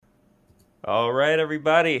All right,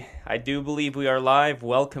 everybody. I do believe we are live.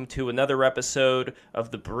 Welcome to another episode of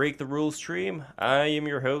the Break the Rules stream. I am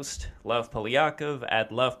your host, Lev Polyakov, at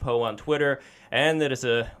LevPo on Twitter, and it is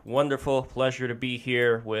a wonderful pleasure to be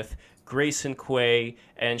here with Grayson Quay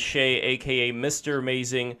and Shay, aka Mr.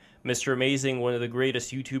 Amazing. Mr. Amazing, one of the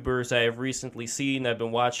greatest YouTubers I have recently seen. I've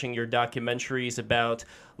been watching your documentaries about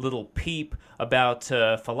Little Peep, about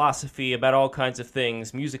philosophy, about all kinds of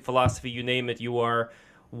things, music philosophy, you name it. You are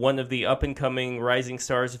one of the up and coming rising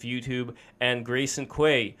stars of YouTube, and Grayson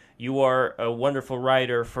Quay. You are a wonderful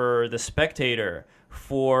writer for The Spectator,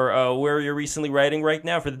 for where you're recently writing right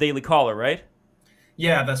now for the Daily Caller, right?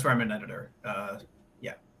 Yeah, that's where I'm an editor.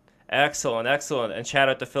 Yeah. Excellent, excellent. And shout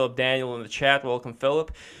out to Philip Daniel in the chat. Welcome,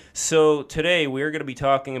 Philip. So today we're going to be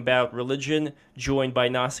talking about religion, joined by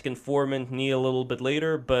Gnostic informant Nia a little bit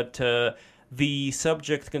later. But the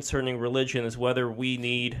subject concerning religion is whether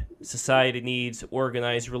society needs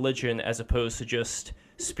organized religion as opposed to just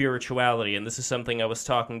spirituality. And this is something I was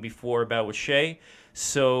talking before about with Shay.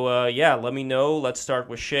 So, yeah, let me know. Let's start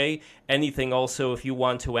with Shay. Anything also, if you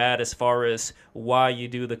want to add as far as why you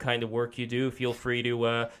do the kind of work you do, feel free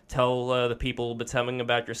to tell the people a little bit something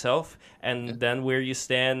about yourself Yeah, and then where you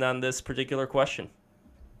stand on this particular question.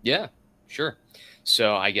 yeah, sure.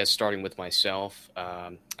 So I guess starting with myself,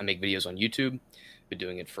 I make videos on YouTube. Been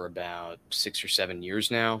doing it for about 6 or 7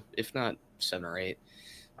 years now, if not 7 or 8.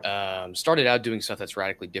 Started out doing stuff that's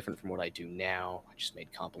radically different from what I do now. I just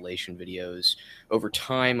made compilation videos. Over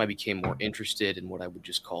time, I became more interested in what I would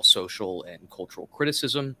just call social and cultural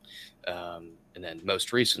criticism. And then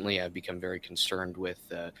most recently, I've become very concerned with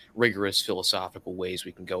rigorous philosophical ways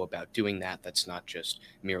we can go about doing that. That's not just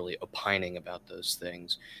merely opining about those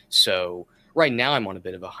things. So right now, I'm on a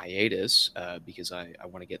bit of a hiatus because I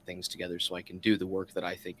want to get things together so I can do the work that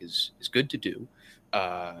I think is good to do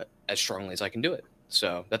as strongly as I can do it.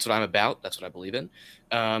 So that's what I'm about. That's what I believe in.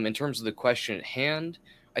 In terms of the question at hand,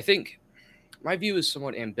 I think my view is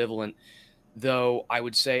somewhat ambivalent, though I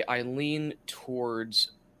would say I lean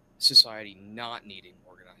towards society not needing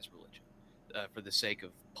organized religion for the sake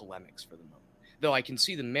of polemics for the moment. Though I can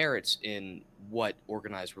see the merits in what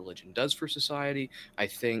organized religion does for society, I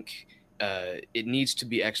think it needs to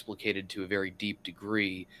be explicated to a very deep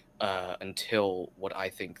degree until what I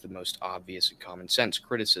think the most obvious and common sense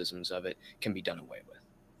criticisms of it can be done away with.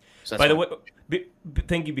 So that's By the my way,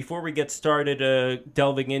 thank you. Before we get started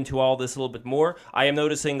delving into all this a little bit more, I am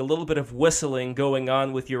noticing a little bit of whistling going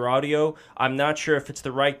on with your audio. I'm not sure if it's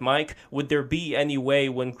the right mic. Would there be any way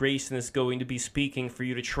when Grayson is going to be speaking for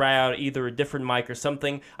you to try out either a different mic or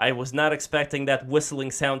something? I was not expecting that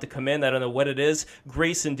whistling sound to come in. I don't know what it is.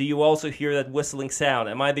 Grayson, do you also hear that whistling sound?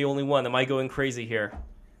 Am I the only one? Am I going crazy here?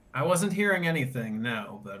 I wasn't hearing anything,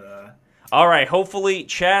 no, but All right, hopefully,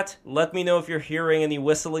 chat, let me know if you're hearing any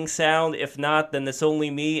whistling sound. If not, then it's only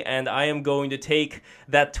me, and I am going to take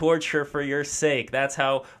that torture for your sake. That's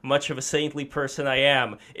how much of a saintly person I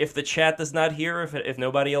am. If the chat does not hear, if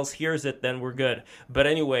nobody else hears it, then we're good. But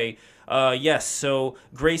anyway, yes, so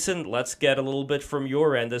Grayson, let's get a little bit from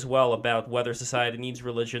your end as well about whether society needs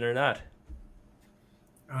religion or not.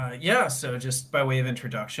 yeah, so just by way of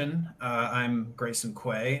introduction, I'm Grayson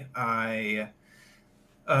Quay. I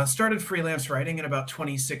started freelance writing in about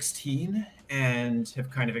 2016 and have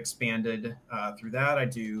kind of expanded through that. I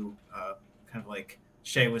do kind of like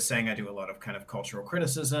Shay was saying, I do a lot of kind of cultural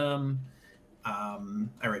criticism. I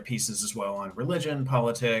write pieces as well on religion,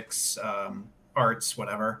 politics, arts,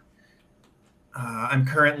 whatever. I'm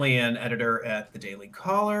currently an editor at the Daily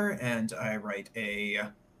Caller, and I write a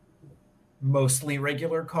mostly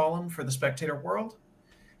regular column for the Spectator World.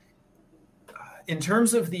 In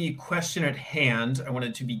terms of the question at hand, I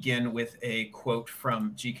wanted to begin with a quote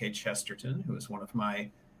from G.K. Chesterton, who is one of my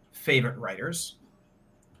favorite writers.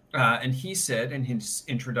 And he said in his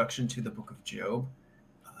introduction to the book of Job,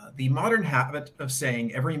 the modern habit of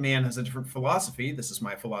saying every man has a different philosophy, this is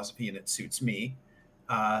my philosophy and it suits me,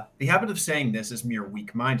 the habit of saying this is mere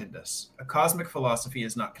weak mindedness. A cosmic philosophy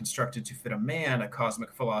is not constructed to fit a man, a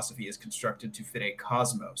cosmic philosophy is constructed to fit a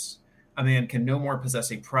cosmos. A man can no more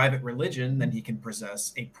possess a private religion than he can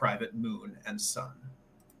possess a private moon and sun.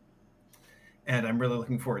 And I'm really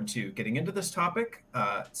looking forward to getting into this topic.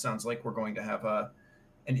 It sounds like we're going to have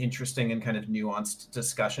an interesting and kind of nuanced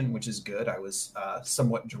discussion, which is good. I was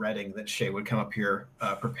somewhat dreading that Shay would come up here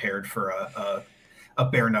prepared for a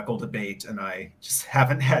bare knuckle debate, and I just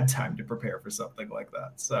haven't had time to prepare for something like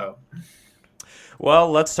that. So,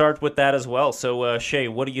 Well, let's start with that as well. So, Shay,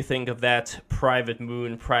 what do you think of that private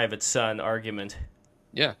moon, private sun argument?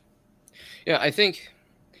 yeah, yeah. I think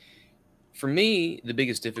for me, the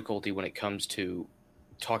biggest difficulty when it comes to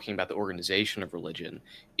talking about the organization of religion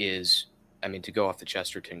is I mean, to go off the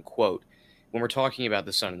Chesterton quote, when we're talking about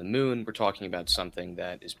the sun and the moon, we're talking about something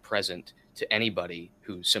that is present to anybody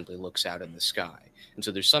who simply looks out in the sky. And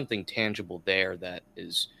so there's something tangible there that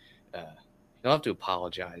is, you'll have to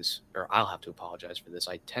apologize, or I'll have to apologize for this.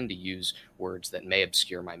 I tend to use words that may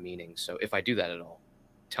obscure my meaning. So if I do that at all,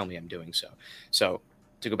 tell me I'm doing so. So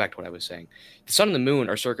to go back to what I was saying, the sun and the moon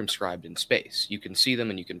are circumscribed in space. You can see them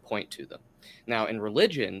and you can point to them. Now, in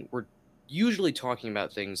religion, we're usually talking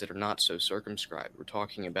about things that are not so circumscribed. We're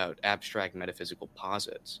talking about abstract metaphysical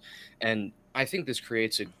posits. And I think this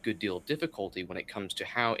creates a good deal of difficulty when it comes to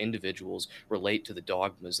how individuals relate to the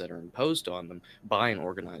dogmas that are imposed on them by an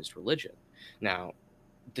organized religion. Now,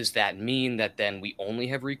 does that mean that then we only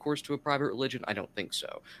have recourse to a private religion? I don't think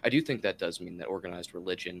so. I do think that does mean that organized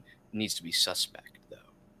religion needs to be suspect, though.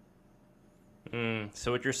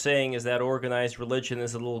 So what you're saying is that organized religion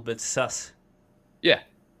is a little bit sus. Yeah.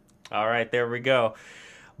 All right, there we go.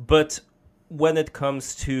 But when it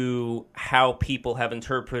comes to how people have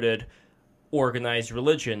interpreted organized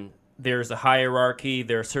religion, there's a hierarchy.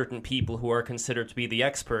 There are certain people who are considered to be the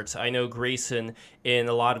experts. I know, Grayson, in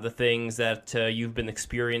a lot of the things that you've been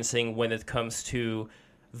experiencing when it comes to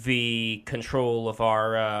the control of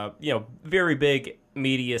our, very big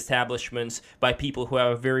media establishments by people who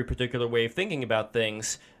have a very particular way of thinking about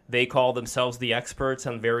things. They call themselves the experts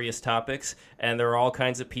on various topics, and there are all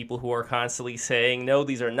kinds of people who are constantly saying, no,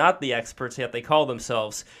 these are not the experts, yet they call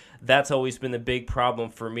themselves. That's always been a big problem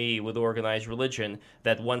for me with organized religion,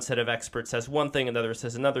 that one set of experts says one thing, another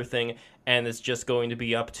says another thing, and it's just going to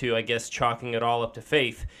be up to, I guess, chalking it all up to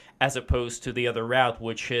faith, as opposed to the other route,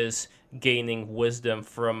 which is gaining wisdom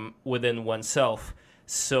from within oneself.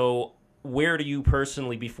 So where do you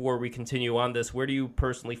personally, before we continue on this, where do you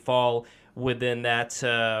personally fall within that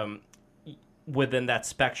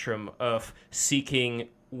spectrum of seeking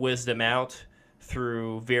wisdom out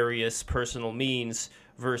through various personal means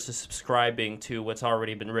versus subscribing to what's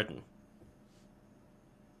already been written?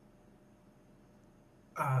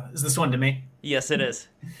 Is this one to me? Yes, it is.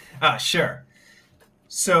 Sure.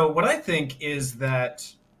 So what I think is that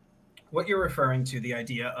what you're referring to, the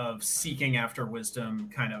idea of seeking after wisdom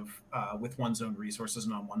kind of with one's own resources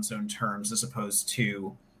and on one's own terms, as opposed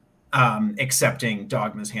to accepting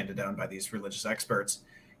dogmas handed down by these religious experts,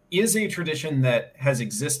 is a tradition that has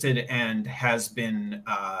existed and has been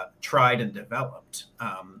tried and developed.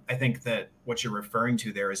 I think that what you're referring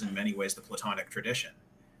to there is in many ways the Platonic tradition,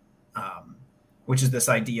 which is this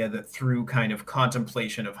idea that through kind of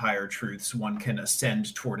contemplation of higher truths, one can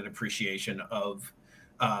ascend toward an appreciation of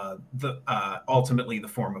ultimately the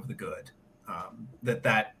form of the good.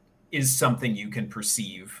 That is something you can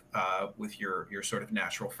perceive with your sort of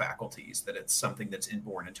natural faculties, that it's something that's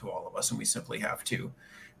inborn into all of us, and we simply have to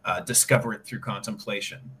discover it through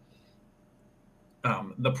contemplation.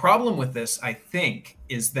 The problem with this, I think,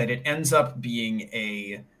 is that it ends up being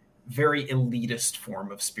a very elitist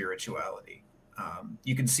form of spirituality.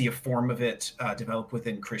 You can see a form of it develop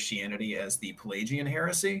within Christianity as the Pelagian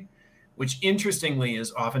heresy, which interestingly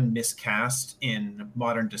is often miscast in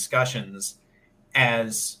modern discussions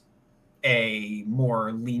as a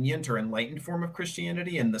more lenient or enlightened form of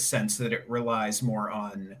Christianity, in the sense that it relies more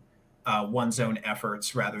on one's own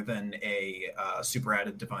efforts rather than a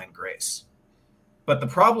superadded divine grace. But the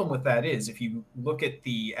problem with that is, if you look at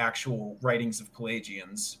the actual writings of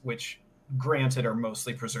Pelagians, which granted are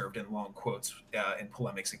mostly preserved in long quotes and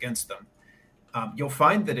polemics against them, you'll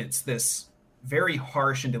find that it's this very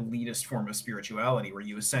harsh and elitist form of spirituality where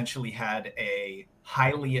you essentially had a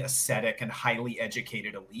highly ascetic and highly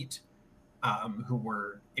educated elite who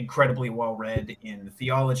were incredibly well-read in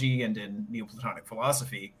theology and in Neoplatonic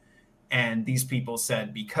philosophy. And these people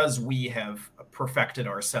said, because we have perfected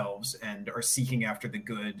ourselves and are seeking after the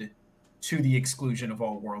good to the exclusion of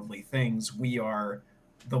all worldly things, we are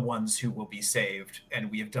the ones who will be saved.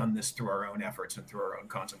 And we have done this through our own efforts and through our own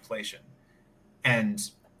contemplation. And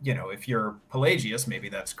if you're Pelagius, maybe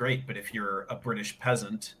that's great. But if you're a British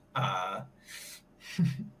peasant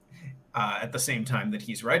at the same time that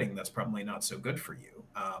he's writing, that's probably not so good for you.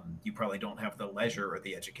 You probably don't have the leisure or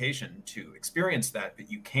the education to experience that,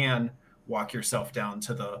 but you can walk yourself down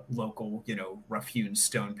to the local, rough-hewn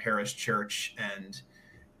stone parish church and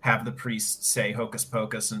have the priest say hocus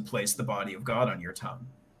pocus and place the body of God on your tongue.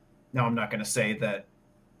 Now, I'm not going to say that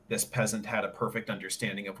this peasant had a perfect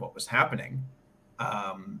understanding of what was happening,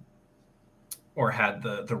 or had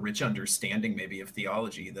the rich understanding maybe of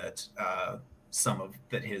theology that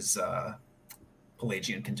that his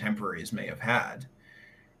Pelagian contemporaries may have had.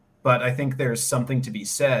 But I think there's something to be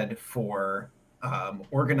said for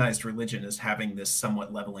organized religion as having this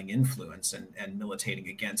somewhat leveling influence and militating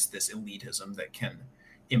against this elitism that can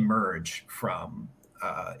emerge from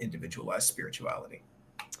individualized spirituality.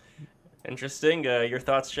 Interesting. Your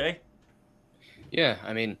thoughts, Jay? Yeah,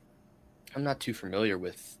 I mean, I'm not too familiar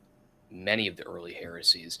with many of the early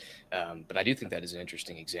heresies, but I do think that is an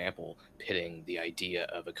interesting example, pitting the idea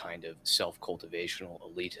of a kind of self-cultivational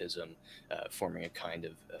elitism, forming a kind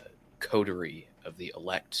of coterie of the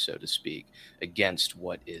elect, so to speak, against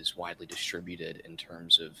what is widely distributed in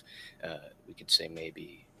terms of, we could say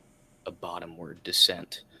maybe a bottomward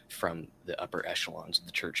descent from the upper echelons of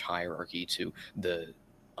the church hierarchy to the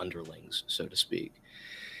underlings, so to speak.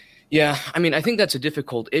 Yeah, I mean, I think that's a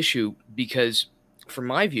difficult issue because, from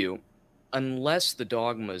my view, unless the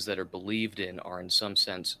dogmas that are believed in are in some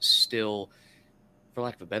sense still, for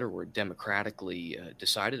lack of a better word, democratically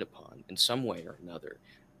decided upon in some way or another,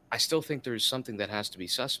 I still think there's something that has to be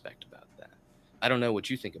suspect about that. I don't know what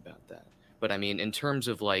you think about that, but I mean, in terms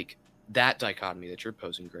of like that dichotomy that you're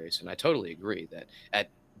posing, Grace, and I totally agree that at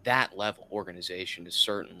that level, organization is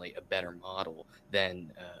certainly a better model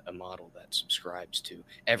than a model that subscribes to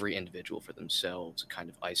every individual for themselves, kind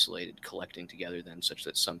of isolated, collecting together then such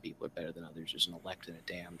that some people are better than others. There's an elect and a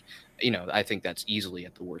damned. I think that's easily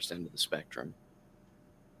at the worst end of the spectrum.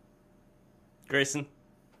 Grayson?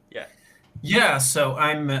 Yeah. Yeah, so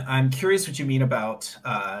I'm curious what you mean about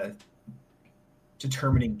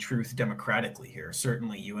determining truth democratically here.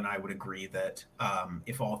 Certainly, you and I would agree that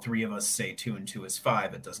if all three of us say 2 and 2 is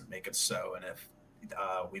 5, it doesn't make it so. And if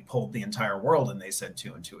we polled the entire world and they said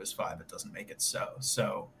 2 and 2 is 5, it doesn't make it so.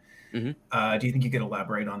 So, do you think you could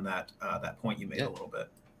elaborate on that point you made a little bit?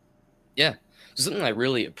 Yeah. So something I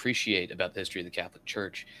really appreciate about the history of the Catholic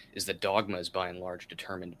Church is that dogma is by and large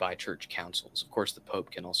determined by church councils. Of course, the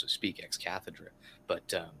Pope can also speak ex cathedra,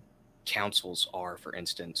 but councils are, for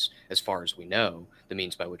instance, as far as we know, the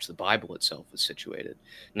means by which the Bible itself is situated.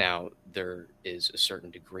 Now, there is a certain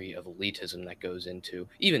degree of elitism that goes into,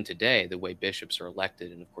 even today, the way bishops are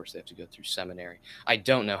elected, and of course they have to go through seminary. I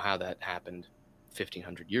don't know how that happened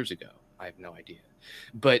 1,500 years ago. I have no idea.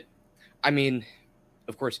 But, I mean,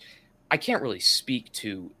 of course, I can't really speak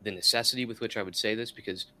to the necessity with which I would say this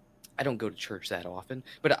because I don't go to church that often,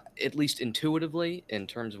 but at least intuitively, in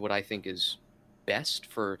terms of what I think is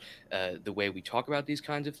best for the way we talk about these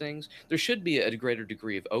kinds of things, there should be a greater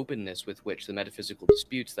degree of openness with which the metaphysical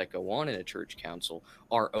disputes that go on in a church council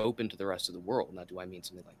are open to the rest of the world. Now, do I mean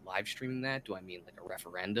something like live streaming that? Do I mean like a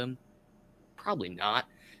referendum? Probably not,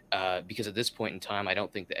 because at this point in time, I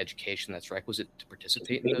don't think the education that's requisite to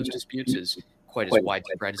participate in those disputes is quite as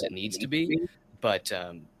widespread as it needs to be. But,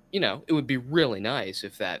 it would be really nice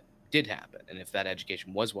if that did happen and if that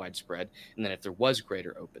education was widespread and then if there was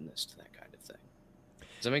greater openness to that kind of thing.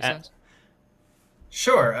 Does that make sense?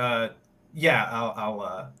 Sure. Yeah,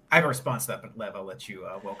 I have a response to that, but Lev, I'll let you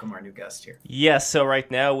welcome our new guest here. Yes, so right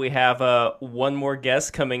now we have one more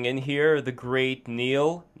guest coming in here, the great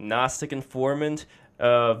Neil, Gnostic informant.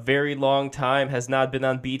 Very long time, has not been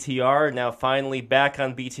on BTR, now finally back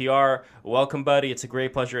on BTR. Welcome, buddy. It's a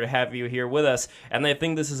great pleasure to have you here with us. And I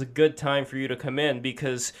think this is a good time for you to come in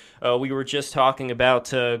because we were just talking about,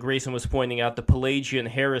 Grayson was pointing out the Pelagian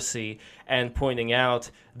heresy and pointing out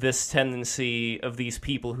this tendency of these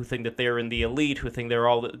people who think that they're in the elite, who think they're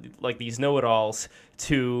all like these know-it-alls,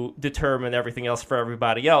 to determine everything else for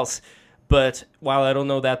everybody else. But while I don't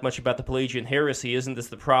know that much about the Pelagian heresy, isn't this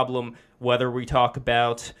the problem whether we talk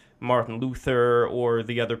about Martin Luther or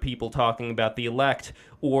the other people talking about the elect,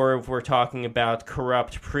 or if we're talking about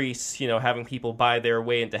corrupt priests, having people buy their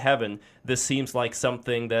way into heaven? This seems like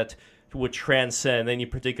something that would transcend any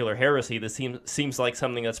particular heresy. This seems like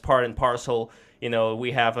something that's part and parcel.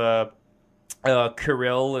 We have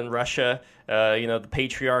Kirill in Russia, the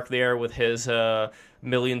patriarch there with his $1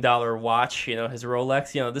 million watch, his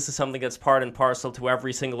Rolex. This is something that's part and parcel to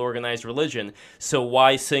every single organized religion. So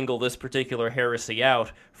why single this particular heresy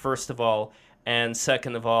out, first of all? And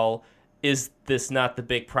second of all, is this not the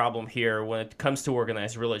big problem here when it comes to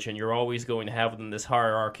organized religion? You're always going to have within this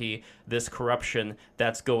hierarchy this corruption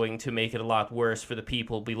that's going to make it a lot worse for the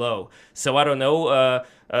people below. So I don't know,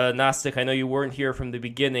 Gnostic, I know you weren't here from the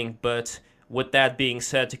beginning, but with that being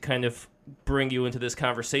said, to kind of bring you into this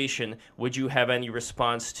conversation, would you have any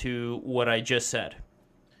response to what I just said?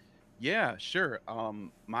 Yeah, sure.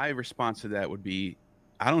 My response to that would be,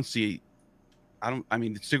 to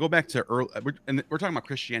go back to early, we're talking about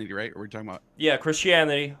Christianity, right? Or we're talking about... Yeah,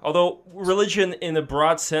 Christianity. Although religion in a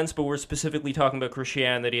broad sense, but we're specifically talking about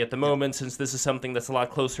Christianity at the moment, since this is something that's a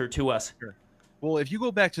lot closer to us. Sure. Well, if you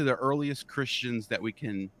go back to the earliest Christians that we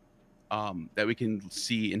can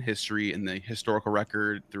see in history, in the historical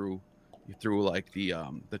record, through like the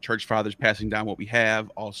church fathers passing down what we have,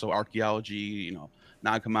 also archaeology,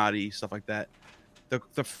 Nag Hammadi, stuff like that.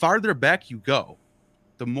 the farther back you go,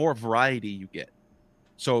 the more variety you get.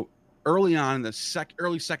 So early on in the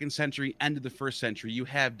early 2nd century, end of the 1st century, you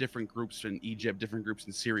have different groups in Egypt, different groups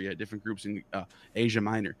in Syria, different groups in Asia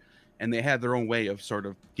Minor, and they have their own way of sort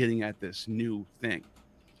of getting at this new thing.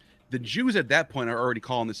 The Jews at that point are already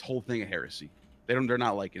calling this whole thing a heresy. They're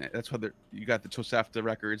not liking it. That's why you got the Tosefta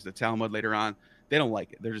records, the Talmud later on. They don't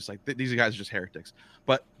like it. They're just like, these guys are just heretics.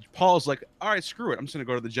 But Paul's like, all right, screw it. I'm just going to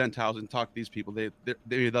go to the Gentiles and talk to these people.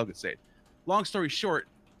 They'll get saved. Long story short,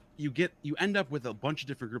 you end up with a bunch of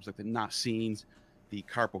different groups like the Nacenes, the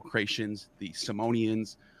Carpocratians, the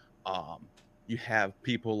Simonians. You have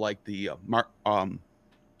people like the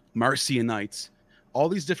Marcionites. All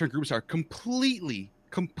these different groups are completely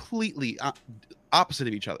opposite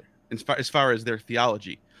of each other as far as their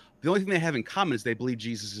theology. The only thing they have in common is they believe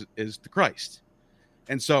Jesus is the Christ.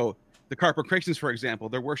 And so the Carpocratians, for example,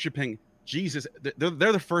 they're worshiping Jesus.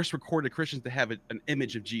 They're the first recorded Christians to have an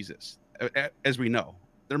image of Jesus, as we know.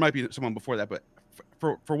 There might be someone before that, but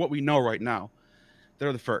for what we know right now,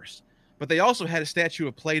 they're the first. But they also had a statue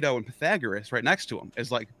of Plato and Pythagoras right next to them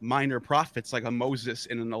as like minor prophets, like a Moses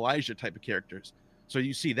and an Elijah type of characters. So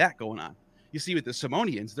you see that going on. You see with the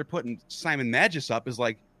Simonians, they're putting Simon Magus up as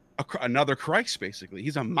like another Christ, basically.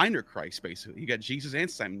 He's a minor Christ, basically. You got Jesus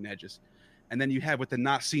and Simon Magus. And then you have with the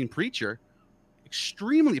Nicene preacher,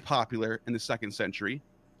 extremely popular in the 2nd century.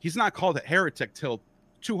 He's not called a heretic till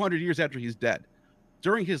 200 years after he's dead.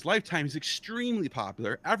 During his lifetime, he's extremely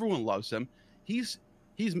popular. Everyone loves him. He's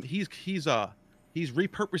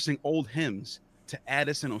repurposing old hymns to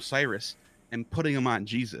Attis and Osiris and putting them on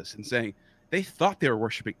Jesus and saying they thought they were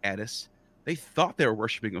worshiping Attis. They thought they were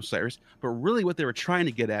worshiping Osiris, but really what they were trying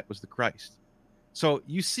to get at was the Christ. So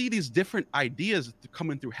you see these different ideas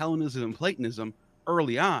coming through Hellenism and Platonism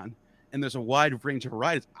early on, and there's a wide range of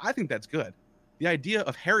varieties. I think that's good. The idea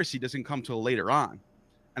of heresy doesn't come till later on.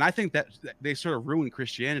 And I think that they sort of ruined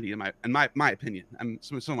Christianity, in my opinion.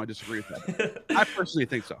 Some might disagree with that. I personally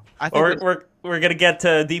think so. I think we're going to get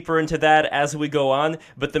deeper into that as we go on.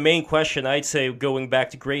 But the main question, I'd say, going back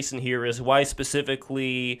to Grayson here, is why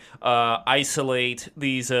specifically isolate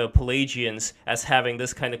these Pelagians as having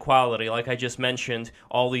this kind of quality? Like I just mentioned,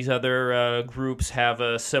 all these other groups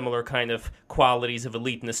have similar kind of qualities of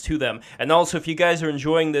eliteness to them. And also, if you guys are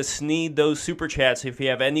enjoying this, sneed those super chats. If you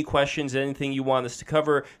have any questions, anything you want us to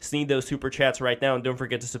cover, sneed those super chats right now, and don't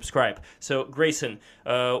forget to subscribe. So, Grayson,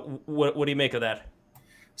 what do you make of that?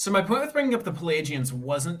 So my point with bringing up the Pelagians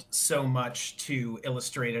wasn't so much to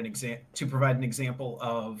illustrate to provide an example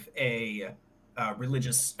of an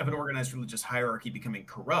organized religious hierarchy becoming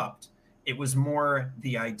corrupt. It was more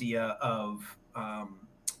the idea of an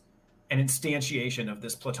instantiation of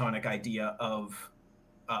this Platonic idea of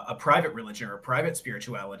a private religion or a private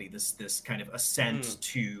spirituality, this kind of ascent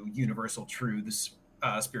to universal truths,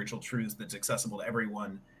 spiritual truths that's accessible to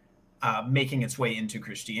everyone, making its way into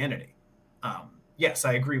Christianity. Yes,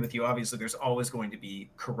 I agree with you. Obviously, there's always going to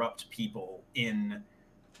be corrupt people in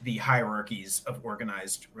the hierarchies of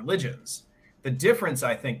organized religions. The difference,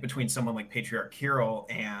 I think, between someone like Patriarch Kirill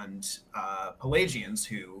and Pelagians,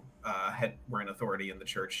 who were in authority in the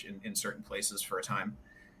church in certain places for a time,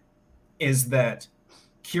 is that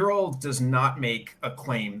Kirill does not make a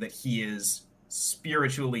claim that he is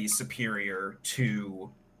spiritually superior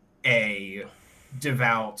to a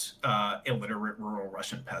devout, illiterate rural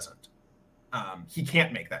Russian peasant. He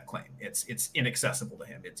can't make that claim. It's inaccessible to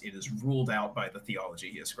him. It is ruled out by the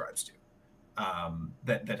theology he ascribes to,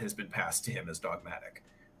 that has been passed to him as dogmatic.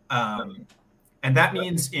 And that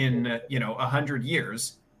means in 100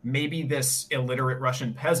 years, maybe this illiterate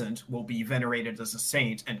Russian peasant will be venerated as a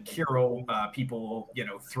saint, and Kirill, people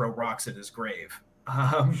will throw rocks at his grave.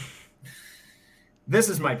 This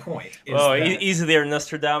is my point. Easy there,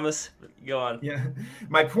 Nostradamus. Go on. Yeah,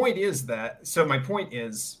 my point is that. So my point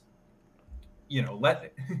is,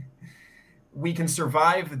 we can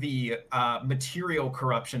survive the material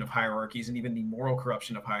corruption of hierarchies and even the moral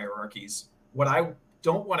corruption of hierarchies. What I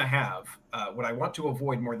don't want to have, what I want to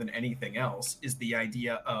avoid more than anything else, is the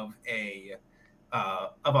idea of a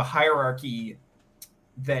hierarchy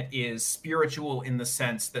that is spiritual in the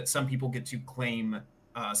sense that some people get to claim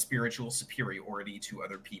spiritual superiority to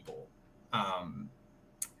other people.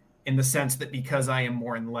 In the sense that because I am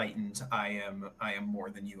more enlightened, I am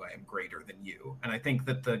more than you, I am greater than you. And I think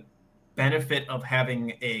that the benefit of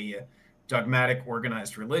having a dogmatic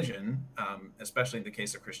organized religion, especially in the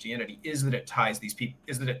case of Christianity, is that it ties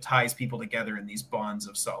people together in these bonds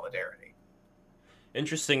of solidarity.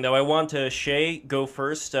 Interesting, though. I want Shay go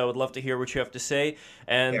first. I would love to hear what you have to say.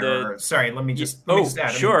 And let me just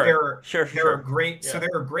add. Sure. There are great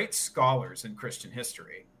scholars in Christian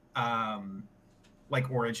history. like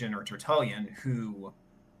Origen or Tertullian, who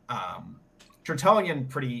Tertullian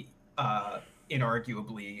pretty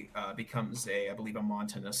inarguably becomes I believe, a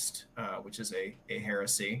Montanist, which is a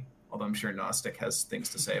heresy, although I'm sure Gnostic has things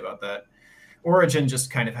to say about that. Origen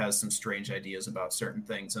just kind of has some strange ideas about certain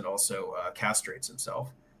things and also castrates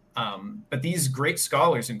himself. But these great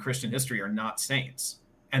scholars in Christian history are not saints.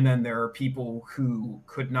 And then there are people who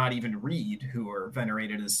could not even read who are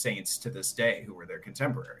venerated as saints to this day, who were their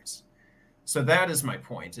contemporaries. So that is my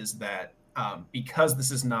point, is that because this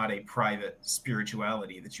is not a private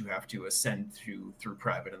spirituality that you have to ascend through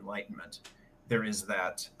private enlightenment, there is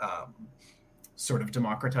that sort of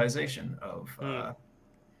democratization of...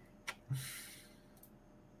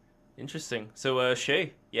 Interesting. So,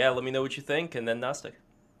 Shay, let me know what you think, and then Gnostic.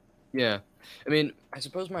 Yeah. I mean, I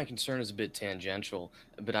suppose my concern is a bit tangential,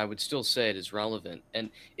 but I would still say it is relevant. And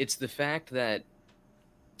it's the fact that,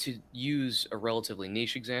 to use a relatively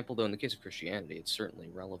niche example, though in the case of Christianity, it's certainly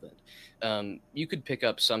relevant. You could pick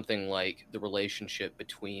up something like the relationship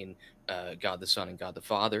between God the Son and God the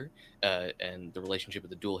Father, and the relationship of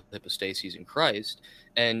the dual hypostases in Christ,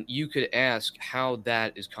 and you could ask how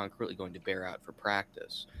that is concretely going to bear out for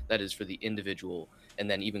practice. That is, for the individual and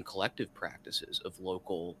then even collective practices of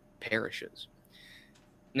local parishes.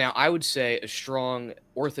 Now, I would say a strong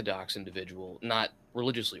Orthodox individual, not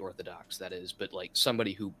religiously Orthodox, that is, but like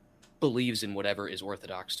somebody who believes in whatever is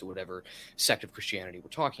Orthodox to whatever sect of Christianity we're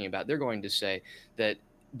talking about, they're going to say that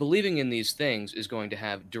believing in these things is going to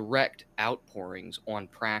have direct outpourings on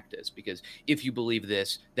practice, because if you believe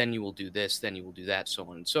this, then you will do this, then you will do that, so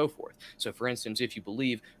on and so forth. So, for instance, if you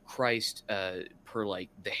believe Christ, per like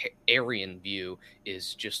the Arian view,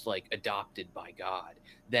 is just like adopted by God,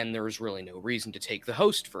 then there's really no reason to take the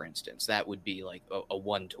host, for instance. That would be like a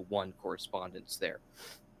one-to-one correspondence there.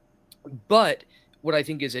 But what I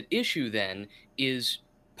think is at issue then is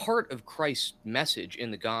part of Christ's message in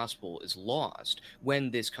the gospel is lost when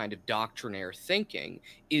this kind of doctrinaire thinking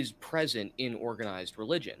is present in organized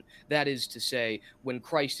religion. That is to say, when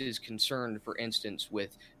Christ is concerned, for instance,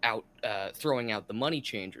 with throwing out the money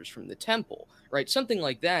changers from the temple, right? Something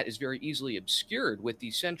like that is very easily obscured with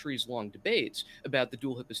these centuries-long debates about the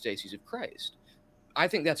dual hypostases of Christ. I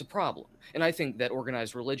think that's a problem, and I think that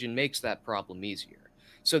organized religion makes that problem easier.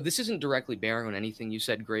 So this isn't directly bearing on anything you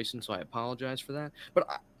said, Grayson, so I apologize for that. But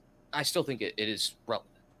I still think it is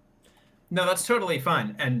relevant. No, that's totally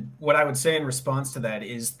fine. And what I would say in response to that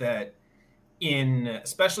is that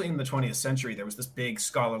especially in the 20th century, there was this big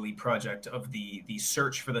scholarly project of the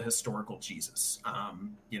search for the historical Jesus.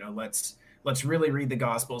 Let's really read the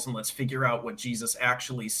Gospels and let's figure out what Jesus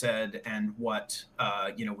actually said and what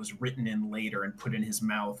was written in later and put in his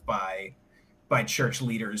mouth by church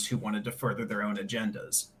leaders who wanted to further their own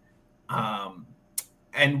agendas.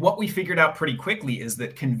 And what we figured out pretty quickly is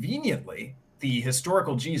that conveniently, the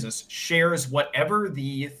historical Jesus shares whatever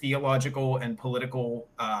the theological and political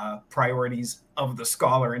priorities of the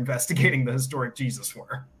scholar investigating the historic Jesus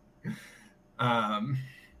were.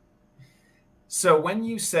 So when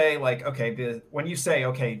you say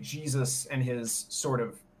Jesus and his sort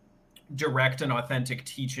of direct and authentic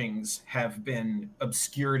teachings have been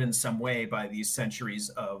obscured in some way by these centuries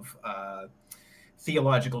of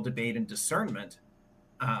theological debate and discernment,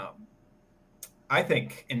 I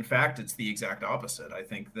think, in fact, it's the exact opposite. I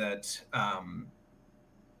think that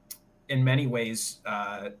in many ways,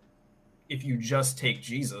 if you just take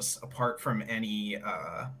Jesus apart from any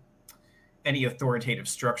authoritative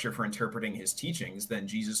structure for interpreting his teachings, then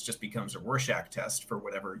Jesus just becomes a Rorschach test for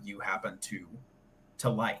whatever you happen to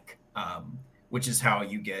like, which is how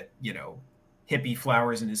you get, hippie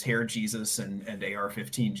flowers in his hair Jesus and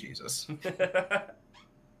AR-15 Jesus.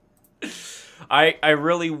 I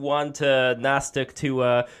really want Gnostic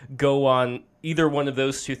to go on either one of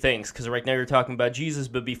those two things, because right now you're talking about Jesus,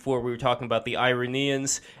 but before we were talking about the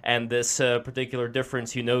Irenaeans and this particular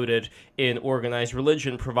difference you noted in organized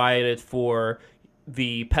religion provided for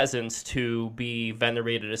the peasants to be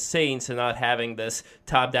venerated as saints and not having this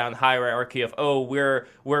top-down hierarchy of, we're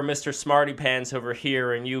Mr. Smarty Pants over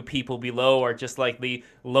here and you people below are just like the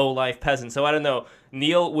low-life peasants. So I don't know.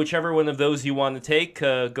 Neil, whichever one of those you want to take,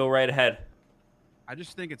 go right ahead. I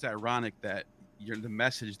just think it's ironic that the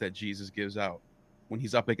message that Jesus gives out when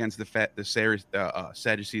he's up against the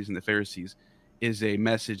Sadducees and the Pharisees is a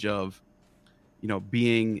message of,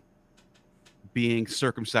 being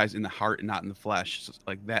circumcised in the heart and not in the flesh,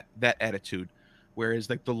 like that attitude. Whereas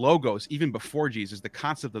like the Logos, even before Jesus, the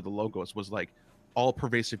concept of the Logos was like all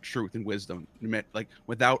pervasive truth and wisdom, like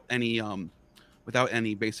without any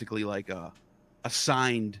basically like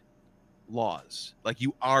assigned laws. Like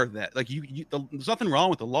you are that, like there's nothing wrong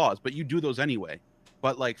with the laws, but you do those anyway.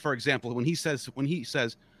 But like, for example, when he says,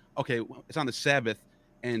 okay, it's on the Sabbath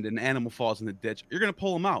and an animal falls in the ditch, you're going to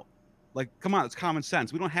pull him out. Like, come on, it's common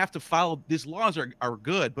sense. We don't have to follow these laws are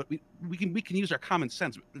good, but we can use our common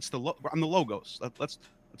sense. It's on the logos. Let's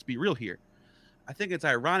be real here. I think it's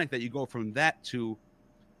ironic that you go from that to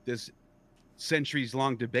this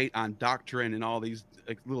centuries-long debate on doctrine and all these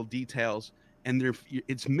like little details, and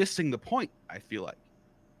it's missing the point. I feel like,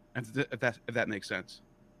 if that makes sense.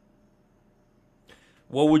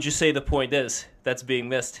 What would you say the point is that's being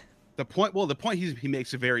missed? The point he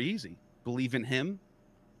makes it very easy. Believe in him,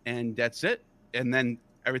 and that's it. And then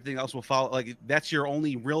everything else will follow. Like, that's your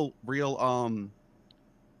only real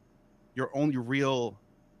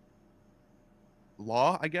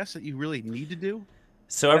law, I guess, that you really need to do.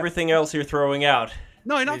 So everything else you're throwing out.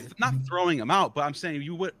 No, you're not throwing them out, but I'm saying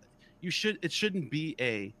it shouldn't be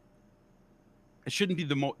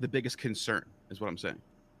the biggest concern, is what I'm saying.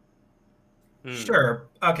 Sure.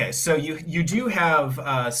 Okay. So you do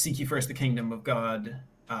have seek ye first the kingdom of God,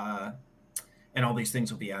 and all these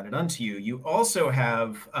things will be added unto you. You also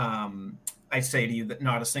have, I say to you that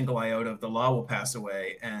not a single iota of the law will pass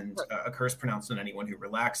away, and a curse pronounced on anyone who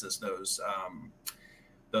relaxes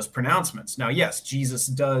those pronouncements. Now, yes, Jesus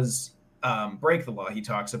does break the law. He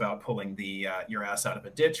talks about pulling your ass out of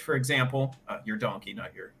a ditch, for example, your donkey,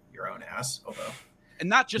 not your own ass, although. And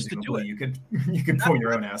not just to do it. You could pull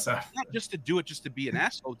your own ass out. Not just to do it, just to be an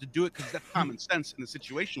asshole. To do it because that's common sense in the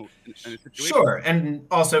situation. Sure, and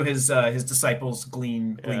also his disciples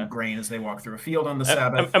glean grain as they walk through a field on the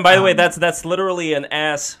Sabbath. And by the way, that's literally an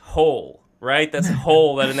ass hole, right? That's a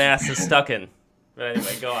hole that an ass is stuck in. But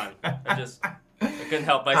anyway, go on. I couldn't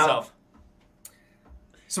help myself.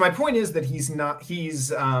 So my point is that he's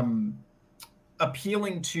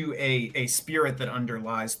appealing to a spirit that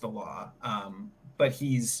underlies the law. But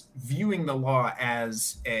he's viewing the law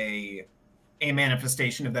as a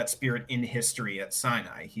manifestation of that spirit in history at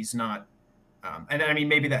Sinai. He's not, and I mean,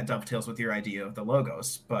 maybe that dovetails with your idea of the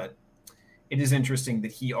Logos, but it is interesting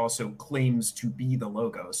that he also claims to be the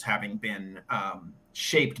Logos, having been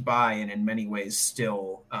shaped by and in many ways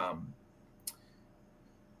still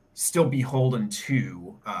beholden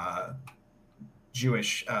to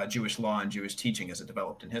Jewish law and Jewish teaching as it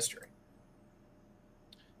developed in history.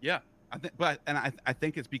 Yeah. I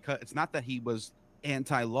think it's because it's not that he was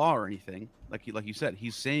anti-law or anything. Like you said,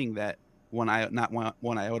 he's saying that one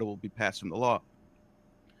iota will be passed from the law.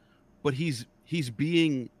 But he's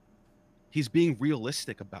being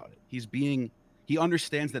realistic about it. He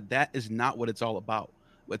understands that is not what it's all about.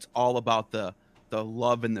 It's all about the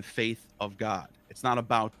love and the faith of God. It's not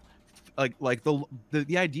about like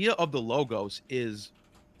the idea of the Logos is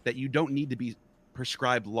that you don't need to be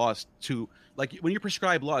prescribed laws to, like, when you're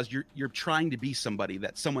prescribed laws, you're trying to be somebody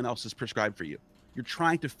that someone else has prescribed for you. You're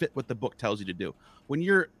trying to fit what the book tells you to do. When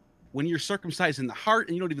you're circumcised in the heart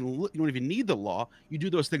and you don't even need the law, you do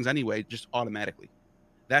those things anyway, just automatically.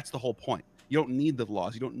 That's the whole point. You don't need the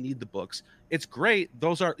laws. You don't need the books. It's great.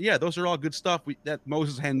 Those are all good stuff. That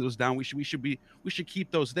Moses handed those down. We should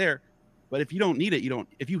keep those there. But if you don't need it,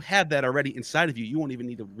 if you have that already inside of you, you won't even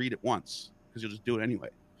need to read it once because you'll just do it anyway.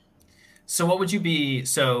 So what would you be,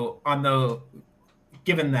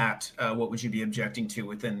 given that, what would you be objecting to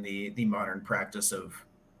within the modern practice of,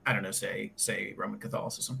 I don't know, say Roman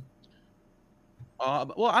Catholicism?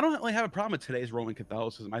 Well, I don't really have a problem with today's Roman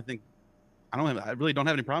Catholicism. I really don't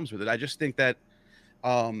have any problems with it. I just think that,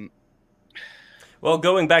 well,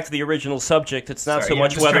 going back to the original subject, it's not so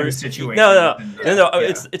much whether it's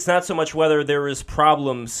not so much whether there is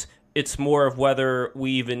problems. It's more of whether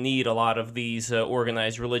we even need a lot of these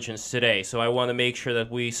organized religions today. So I want to make sure that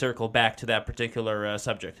we circle back to that particular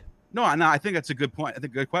subject. No, I think that's a good point. That's a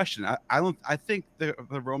good question. I think the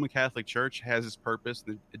Roman Catholic Church has its purpose.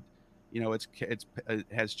 It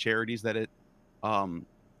has charities that it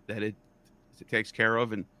takes care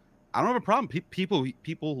of, and I don't have a problem.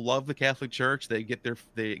 People love the Catholic Church. They get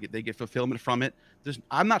fulfillment from it.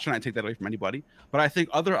 I'm not trying to take that away from anybody, but I think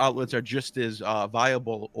other outlets are just as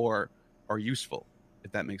viable or useful,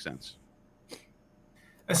 if that makes sense.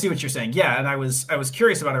 I see what you're saying. Yeah, and I was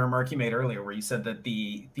curious about a remark you made earlier where you said that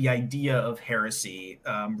the idea of heresy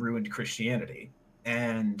ruined Christianity,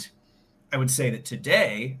 and I would say that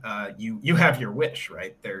today you have your wish,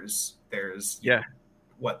 right? There's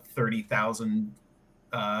 30,000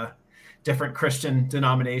 different Christian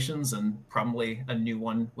denominations, and probably a new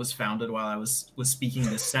one was founded while I was speaking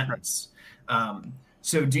this sentence.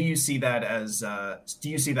 So do you see that as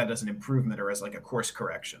an improvement or as like a course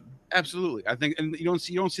correction? Absolutely. I think, and you don't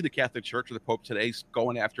see the Catholic Church or the Pope today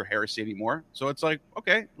going after heresy anymore. So it's like,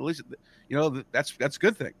 okay, at least that's a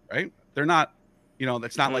good thing, right? They're not,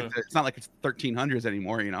 That's not like it's not like it's 1300s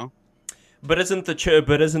anymore. But isn't the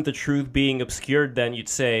truth being obscured then, you'd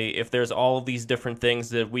say, if there's all of these different things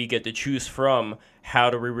that we get to choose from, how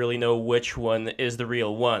do we really know which one is the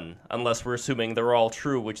real one? Unless we're assuming they're all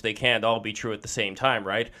true, which they can't all be true at the same time,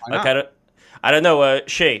 right? I don't know,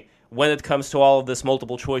 Shay, when it comes to all of this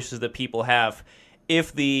multiple choices that people have,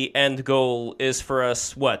 if the end goal is for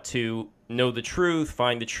us, to know the truth,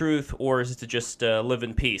 find the truth, or is it to just live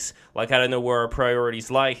in peace? I don't know where our priorities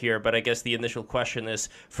lie here, but I guess the initial question is,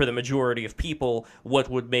 for the majority of people, what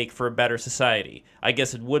would make for a better society? I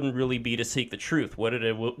guess it wouldn't really be to seek the truth, would it?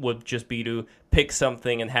 It would just be to pick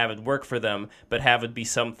something and have it work for them, but have it be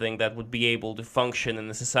something that would be able to function in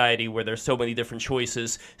a society where there's so many different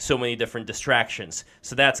choices, so many different distractions.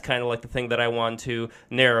 So that's kind of like the thing that I want to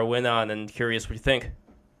narrow in on, and curious what you think.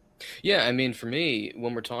 Yeah, I mean, for me,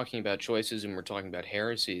 when we're talking about choices and we're talking about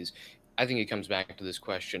heresies, I think it comes back to this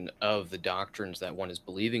question of the doctrines that one is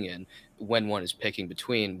believing in when one is picking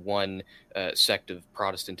between one sect of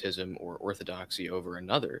Protestantism or Orthodoxy over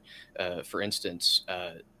another. For instance,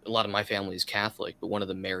 a lot of my family is Catholic, but one of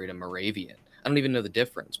them married a Moravian. I don't even know the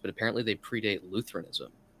difference, but apparently they predate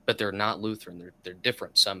Lutheranism. But they're not Lutheran. They're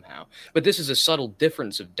different somehow. But this is a subtle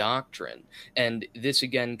difference of doctrine. And this,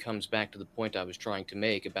 again, comes back to the point I was trying to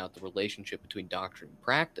make about the relationship between doctrine and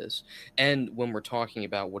practice. And when we're talking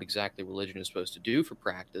about what exactly religion is supposed to do for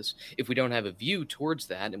practice, if we don't have a view towards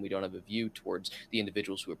that, and we don't have a view towards the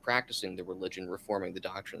individuals who are practicing the religion, reforming the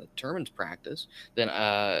doctrine that determines practice, then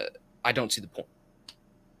I don't see the point.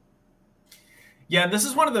 Yeah, this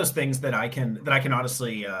is one of those things that I can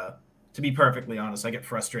honestly... to be perfectly honest, I get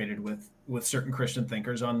frustrated with certain Christian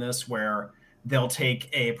thinkers on this, where they'll take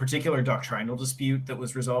a particular doctrinal dispute that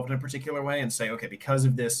was resolved in a particular way and say, okay, because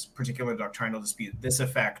of this particular doctrinal dispute, this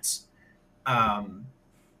affects,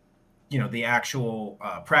 the actual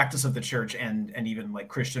practice of the church and even like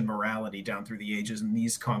Christian morality down through the ages in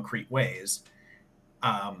these concrete ways.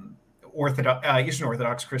 Eastern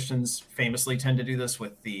Orthodox Christians famously tend to do this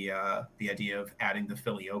with the idea of adding the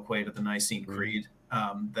Filioque to the Nicene Creed.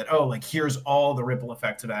 Here's all the ripple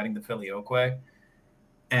effects of adding the Filioque.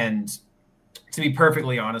 And to be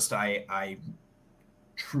perfectly honest, I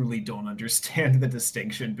truly don't understand the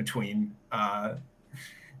distinction between the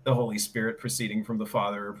Holy Spirit proceeding from the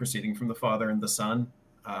Father or proceeding from the Father and the Son.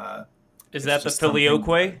 Is that the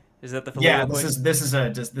Filioque? Is that the Filioque? Yeah,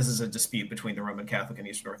 this is a dispute between the Roman Catholic and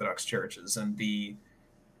Eastern Orthodox churches, and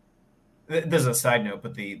this is a side note,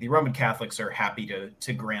 but the Roman Catholics are happy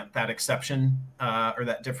to grant that exception or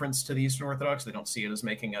that difference to the Eastern Orthodox. They don't see it as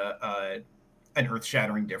making an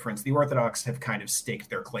earth-shattering difference. The Orthodox have kind of staked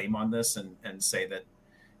their claim on this and say that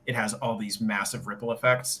it has all these massive ripple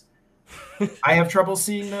effects. I have trouble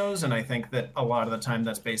seeing those, and I think that a lot of the time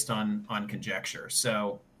that's based on conjecture.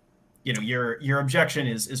 So, your objection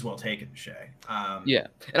is well taken, Shay. Yeah,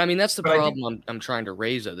 and I mean that's the problem I'm trying to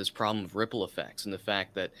raise, though, this problem of ripple effects, and the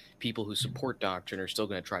fact that people who support doctrine are still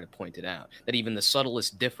going to try to point it out, that even the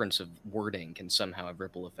subtlest difference of wording can somehow have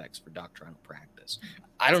ripple effects for doctrinal practice.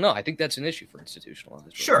 I don't know. I think that's an issue for institutionalism.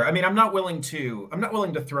 Sure. I mean, I'm not willing to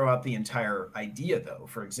throw out the entire idea, though.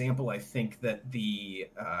 For example, I think that the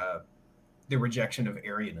rejection of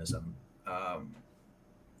Arianism,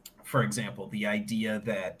 for example, the idea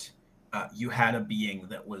that you had a being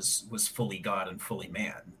that was fully God and fully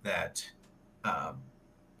man, that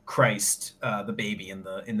Christ, the baby in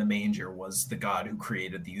the manger, was the God who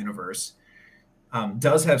created the universe,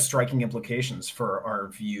 does have striking implications for our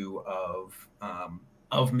view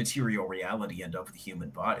of material reality and of the human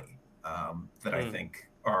body that I think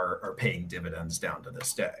are paying dividends down to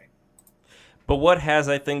this day. But what has,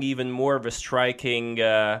 I think, even more of a striking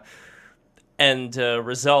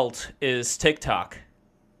result is TikTok,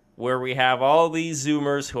 where we have all these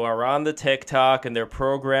Zoomers who are on the TikTok and they're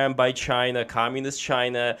programmed by China, communist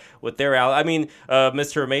China, with their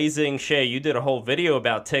Mr. Amazing Shay, you did a whole video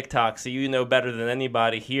about TikTok, so you know better than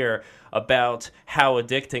anybody here about how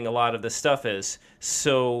addicting a lot of this stuff is.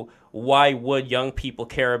 So why would young people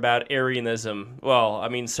care about Arianism? Well, I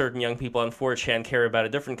mean, certain young people on 4chan care about a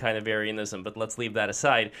different kind of Arianism, but let's leave that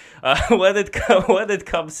aside. When it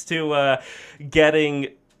comes to getting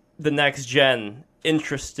the next gen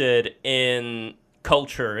interested in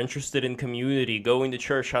culture, interested in community, going to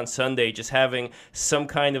church on Sunday, just having some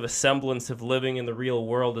kind of a semblance of living in the real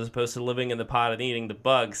world as opposed to living in the pot and eating the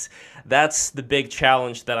bugs. That's the big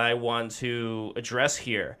challenge that I want to address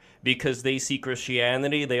here, because they see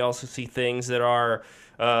Christianity, they also see things that are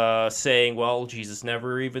saying, well, Jesus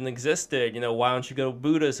never even existed. Why don't you go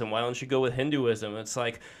Buddhism? Why don't you go with Hinduism? It's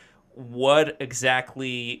like, what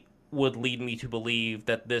exactly would lead me to believe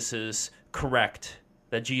that this is correct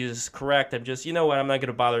that Jesus is correct. I'm just, you know what, I'm not going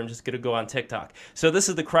to bother. I'm just going to go on TikTok. So this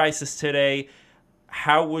is the crisis today.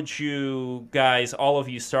 How would you guys, all of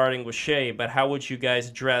you starting with Shay, but how would you guys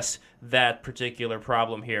address that particular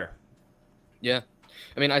problem here? Yeah.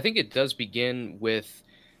 I mean, I think it does begin with,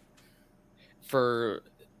 for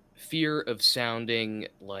fear of sounding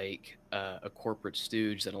like a corporate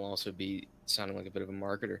stooge that'll also be sounding like a bit of a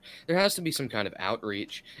marketer, there has to be some kind of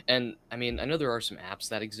outreach. And I mean, I know there are some apps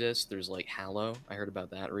that exist. There's like Hallow. I heard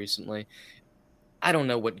about that recently. I don't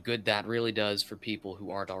know what good that really does for people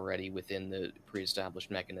who aren't already within the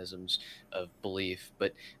pre-established mechanisms of belief.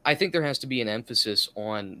 But I think there has to be an emphasis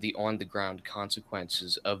on the on-the-ground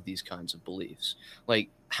consequences of these kinds of beliefs. Like,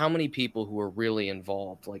 how many people who are really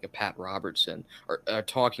involved, like a Pat Robertson, are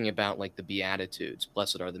talking about like the Beatitudes,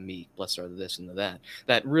 blessed are the meek, blessed are the this and the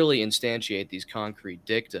that really instantiate these concrete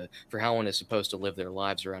dicta for how one is supposed to live their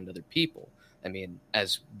lives around other people. I mean,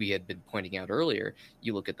 as we had been pointing out earlier,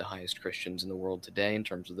 you look at the highest Christians in the world today in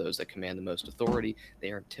terms of those that command the most authority,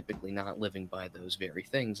 they are typically not living by those very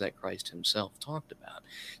things that Christ himself talked about.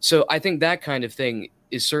 So I think that kind of thing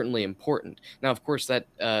is certainly important. Now, of course, that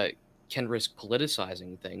can risk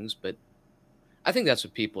politicizing things, but I think that's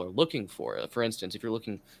what people are looking for. For instance, if you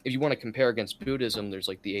want to compare against Buddhism, there's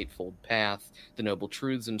like the Eightfold Path, the Noble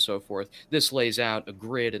Truths, and so forth. This lays out a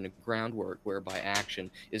grid and a groundwork whereby action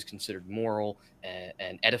is considered moral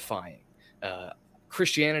and edifying.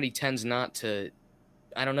 Christianity tends not to,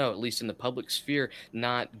 I don't know, at least in the public sphere,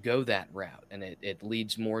 not go that route. And it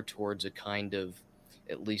leads more towards a kind of,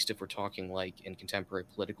 at least if we're talking like in contemporary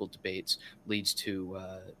political debates, leads to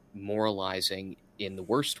moralizing in the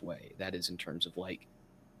worst way. That is in terms of like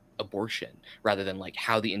abortion, rather than like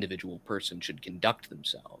how the individual person should conduct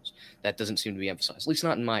themselves. That doesn't seem to be emphasized, at least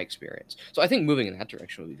not in my experience. So I think moving in that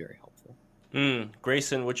direction would be very helpful.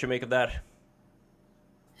 Grayson, what you make of that?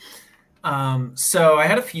 So I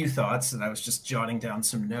had a few thoughts and I was just jotting down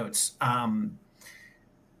some notes.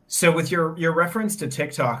 So with your reference to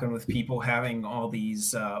TikTok and with people having all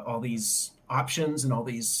these options and all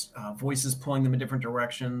these voices pulling them in different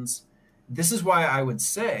directions, this is why I would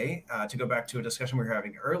say, to go back to a discussion we were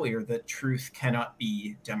having earlier, that truth cannot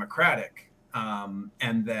be democratic,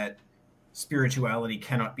 and that spirituality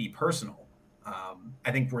cannot be personal.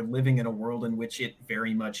 I think we're living in a world in which it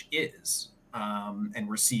very much is, and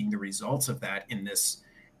we're seeing the results of that in this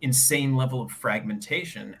insane level of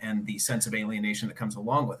fragmentation and the sense of alienation that comes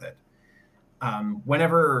along with it.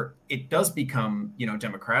 Whenever it does become,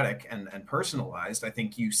 democratic and personalized, I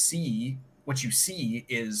think what you see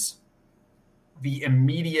is the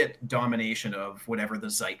immediate domination of whatever the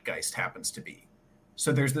zeitgeist happens to be.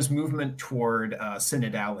 So there's this movement toward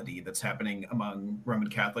synodality that's happening among Roman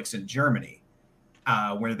Catholics in Germany,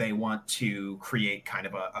 where they want to create kind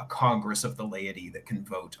of a Congress of the laity that can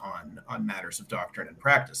vote on matters of doctrine and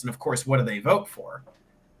practice. And of course, what do they vote for?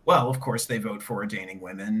 Well, of course, they vote for ordaining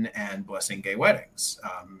women and blessing gay weddings.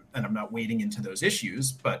 And I'm not wading into those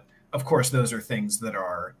issues, but of course, those are things that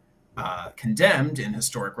are condemned in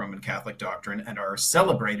historic Roman Catholic doctrine and are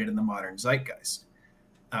celebrated in the modern zeitgeist.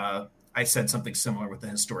 I said something similar with the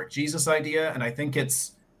historic Jesus idea, and I think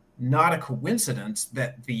it's not a coincidence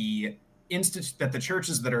that the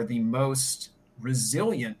churches that are the most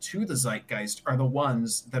resilient to the zeitgeist are the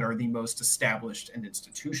ones that are the most established and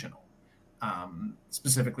institutional,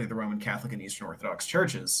 specifically the Roman Catholic and Eastern Orthodox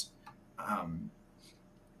churches.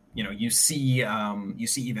 You see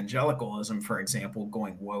evangelicalism, for example,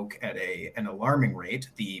 going woke at an alarming rate.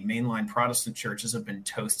 The mainline Protestant churches have been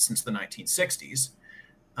toast since the 1960s.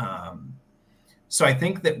 So I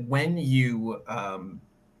think that when you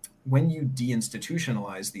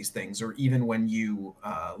deinstitutionalize these things, or even when you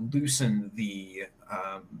loosen the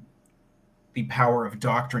power of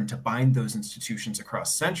doctrine to bind those institutions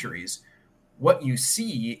across centuries, what you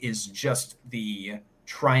see is just the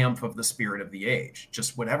triumph of the spirit of the age,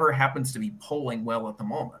 just whatever happens to be polling well at the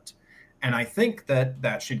moment. And I think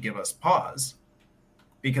that should give us pause,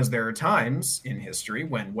 because there are times in history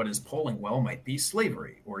when what is polling well might be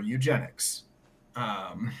slavery or eugenics.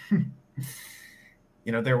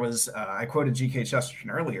 There was, I quoted G.K.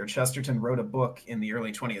 Chesterton earlier. Chesterton wrote a book in the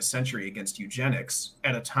early 20th century against eugenics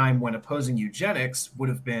at a time when opposing eugenics would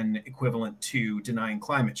have been equivalent to denying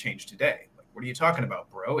climate change today. Like, what are you talking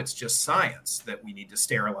about, bro? It's just science that we need to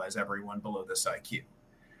sterilize everyone below this IQ.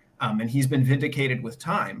 And he's been vindicated with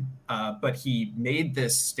time, but he made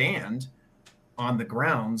this stand on the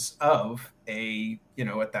grounds of a,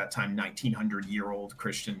 at that time, 1900-year-old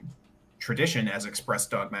Christian tradition as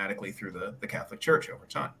expressed dogmatically through the Catholic Church over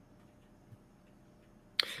time.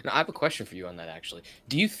 Now, I have a question for you on that, actually.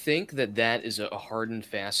 Do you think that is a hard and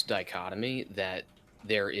fast dichotomy, that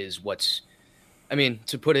there is what's I mean,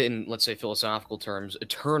 to put it in, let's say, philosophical terms,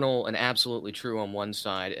 eternal and absolutely true on one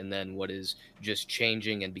side, and then what is just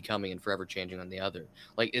changing and becoming and forever changing on the other.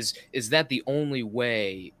 Like, is that the only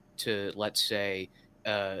way to, let's say,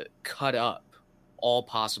 cut up all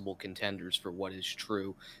possible contenders for what is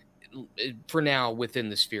true for now within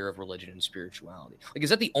the sphere of religion and spirituality? Like, is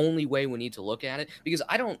that the only way we need to look at it? Because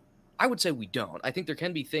I would say we don't. I think there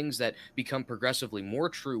can be things that become progressively more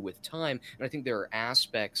true with time, and I think there are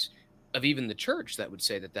aspects of even the church that would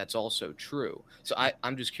say that that's also true. So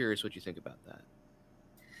I'm just curious what you think about that.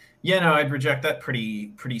 Yeah, no, I'd reject that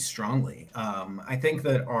pretty strongly. I think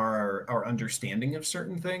that our understanding of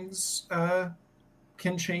certain things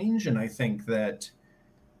can change, and I think that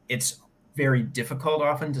it's very difficult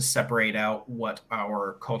often to separate out what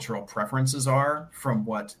our cultural preferences are from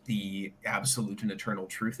what the absolute and eternal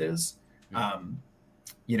truth is.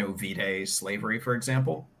 Vitae, slavery, for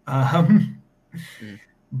example.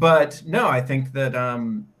 But no, I think that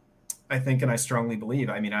and I strongly believe.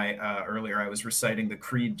 I mean, earlier I was reciting the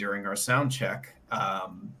creed during our sound check,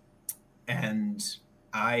 and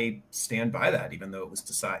I stand by that, even though it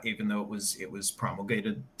was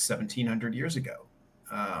promulgated 1,700 years ago.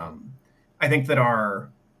 I think that our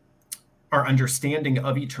understanding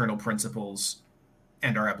of eternal principles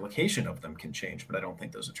and our application of them can change, but I don't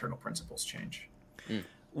think those eternal principles change.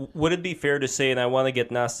 Would it be fair to say, and I want to get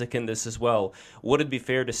Gnostic in this as well, would it be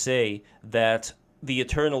fair to say that the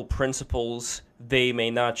eternal principles, they may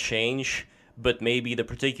not change, but maybe the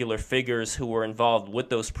particular figures who were involved with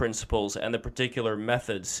those principles and the particular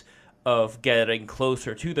methods of getting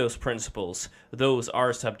closer to those principles, those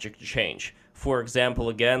are subject to change? For example,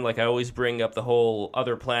 again, like I always bring up the whole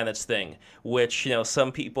other planets thing, which,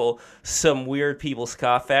 some weird people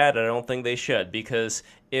scoff at, and I don't think they should, because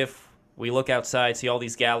if we look outside, see all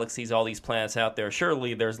these galaxies, all these planets out there,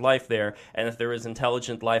 surely there's life there, and if there is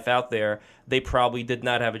intelligent life out there, they probably did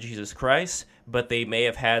not have a Jesus Christ, but they may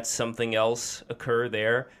have had something else occur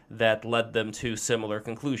there that led them to similar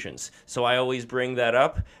conclusions. So I always bring that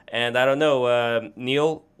up, and I don't know,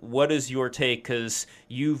 Neil, what is your take? Because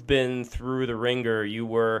you've been through the ringer. You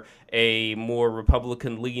were a more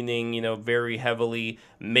Republican-leaning, very heavily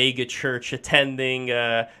mega-church attending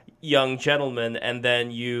young gentleman, and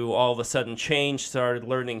then you all of a sudden changed, started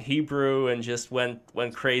learning Hebrew, and just went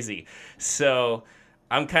crazy. So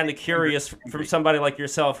I'm kind of curious from somebody like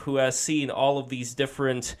yourself who has seen all of these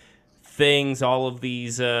different things, all of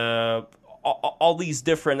these all these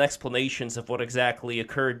different explanations of what exactly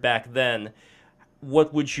occurred back then.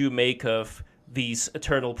 What would you make of these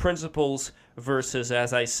eternal principles versus,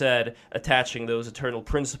 as I said, attaching those eternal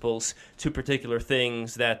principles to particular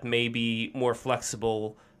things that may be more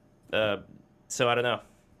flexible? So I don't know.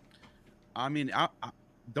 I mean,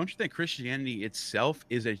 don't you think Christianity itself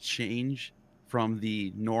is a change from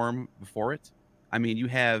the norm before it? I mean, you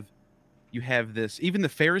have this. Even the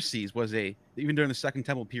Pharisees even during the Second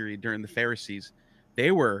Temple period, during the Pharisees,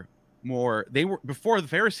 they were before the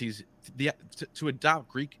Pharisees to adopt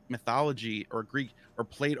Greek mythology or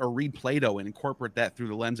read Plato and incorporate that through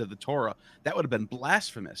the lens of the Torah. That would have been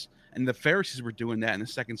blasphemous. And the Pharisees were doing that in the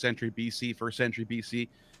 2nd century BC, 1st century BC,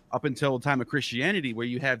 up until the time of Christianity, where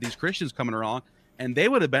you have these Christians coming along, and they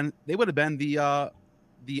would have been the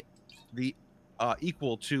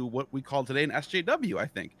equal to what we call today an SJW. I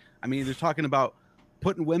think. I mean, they're talking about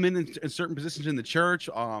putting women in certain positions in the church,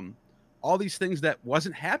 all these things that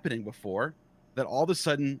wasn't happening before, that all of a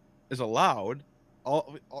sudden is allowed.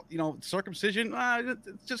 Circumcision,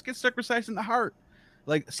 just get circumcised in the heart.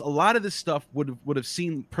 Like, a lot of this stuff would have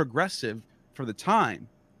seemed progressive for the time,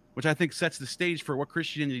 which I think sets the stage for what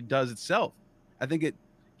Christianity does itself. I think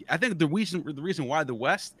the reason why the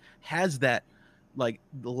West has that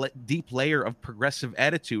deep layer of progressive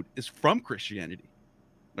attitude is from Christianity.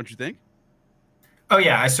 Don't you think? Oh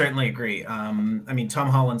yeah, I certainly agree. I mean, Tom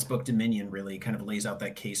Holland's book Dominion really kind of lays out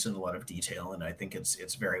that case in a lot of detail, and I think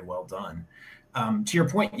it's very well done. To your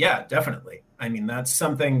point, yeah, definitely. I mean, that's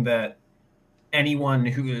something that anyone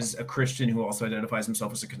who is a Christian who also identifies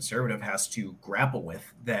himself as a conservative has to grapple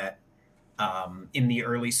with. That in the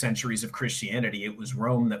early centuries of Christianity, it was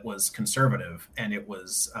Rome that was conservative, and it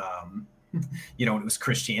was it was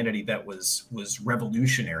Christianity that was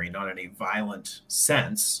revolutionary, not in a violent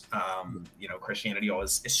sense. Christianity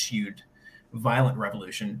always eschewed violent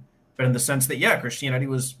revolution, but in the sense that, yeah, Christianity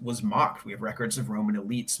was mocked. We have records of Roman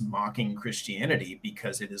elites mocking Christianity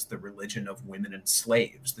because it is the religion of women and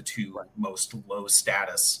slaves, the two most low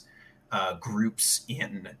status groups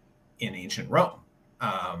in ancient Rome.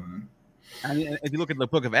 I mean, if you look at the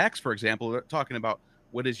book of Acts, for example, they're talking about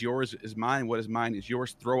what is yours is mine, what is mine is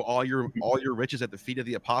yours. Throw all your riches at the feet of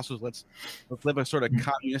the apostles. Let's live a sort of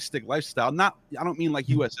communistic lifestyle. I don't mean like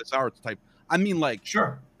USSR type. I mean like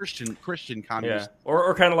Sure. Christian communist. Yeah,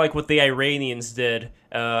 or kind of like what the Iranians did.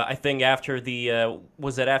 I think after the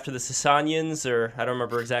was it after the Sasanians, or I don't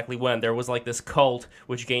remember exactly when. There was like this cult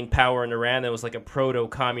which gained power in Iran. That was like a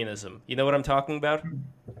proto-communism. You know what I'm talking about?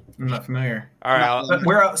 I'm not familiar. All right, But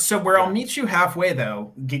where I'll meet you halfway,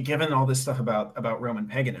 though, given all this stuff about Roman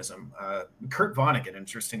paganism, Kurt Vonnegut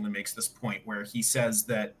interestingly makes this point where he says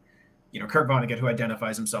that, Kurt Vonnegut, who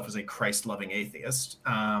identifies himself as a Christ-loving atheist,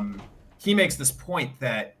 he makes this point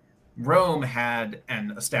that Rome had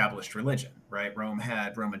an established religion, right? Rome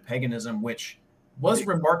had Roman paganism, which was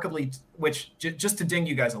just to ding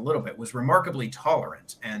you guys a little bit, was remarkably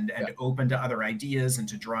tolerant and open to other ideas and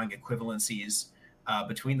to drawing equivalencies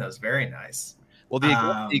between those. Very nice. Well, the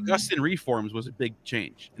Augustan reforms was a big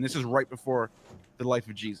change, and this is right before the life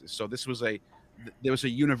of Jesus. So there was a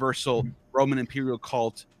universal Roman imperial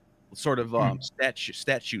cult sort of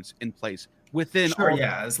statutes in place within. Sure,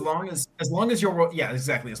 yeah. As long as you're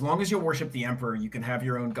exactly. As long as you worship the emperor, you can have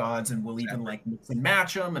your own gods, and we'll even like mix and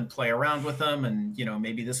match them and play around with them. And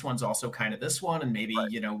maybe this one's also kind of this one, and maybe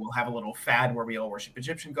we'll have a little fad where we all worship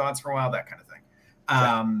Egyptian gods for a while, that kind of thing.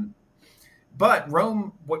 Right. But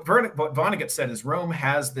Rome, what Vonnegut said is Rome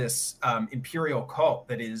has this imperial cult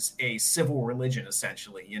that is a civil religion,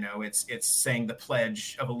 essentially. It's saying the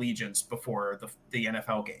Pledge of Allegiance before the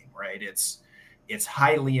NFL game, right? It's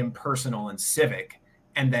highly impersonal and civic.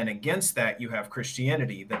 And then against that, you have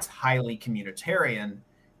Christianity that's highly communitarian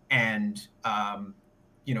and,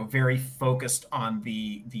 very focused on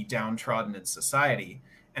the downtrodden in society.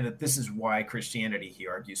 And that this is why Christianity, he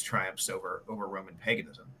argues, triumphs over Roman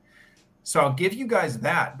paganism. So I'll give you guys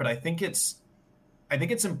that, but I think it's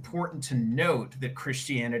important to note that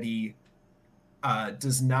Christianity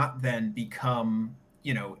does not then become,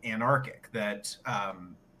 anarchic. That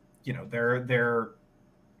there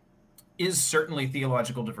is certainly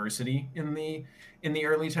theological diversity in the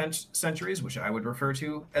early 10th centuries, which I would refer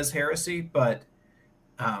to as heresy, but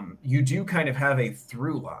you do kind of have a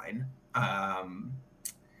through line,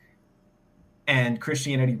 and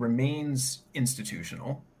Christianity remains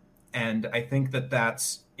institutional. And I think that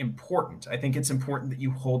that's important. I think it's important that you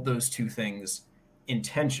hold those two things in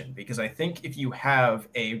tension, because I think if you have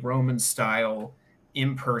a Roman style,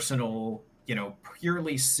 impersonal,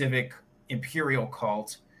 purely civic imperial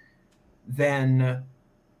cult, then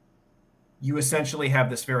you essentially have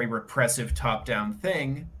this very repressive top-down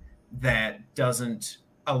thing that doesn't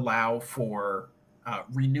allow for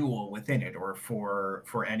renewal within it, or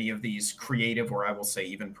for any of these creative, or I will say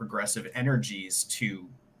even progressive energies to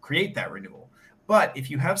create that renewal. But if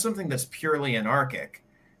you have something that's purely anarchic,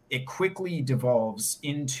 it quickly devolves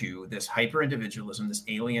into this hyper-individualism, this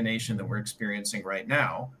alienation that we're experiencing right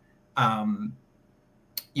now,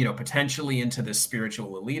 potentially into this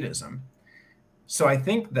spiritual elitism. So I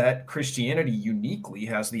think that Christianity uniquely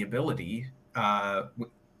has the ability,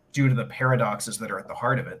 due to the paradoxes that are at the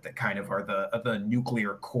heart of it, that kind of are the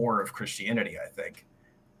nuclear core of Christianity, I think,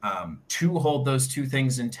 to hold those two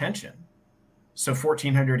things in tension. So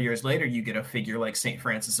 1,400 years later, you get a figure like St.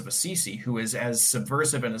 Francis of Assisi, who is as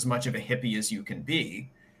subversive and as much of a hippie as you can be.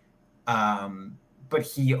 But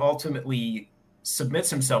he ultimately submits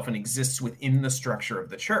himself and exists within the structure of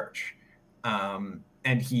the church.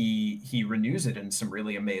 And he renews it in some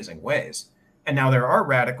really amazing ways. And now there are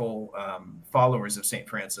radical followers of St.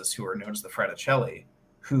 Francis who are known as the Fraticelli,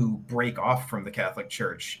 who break off from the Catholic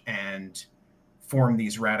Church and form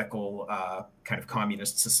these radical kind of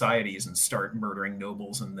communist societies and start murdering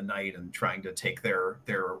nobles in the night and trying to take their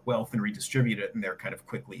wealth and redistribute it, and they're kind of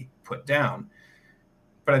quickly put down.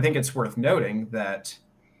 But I think it's worth noting that,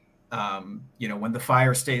 when the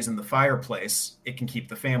fire stays in the fireplace, it can keep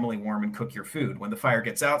the family warm and cook your food. When the fire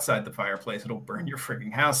gets outside the fireplace, it'll burn your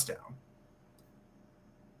frigging house down.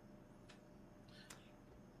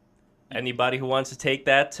 Anybody who wants to take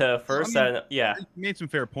that first? You made some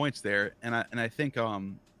fair points there, and I think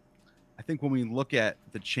when we look at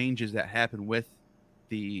the changes that happen with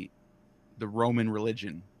the Roman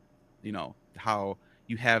religion, how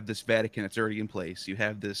you have this Vatican that's already in place, you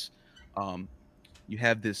have this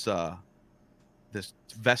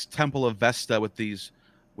this temple of Vesta with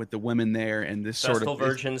the women there, and this Vestal sort of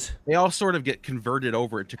virgins. They all sort of get converted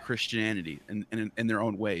over to Christianity in their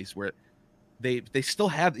own ways, where you still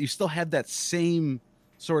have that same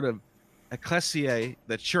sort of ecclesia.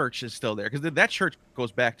 The church is still there, because that church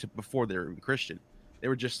goes back to before they were Christian. They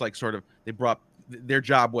were just like their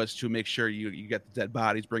job was to make sure you get the dead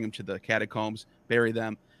bodies, bring them to the catacombs, bury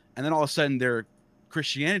them, and then all of a sudden they're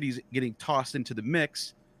Christianity's getting tossed into the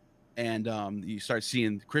mix, and you start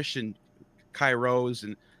seeing Christian Kairos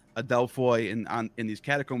and Adelphoi in these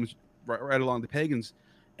catacombs right along the pagans,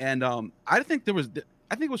 and I think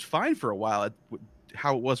it was fine for a while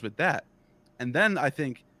how it was with that, and then I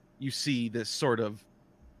think you see this sort of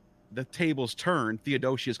the tables turn.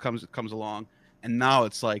 Theodosius comes along, and now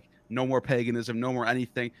it's like no more paganism, no more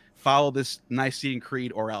anything. Follow this Nicene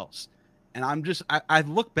Creed or else. And I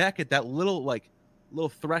look back at that little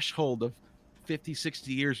threshold of 50,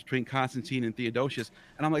 60 years between Constantine and Theodosius,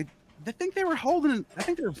 and I'm like, I think they were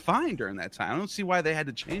fine during that time. I don't see why they had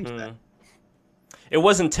to change that. It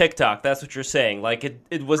wasn't TikTok. That's what you're saying. Like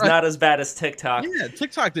it was not as bad as TikTok. Yeah,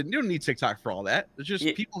 TikTok you don't need TikTok for all that. It's just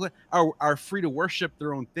people that are free to worship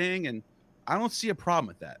their own thing, and I don't see a problem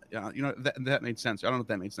with that. That made sense. I don't know if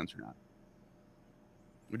that made sense or not.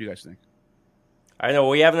 What do you guys think? I know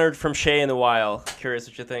we haven't heard from Shay in a while. Curious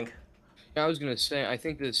what you think. I was going to say, I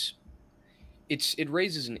think it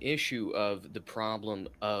raises an issue of the problem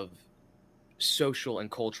of social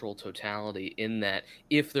and cultural totality, in that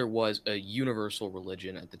if there was a universal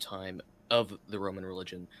religion at the time of the Roman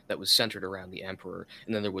religion that was centered around the emperor,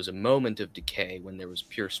 and then there was a moment of decay when there was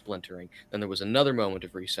pure splintering, then there was another moment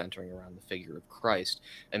of recentering around the figure of Christ.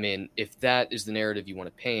 I mean, if that is the narrative you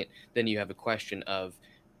want to paint, then you have a question of,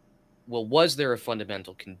 well, was there a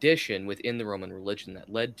fundamental condition within the Roman religion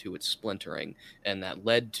that led to its splintering and that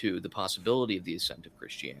led to the possibility of the ascent of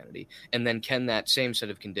Christianity? And then can that same set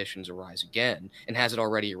of conditions arise again? And has it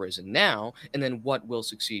already arisen now? And then what will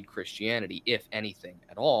succeed Christianity, if anything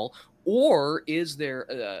at all? Or is there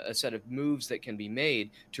a set of moves that can be made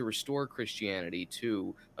to restore Christianity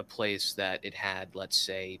to a place that it had, let's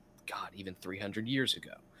say, God, even 300 years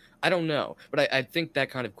ago? I don't know. But I think that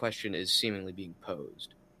kind of question is seemingly being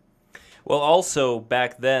posed. Well, also,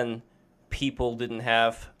 back then, people didn't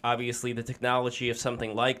have, obviously, the technology of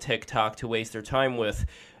something like TikTok to waste their time with,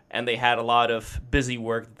 and they had a lot of busy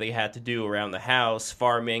work that they had to do around the house,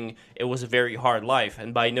 farming. It was a very hard life,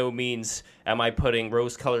 and by no means am I putting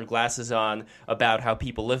rose-colored glasses on about how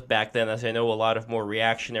people lived back then, as I know a lot of more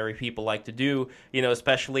reactionary people like to do,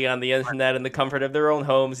 especially on the internet in the comfort of their own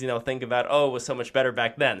homes, think about, it was so much better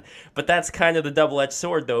back then. But that's kind of the double-edged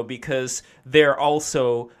sword, though, because they're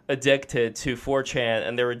also addicted to 4chan,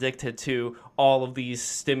 and they're addicted to all of these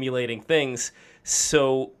stimulating things.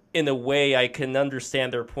 So in a way, I can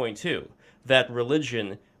understand their point, too, that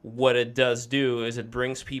religion, what it does do is it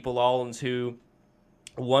brings people all into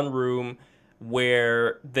one room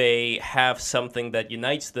where they have something that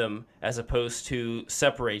unites them as opposed to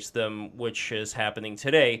separates them, which is happening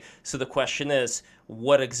today. So the question is,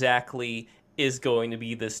 what exactly is going to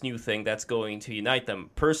be this new thing that's going to unite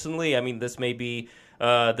them? Personally, I mean, this may be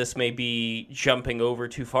jumping over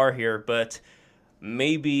too far here, but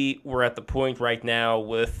maybe we're at the point right now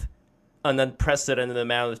with an unprecedented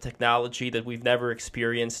amount of technology that we've never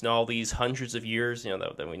experienced in all these hundreds of years,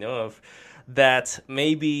 that we know of, that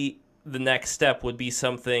maybe the next step would be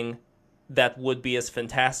something that would be as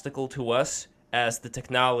fantastical to us as the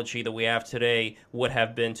technology that we have today would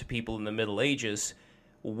have been to people in the Middle Ages,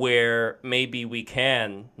 where maybe we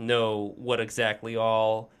can know what exactly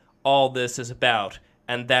all this is about.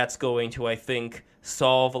 And that's going to, I think,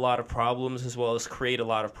 solve a lot of problems as well as create a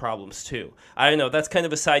lot of problems too. I don't know, that's kind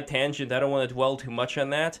of a side tangent. I don't want to dwell too much on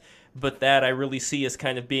that, but that I really see as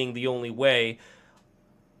kind of being the only way,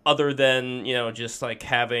 other than, just like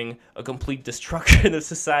having a complete destruction of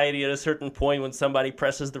society at a certain point when somebody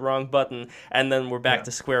presses the wrong button, and then we're back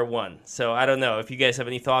to square one. So I don't know if you guys have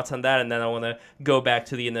any thoughts on that, and then I want to go back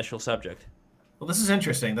to the initial subject. Well, this is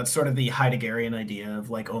interesting. That's sort of the Heideggerian idea of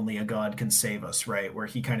like only a god can save us, right? Where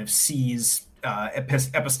he kind of sees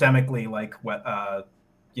epistemically, like what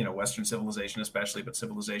Western civilization especially, but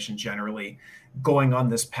civilization generally, going on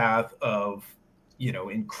this path of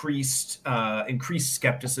increased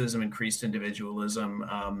skepticism, increased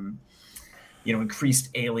individualism, increased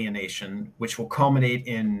alienation, which will culminate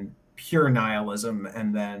in pure nihilism,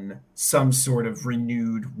 and then some sort of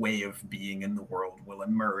renewed way of being in the world will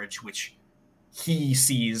emerge, which he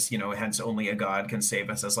sees, hence only a god can save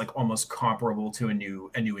us, as like almost comparable to a new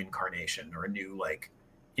incarnation or a new like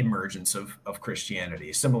emergence of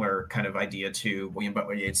Christianity. Similar kind of idea to William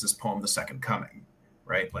Butler Yeats's poem, The Second Coming,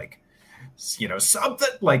 right? Like, something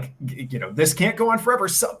like, this can't go on forever.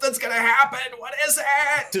 Something's going to happen. What is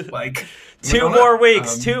it? Like 2 more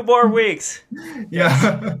weeks, 2 more weeks.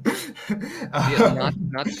 Yeah.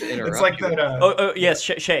 Not to interrupt. It's like you. that. Yes,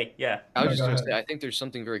 Shay. Yeah. I was just going to say, I think there's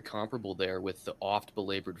something very comparable there with the oft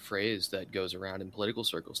belabored phrase that goes around in political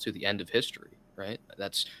circles to the end of history, right?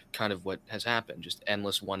 That's kind of what has happened. Just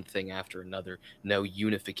endless one thing after another. No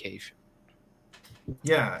unification.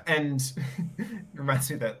 Yeah, and it reminds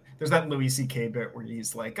me that there's that Louis C.K. bit where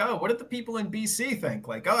he's like, "Oh, what did the people in BC think?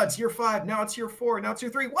 Like, oh, it's year 5, now it's year 4, now it's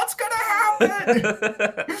year 3. What's gonna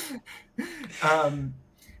happen?"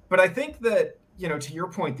 But I think that, to your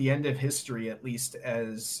point, the end of history, at least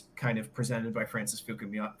as kind of presented by Francis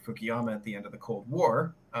Fukuyama at the end of the Cold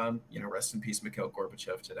War, rest in peace, Mikhail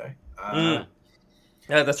Gorbachev today.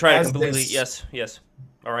 Yeah, that's right. I As completely, this- yes.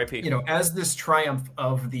 R.I.P. As this triumph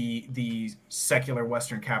of the secular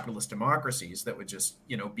Western capitalist democracies that would just,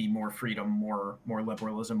 be more freedom, more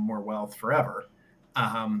liberalism, more wealth forever,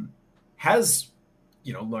 has,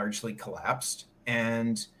 largely collapsed.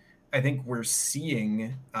 And I think we're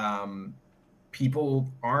seeing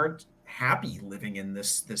people aren't happy living in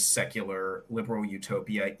this secular liberal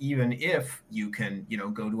utopia, even if you can,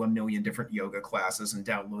 go to 1 million different yoga classes and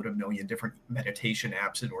download 1 million different meditation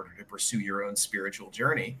apps in order to pursue your own spiritual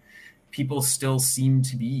journey. People still seem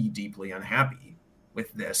to be deeply unhappy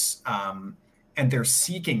with this, and they're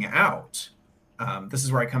seeking out. This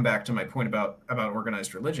is where I come back to my point about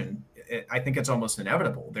organized religion. I think it's almost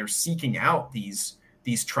inevitable. They're seeking out these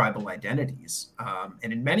tribal identities,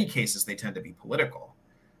 and in many cases, they tend to be political.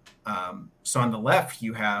 So on the left,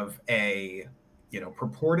 you have a,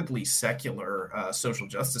 purportedly secular social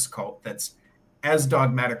justice cult that's as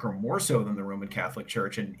dogmatic or more so than the Roman Catholic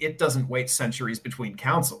Church, and it doesn't wait centuries between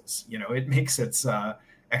councils. It makes its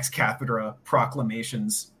ex cathedra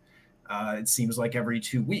proclamations. It seems like every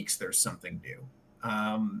 2 weeks there's something new.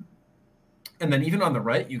 And then even on the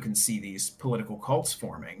right, you can see these political cults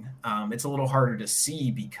forming. It's a little harder to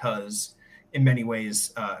see because in many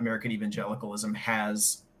ways, American evangelicalism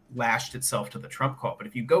has lashed itself to the Trump cult. But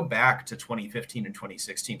if you go back to 2015 and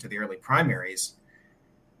 2016 to the early primaries,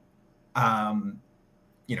 and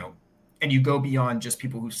you go beyond just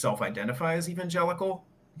people who self-identify as evangelical,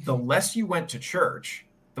 the less you went to church,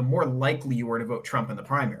 the more likely you were to vote Trump in the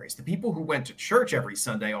primaries. The people who went to church every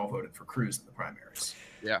Sunday all voted for Cruz in the primaries.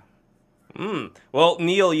 Yeah. Well,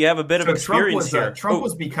 Neil, you have a bit of experience here. Trump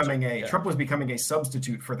was becoming a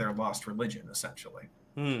substitute for their lost religion, essentially.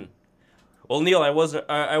 Well, Neil, I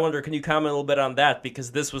wonder, can you comment a little bit on that?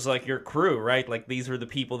 Because this was like your crew, right? Like these were the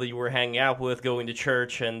people that you were hanging out with, going to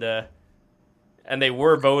church, and they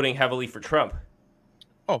were voting heavily for Trump.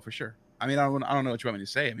 Oh, for sure. I mean, I don't know what you want me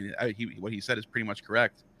to say. I mean, what he said is pretty much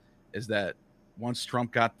correct. Is that once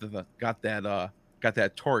Trump got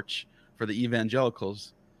that torch for the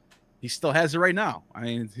evangelicals, he still has it right now. I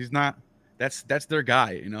mean, he's not. That's their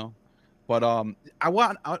guy, But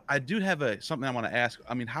I do have something I want to ask.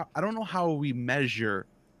 I mean, I don't know how we measure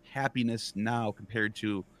happiness now compared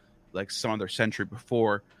to like some other century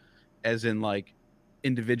before, as in like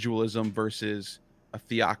individualism versus a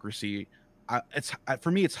theocracy.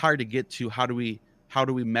 For me, it's hard to get to how do we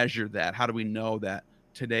measure that? How do we know that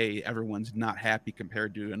today everyone's not happy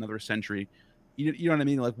compared to another century? You know what I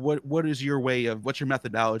mean? Like, what's your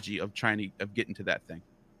methodology of getting to that thing?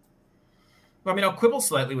 Well, I mean, I'll quibble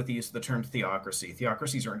slightly with the use of the term theocracy.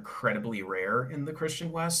 Theocracies are incredibly rare in the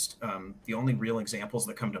Christian West. The only real examples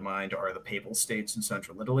that come to mind are the Papal States in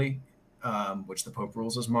central Italy, which the Pope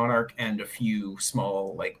rules as monarch, and a few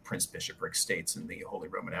small, like prince-bishopric states in the Holy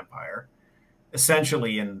Roman Empire.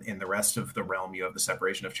 Essentially, in the rest of the realm, you have the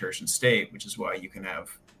separation of church and state, which is why you can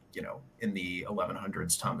have, in the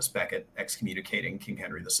 1100s, Thomas Becket excommunicating King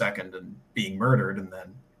Henry II and being murdered, and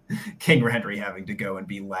then King Henry having to go and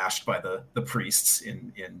be lashed by the priests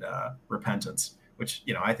in repentance, which,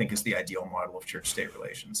 I think is the ideal model of church-state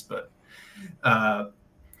relations. But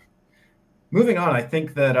moving on, I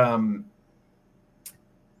think that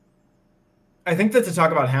to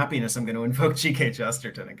talk about happiness, I'm going to invoke G.K.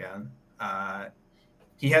 Chesterton again.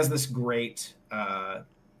 He has this great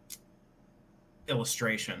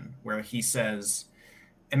illustration where he says,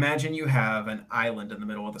 imagine you have an island in the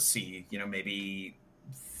middle of the sea, maybe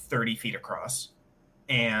 30 feet across,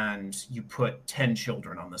 and you put 10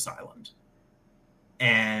 children on this island.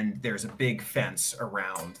 And there's a big fence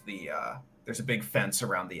around the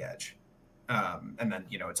edge. And then,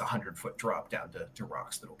 it's a 100-foot drop down to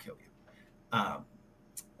rocks that'll kill you.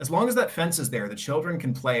 As long as that fence is there, the children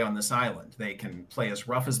can play on this island. They can play as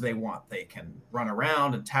rough as they want. They can run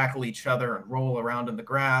around and tackle each other and roll around in the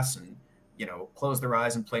grass and, close their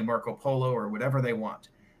eyes and play Marco Polo or whatever they want.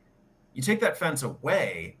 You take that fence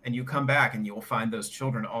away and you come back and you'll find those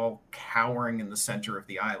children all cowering in the center of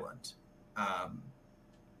the island.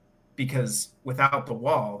 Because without the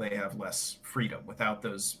wall, they have less freedom. Without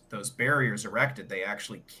those barriers erected, they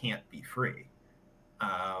actually can't be free.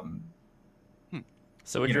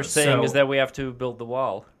 So what you're saying is that we have to build the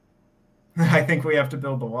wall. I think we have to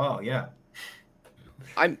build the wall, yeah.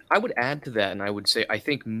 I would add to that, and I would say I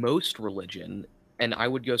think most religion And I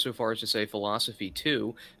would go so far as to say philosophy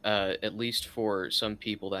too, at least for some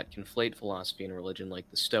people that conflate philosophy and religion, like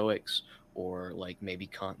the Stoics, or like maybe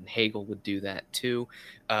Kant and Hegel would do that too,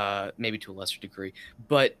 maybe to a lesser degree.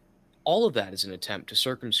 But all of that is an attempt to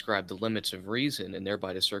circumscribe the limits of reason and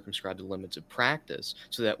thereby to circumscribe the limits of practice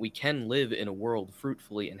so that we can live in a world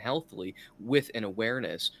fruitfully and healthily with an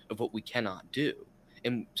awareness of what we cannot do.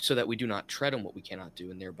 And so that we do not tread on what we cannot do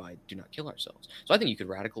and thereby do not kill ourselves. So I think you could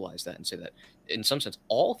radicalize that and say that, in some sense,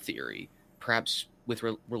 all theory, perhaps with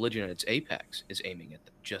religion at its apex, is aiming at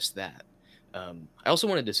just that. I also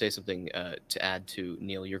wanted to say something to add to,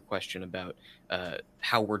 Neil, your question about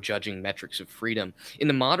how we're judging metrics of freedom. In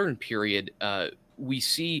the modern period, we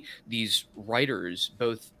see these writers,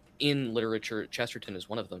 both in literature, Chesterton is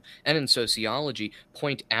one of them, and in sociology,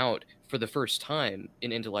 point out for the first time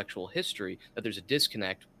in intellectual history that there's a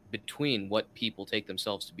disconnect between what people take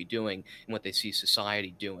themselves to be doing and what they see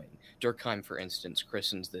society doing. Durkheim, for instance,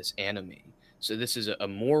 christens this anomie. So this is a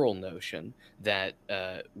moral notion that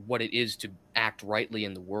what it is to act rightly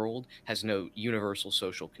in the world has no universal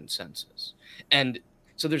social consensus. And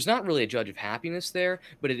so there's not really a judge of happiness there,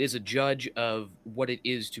 but it is a judge of what it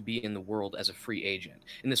is to be in the world as a free agent.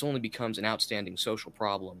 And this only becomes an outstanding social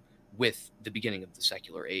problem with the beginning of the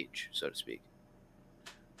secular age, so to speak.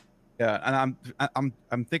 Yeah, and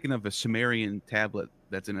I'm thinking of a Sumerian tablet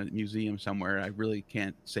that's in a museum somewhere. I really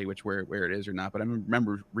can't say where it is or not, but I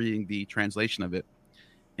remember reading the translation of it,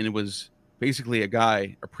 and it was basically a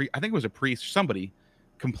guy, I think it was a priest, somebody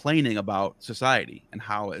complaining about society and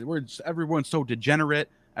how everyone's so degenerate.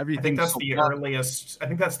 Everything. I think that's the earliest. I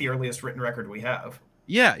think that's the earliest written record we have.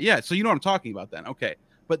 Yeah. So you know what I'm talking about then? Okay,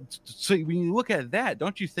 but so when you look at that,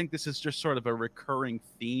 don't you think this is just sort of a recurring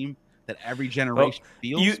theme that every generation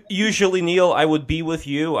feels? Usually, Neil, I would be with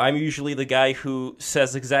you. I'm usually the guy who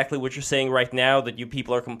says exactly what you're saying right now, that you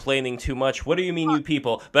people are complaining too much. What do you mean, you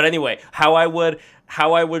people? But anyway, how I would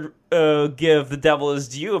give the devil his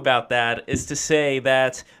due about that is to say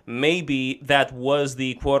that maybe that was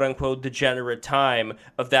the quote-unquote degenerate time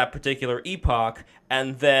of that particular epoch,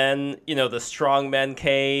 and then, the strong men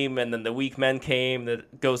came, and then the weak men came,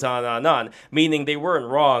 that goes on and on, meaning they weren't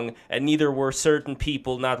wrong, and neither were certain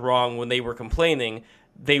people not wrong when they were complaining.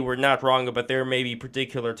 They were not wrong about their maybe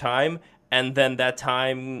particular time, and then that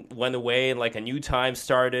time went away, and like a new time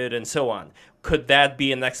started, and so on. Could that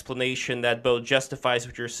be an explanation that both justifies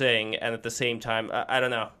what you're saying and at the same time, I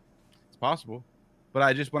don't know. It's possible, but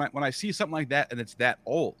I just when I see something like that and it's that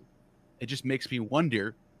old, it just makes me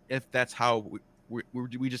wonder if that's how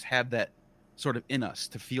we just have that sort of in us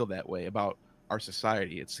to feel that way about our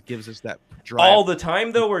society. It gives us that drive. All the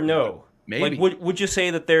time, though, or no? Maybe. Like, would you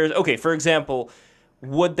say that there's okay? For example,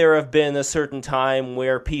 would there have been a certain time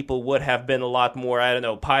where people would have been a lot more, I don't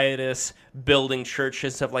know, pietous, building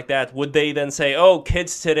churches, stuff like that? Would they then say, oh,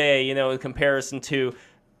 kids today, in comparison to,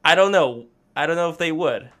 I don't know if they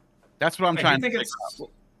would. That's what I'm trying to think.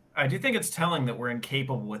 I do think it's telling that we're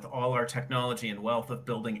incapable with all our technology and wealth of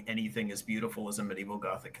building anything as beautiful as a medieval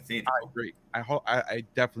Gothic cathedral. I agree. I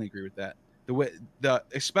definitely agree with that.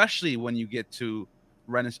 Especially when you get to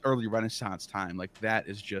early Renaissance time, like that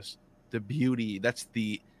is just the beauty. That's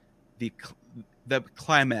the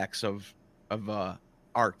climax of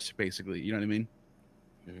art, basically. You know what I mean?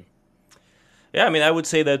 Mm-hmm. Yeah, I mean, I would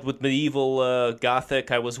say that with medieval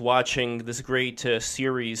Gothic, I was watching this great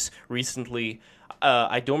series recently.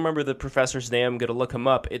 I don't remember the professor's name. I'm going to look him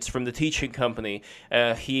up. It's from the Teaching Company.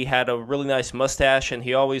 He had a really nice mustache, and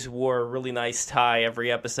he always wore a really nice tie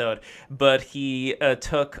every episode. But he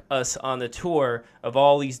took us on a tour of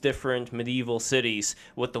all these different medieval cities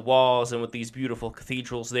with the walls and with these beautiful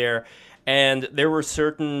cathedrals there. And there were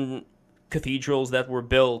certain cathedrals that were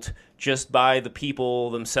built just by the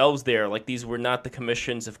people themselves there. Like, these were not the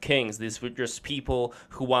commissions of kings. These were just people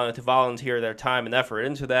who wanted to volunteer their time and effort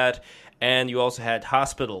into that. And you also had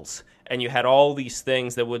hospitals, and you had all these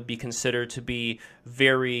things that would be considered to be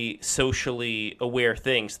very socially aware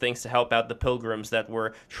things to help out the pilgrims that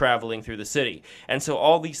were traveling through the city. And so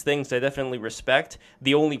all these things I definitely respect.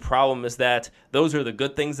 The only problem is that those are the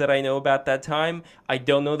good things that I know about that time. I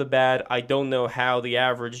don't know the bad. I don't know how the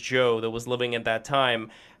average Joe that was living at that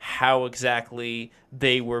time, how exactly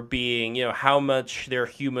they were being, how much their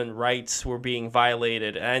human rights were being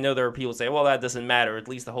violated. And I know there are people who say, well, that doesn't matter. At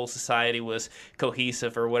least the whole society was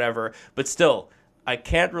cohesive or whatever. But still, I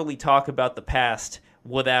can't really talk about the past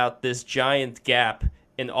without this giant gap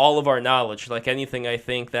in all of our knowledge. Like anything, I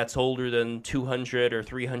think, that's older than 200 or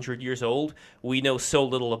 300 years old, we know so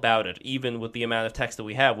little about it. Even with the amount of text that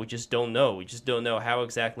we have, we just don't know. We just don't know how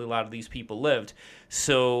exactly a lot of these people lived.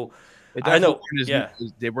 So I know,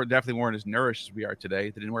 they definitely weren't as nourished as we are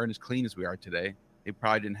today. They weren't as clean as we are today. They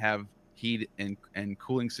probably didn't have heat and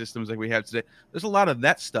cooling systems like we have today. There's a lot of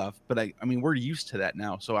that stuff, but I mean, we're used to that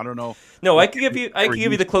now. So I don't know. No, I could give you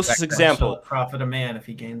the closest example. Profit a man if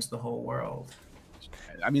he gains the whole world.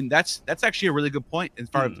 I mean, that's actually a really good point. As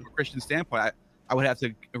far as from a Christian standpoint, I would have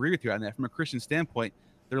to agree with you on that. From a Christian standpoint,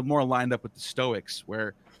 they're more lined up with the Stoics,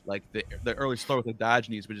 where like the early Stoics, the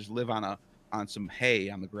Diogenes, would just live on some hay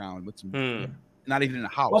on the ground with some, not even in a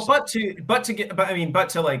house. Well, but to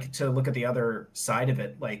look at the other side of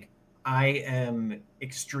it, like I am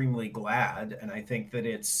extremely glad, and I think that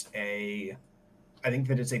it's a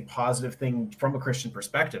positive thing from a Christian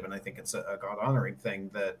perspective, and I think it's a God honoring thing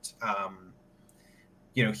that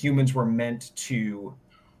humans were meant to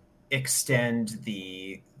extend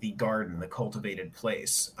the garden, the cultivated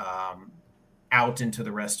place, out into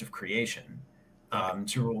the rest of creation,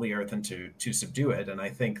 to rule the earth and to subdue it. And I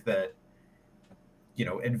think that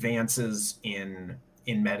advances in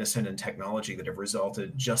medicine and technology that have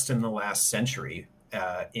resulted just in the last century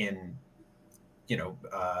in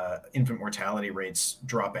infant mortality rates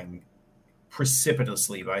dropping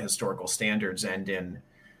precipitously by historical standards, and in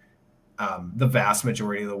the vast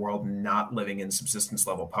majority of the world not living in subsistence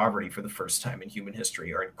level poverty for the first time in human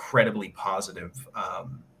history, are incredibly positive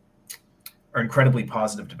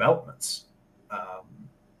developments.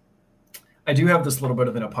 I do have this little bit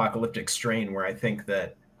of an apocalyptic strain where I think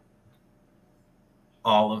that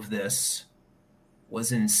all of this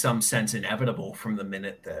was in some sense inevitable from the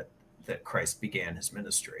minute that Christ began his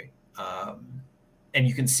ministry. And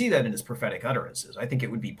you can see that in his prophetic utterances. I think it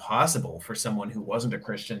would be possible for someone who wasn't a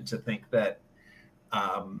Christian to think that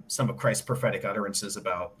some of Christ's prophetic utterances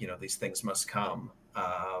about, these things must come,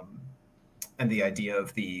 and the idea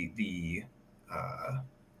of the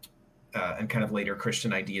and kind of later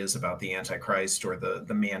Christian ideas about the Antichrist or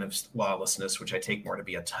the man of lawlessness, which I take more to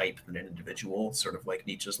be a type than an individual, sort of like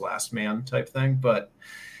Nietzsche's Last Man type thing. But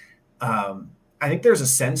I think there's a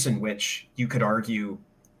sense in which you could argue,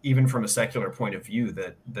 even from a secular point of view,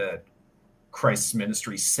 that Christ's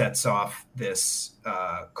ministry sets off this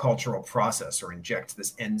cultural process, or injects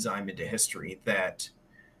this enzyme into history that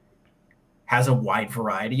has a wide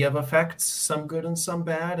variety of effects, some good and some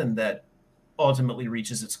bad, and that ultimately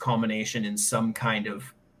reaches its culmination in some kind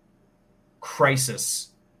of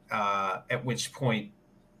crisis, at which point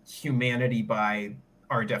humanity, by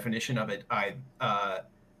our definition of it,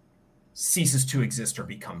 ceases to exist or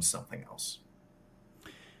becomes something else.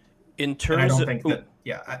 In terms and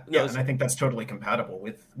I think that's totally compatible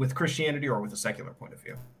with Christianity or with a secular point of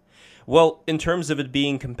view. Well, in terms of it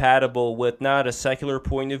being compatible with not a secular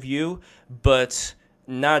point of view, but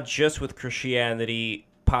not just with Christianity,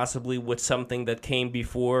 possibly with something that came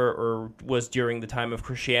before or was during the time of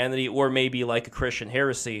Christianity, or maybe like a Christian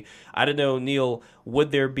heresy. I don't know, Neil,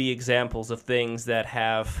 would there be examples of things that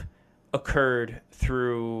have occurred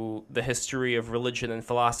through the history of religion and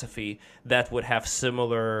philosophy that would have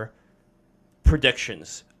similar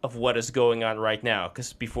predictions of what is going on right now?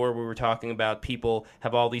 Because before we were talking about people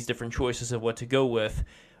have all these different choices of what to go with.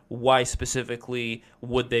 Why specifically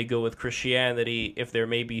would they go with Christianity if there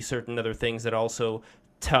may be certain other things that also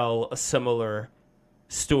tell a similar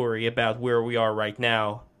story about where we are right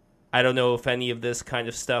now? I don't know if any of this kind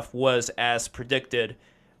of stuff was as predicted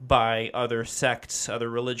by other sects, other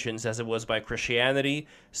religions, as it was by Christianity.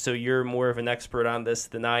 So you're more of an expert on this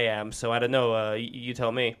than I am. So I don't know. You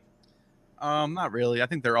tell me. Not really. I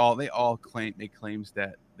think they all make claims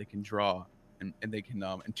that they can draw and they can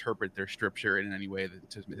interpret their scripture in any way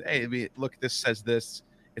that says, hey, look, this says this.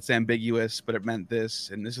 It's ambiguous, but it meant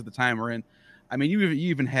this, and this is the time we're in. I mean, you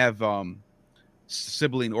even have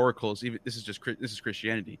Sibylline oracles. Even this is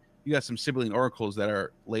Christianity. You got some Sibylline oracles that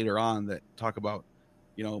are later on that talk about,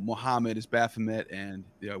 Muhammad is Baphomet, and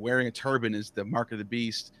wearing a turban is the mark of the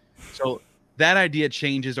beast. So that idea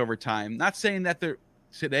changes over time. Not saying that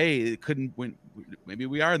today it couldn't win. Maybe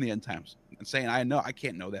we are in the end times. I'm saying I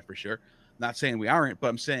can't know that for sure. Not saying we aren't, but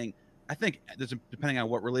I'm saying I think depending on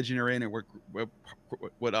what religion you're in or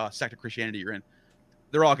what sect of Christianity you're in,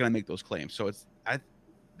 they're all going to make those claims. So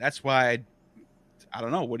that's why I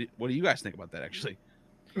don't know. What do you guys think about that, actually?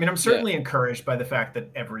 I mean, I'm certainly encouraged by the fact that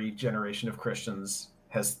every generation of Christians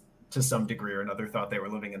has, to some degree or another, thought they were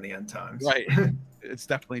living in the end times. Right. It's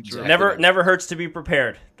definitely true. Never hurts to be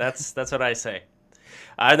prepared. That's what I say.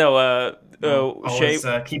 I know. Always,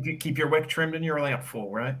 Shay, keep your wick trimmed and your lamp full,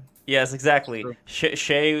 right? Yes, exactly.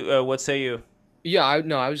 Shay, what say you? Yeah,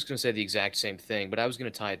 I was going to say the exact same thing, but I was going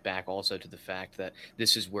to tie it back also to the fact that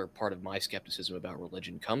this is where part of my skepticism about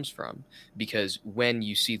religion comes from. Because when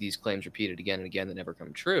you see these claims repeated again and again that never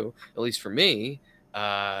come true, at least for me,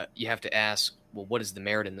 you have to ask, well, what is the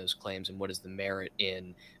merit in those claims, and what is the merit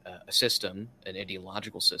in a system, an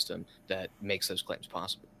ideological system that makes those claims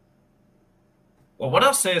possible? Well, what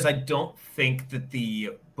I'll say is I don't think that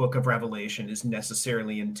the Book of Revelation is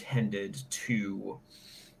necessarily intended to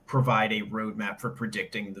provide a roadmap for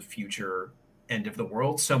predicting the future end of the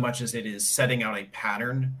world, so much as it is setting out a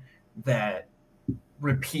pattern that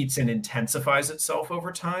repeats and intensifies itself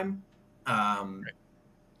over time,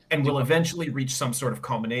 and will eventually reach some sort of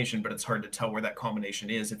culmination, but it's hard to tell where that culmination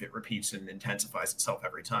is if it repeats and intensifies itself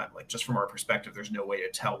every time. Like, just from our perspective, there's no way to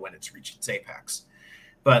tell when it's reached its apex.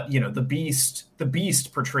 But, the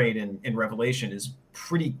beast portrayed in Revelation is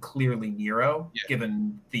pretty clearly Nero,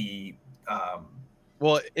 given the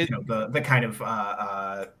the kind of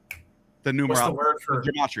the numerology, what's the word for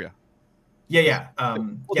gematria.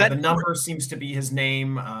 The number seems to be his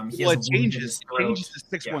name. It changes to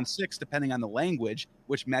 616 depending on the language,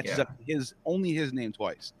 which matches up only his name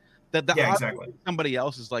twice. Exactly. Somebody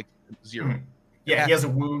else is like 0. Mm-hmm. Yeah, he has a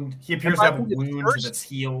wound. He appears to have a wound that's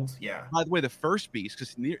healed. Yeah. By the way, the first beast,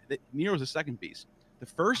 because Nero's the second beast. The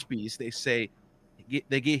first beast, they say, he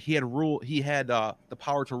had the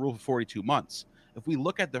power to rule for 42 months. If we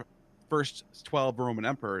look at the first 12 Roman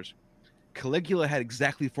emperors, Caligula had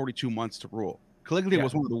exactly 42 months to rule. Caligula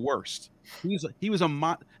was one of the worst. He was a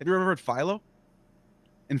have you ever heard Philo?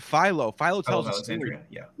 And Philo tells a story.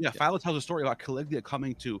 Philo tells a story about Caligula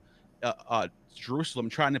coming to Jerusalem,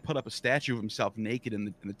 trying to put up a statue of himself naked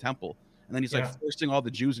in the temple, and then he's like forcing all the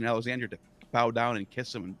Jews in Alexandria to bow down and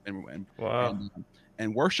kiss him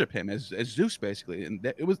and worship him as Zeus, basically.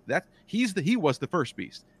 And he was the first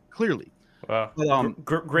beast, clearly. Wow, but,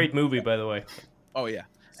 great movie, by the way. Oh yeah.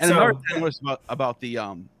 And another thing was about the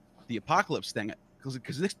apocalypse thing,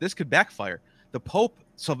 because this could backfire. The Pope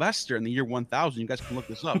Sylvester in the year 1000, you guys can look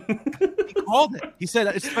this up. He called it. He said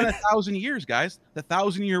it's been 1,000 years, guys. The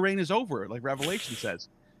 1,000-year reign is over, like Revelation says.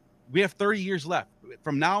 We have 30 years left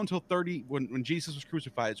from now until 30 when Jesus was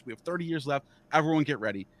crucified. So we have 30 years left. Everyone get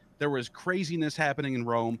ready. There was craziness happening in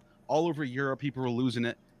Rome, all over Europe. People were losing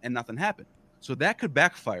it, and nothing happened. So that could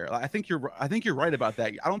backfire. I think you're right about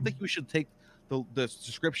that. I don't think we should take the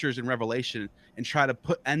scriptures in Revelation and try to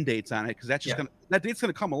put end dates on it, because that date's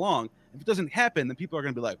gonna come along. If it doesn't happen, then people are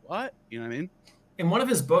gonna be like, "What?" You know what I mean? In one of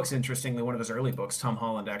his books, interestingly, one of his early books, Tom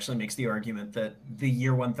Holland actually makes the argument that the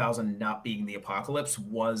year 1000 not being the apocalypse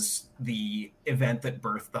was the event that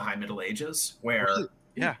birthed the High Middle Ages, where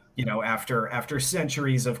after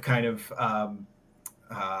centuries of kind of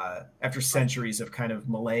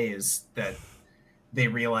malaise, that they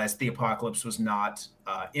realized the apocalypse was not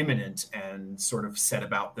imminent and sort of set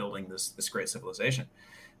about building this great civilization.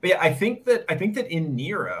 But yeah, I think that in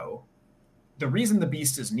Nero, the reason the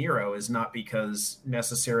beast is Nero is not because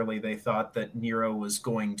necessarily they thought that Nero was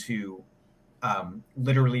going to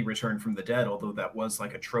literally return from the dead, although that was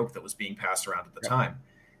like a trope that was being passed around at the time.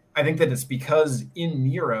 I think that it's because in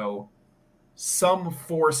Nero, some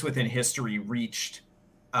force within history reached,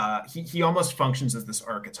 he almost functions as this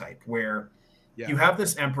archetype where you have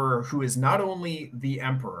this emperor who is not only the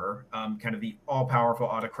emperor, kind of the all-powerful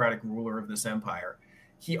autocratic ruler of this empire.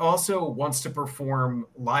 He also wants to perform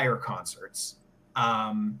lyre concerts.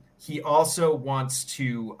 He also wants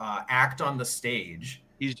to act on the stage.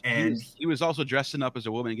 He was also dressing up as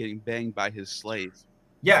a woman, getting banged by his slaves.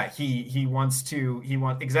 Yeah, he wants to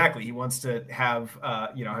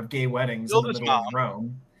have gay weddings in the middle of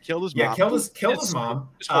Rome. Killed his mom. Killed his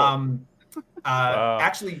mom. Wow.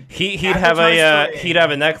 Actually, he'd have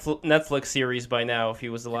a Netflix series by now if he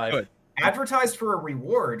was alive. Good. Advertised for a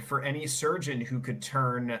reward for any surgeon who could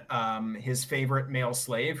turn his favorite male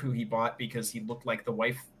slave, who he bought because he looked like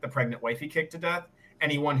the pregnant wife he kicked to death.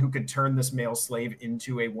 Anyone who could turn this male slave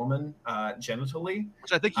into a woman genitally,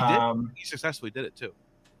 which I think he did. He successfully did it too.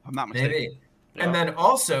 I'm not mistaken. Maybe. Yeah. And then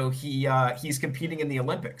also he's competing in the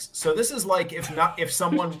Olympics. So this is like if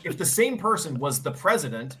the same person was the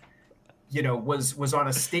president, was on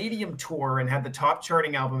a stadium tour and had the top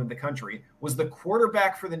charting album in the country, was the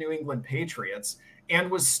quarterback for the New England Patriots, and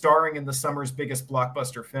was starring in the summer's biggest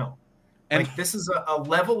blockbuster film. And this is a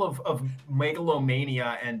level of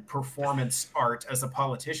megalomania and performance art as a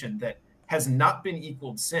politician that has not been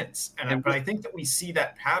equaled since. But I think that we see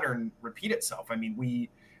that pattern repeat itself. I mean,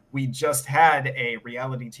 we just had a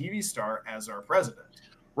reality TV star as our president.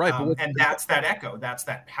 Right. And that's that echo. That's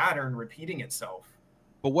that pattern repeating itself.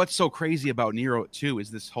 But what's so crazy about Nero, too,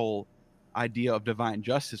 is this whole idea of divine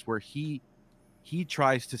justice, where he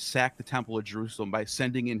tries to sack the Temple of Jerusalem by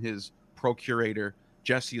sending in his procurator,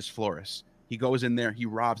 Gessius Florus. He goes in there, he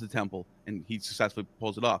robs the temple, and he successfully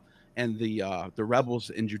pulls it off. And the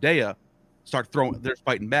rebels in Judea they're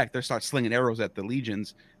fighting back. They start slinging arrows at the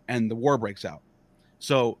legions, and the war breaks out.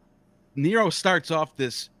 So Nero starts off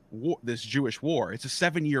this Jewish war. It's a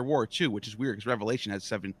 7-year war too, which is weird because Revelation has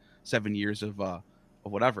seven years of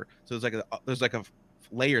whatever. So there's like a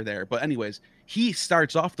layer there. But anyways, he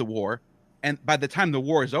starts off the war, and by the time the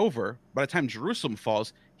war is over, by the time Jerusalem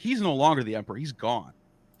falls, he's no longer the emperor. He's gone.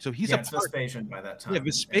 So he's it's Vespasian by that time. Yeah,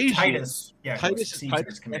 Vespasian. Titus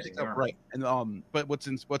Titus commanding the army. right. And but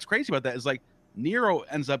what's crazy about that is like Nero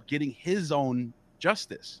ends up getting his own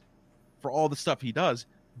justice for all the stuff he does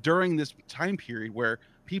during this time period where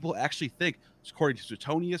people actually think, according to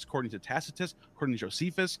Suetonius, according to Tacitus, according to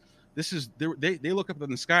Josephus, this is they look up in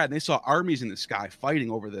the sky and they saw armies in the sky fighting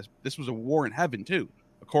over this. This was a war in heaven too,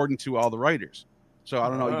 according to all the writers. So I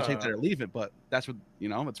don't know, you can take that or leave it, but that's what,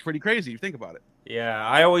 it's pretty crazy if you think about it. Yeah,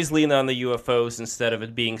 I always lean on the UFOs instead of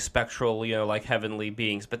it being spectral, like heavenly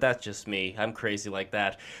beings, but that's just me. I'm crazy like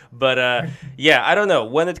that. But yeah, I don't know.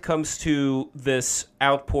 When it comes to this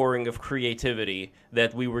outpouring of creativity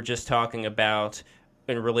that we were just talking about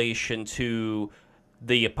in relation to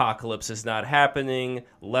the apocalypse is not happening,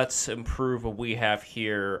 let's improve what we have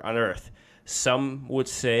here on Earth. Some would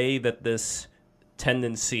say that this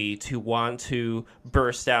tendency to want to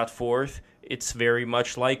burst out forth, it's very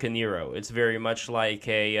much like a Nero. It's very much like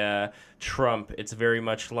a Trump. It's very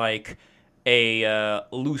much like a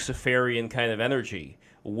Luciferian kind of energy,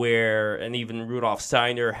 and even Rudolf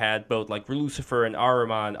Steiner had both like Lucifer and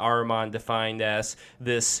Ahriman. Ahriman defined as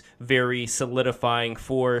this very solidifying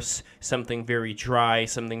force, something very dry,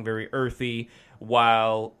 something very earthy,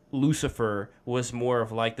 while Lucifer was more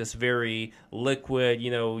of like this very liquid,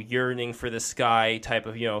 yearning for the sky type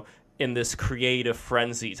of, in this creative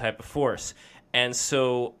frenzy type of force. And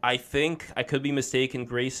so I think, I could be mistaken,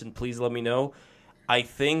 Grayson, please let me know. I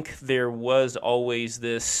think there was always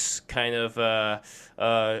this kind of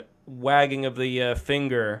wagging of the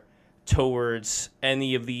finger towards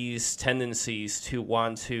any of these tendencies to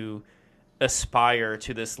want to aspire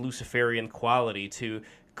to this Luciferian quality, to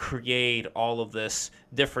create all of this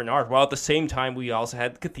different art, while at the same time we also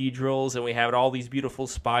had cathedrals and we had all these beautiful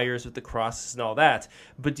spires with the crosses and all that.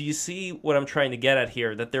 But do you see what I'm trying to get at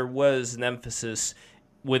here? That there was an emphasis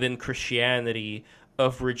within Christianity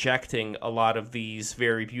of rejecting a lot of these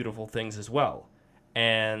very beautiful things as well,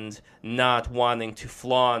 and not wanting to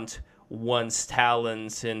flaunt one's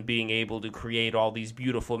talents and being able to create all these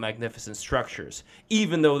beautiful, magnificent structures,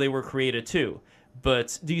 even though they were created too.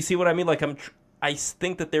 But do you see what I mean? Like I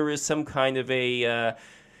think that there is some kind of a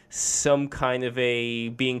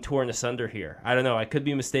being torn asunder here. I don't know. I could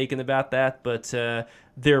be mistaken about that, but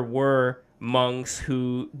there were monks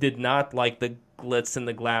who did not like the glitz and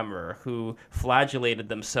the glamour, who flagellated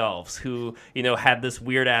themselves, who had this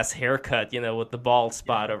weird ass haircut, with the bald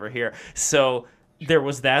spot over here. So there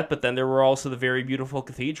was that, but then there were also the very beautiful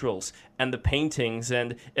cathedrals and the paintings.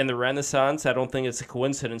 And in the Renaissance, I don't think it's a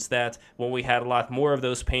coincidence that when we had a lot more of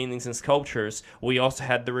those paintings and sculptures, we also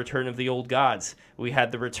had the return of the old gods. We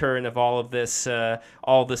had the return of all this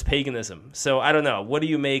paganism. So I don't know. What do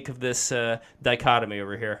you make of this dichotomy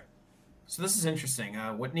over here? So this is interesting.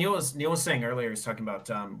 What Neil was saying earlier, he was talking about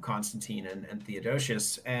Constantine and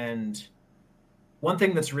Theodosius. And one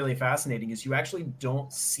thing that's really fascinating is you actually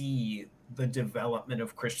don't see the development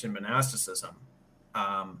of Christian monasticism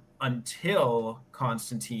until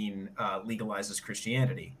Constantine legalizes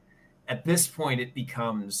Christianity. At this point, it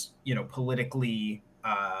becomes, politically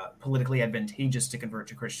advantageous to convert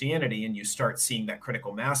to Christianity, and you start seeing that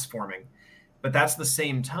critical mass forming. But that's the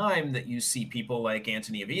same time that you see people like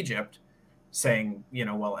Antony of Egypt saying,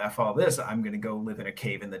 well, F all this, I'm going to go live in a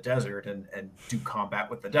cave in the desert and do combat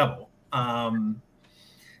with the devil.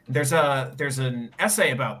 There's an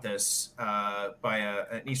essay about this by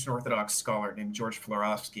an Eastern Orthodox scholar named George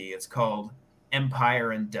Florovsky. It's called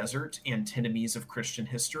Empire and Desert, Antinomies of Christian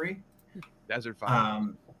History. Desert fire.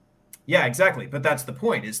 Yeah, exactly. But that's the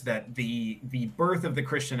point, is that the birth of the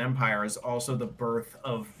Christian empire is also the birth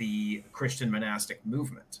of the Christian monastic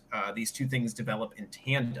movement. These two things develop in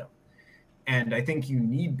tandem. And I think you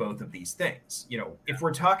need both of these things. If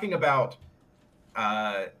we're talking about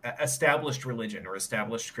established religion or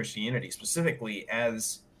established Christianity specifically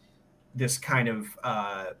as this kind of,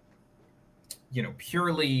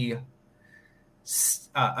 purely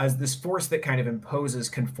as this force that kind of imposes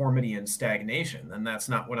conformity and stagnation, then that's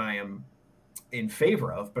not what I am in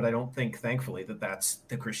favor of. But I don't think, thankfully, that that's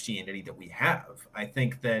the Christianity that we have. I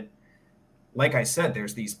think that, like I said,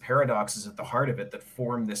 there's these paradoxes at the heart of it that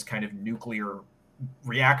form this kind of nuclear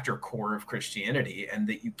reactor core of Christianity, and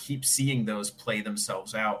that you keep seeing those play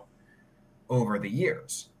themselves out over the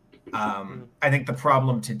years. I think the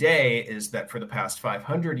problem today is that for the past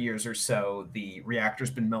 500 years or so, the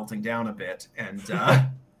reactor's been melting down a bit, and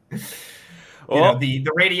Well, the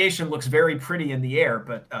radiation looks very pretty in the air,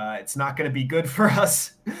 but it's not going to be good for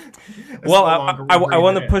us. well, I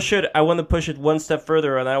want to push it. I want to push it one step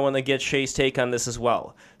further, and I want to get Shay's take on this as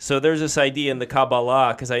well. So there's this idea in the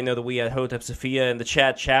Kabbalah, because I know that we had Hotep Sophia in the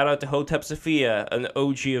chat. Shout out to Hotep Sophia, an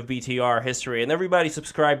OG of BTR history, and everybody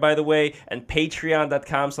subscribe, by the way, and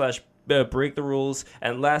Patreon.com/. Break the rules.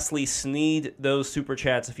 And lastly, sneed those super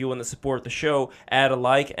chats if you want to support the show. Add a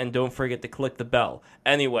like and don't forget to click the bell.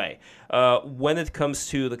 Anyway, when it comes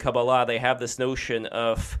to the Kabbalah, they have this notion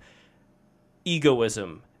of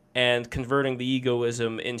egoism and converting the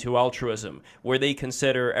egoism into altruism, where they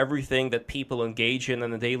consider everything that people engage in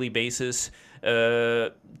on a daily basis,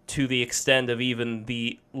 to the extent of even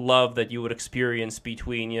the love that you would experience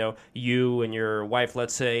between, you and your wife,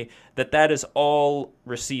 let's say, that is all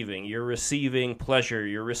receiving. You're receiving pleasure.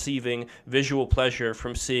 You're receiving visual pleasure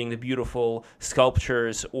from seeing the beautiful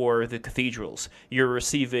sculptures or the cathedrals. You're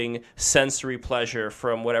receiving sensory pleasure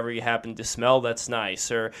from whatever you happen to smell that's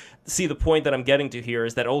nice. Or see, the point that I'm getting to here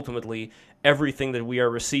is that ultimately everything that we are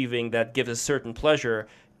receiving that gives us certain pleasure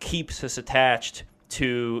keeps us attached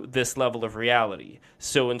to this level of reality.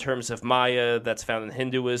 So in terms of Maya, that's found in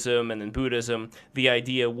Hinduism and in Buddhism, the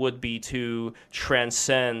idea would be to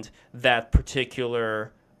transcend that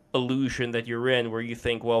particular illusion that you're in, where you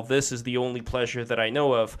think, well, this is the only pleasure that I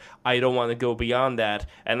know of. I don't want to go beyond that.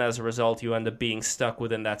 And as a result, you end up being stuck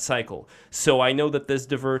within that cycle. So I know that this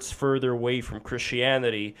diverts further away from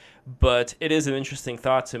Christianity, but it is an interesting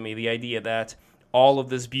thought to me, the idea that all of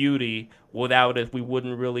this beauty, without it, we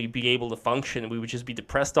wouldn't really be able to function. We would just be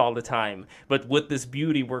depressed all the time. But with this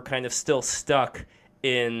beauty, we're kind of still stuck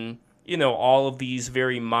in, all of these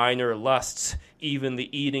very minor lusts, even the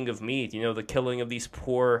eating of meat, the killing of these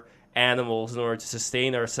poor animals in order to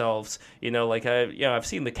sustain ourselves. I've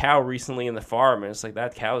seen the cow recently in the farm, and it's like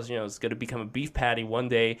that cow's, it's going to become a beef patty one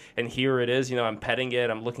day, and here it is, I'm petting it,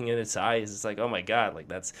 I'm looking at its eyes, it's like, oh my God, like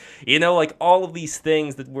that's, all of these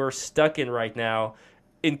things that we're stuck in right now.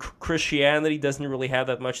 In Christianity doesn't really have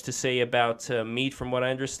that much to say about meat, from what I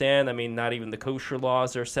understand. I mean, not even the kosher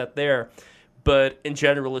laws are set there, but in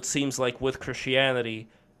general, it seems like with Christianity,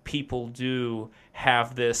 people do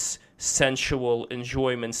have this sensual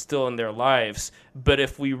enjoyment still in their lives. But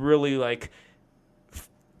if we really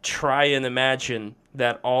try and imagine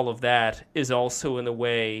that all of that is also in a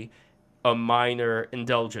way a minor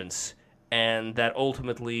indulgence, and that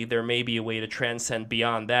ultimately there may be a way to transcend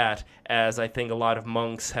beyond that, as I think a lot of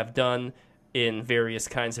monks have done in various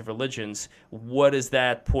kinds of religions, what is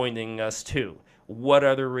that pointing us to? What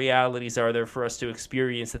other realities are there for us to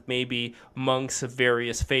experience that maybe monks of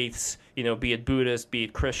various faiths, be it Buddhist, be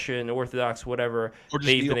it Christian, Orthodox, whatever,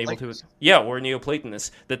 they've been able to, or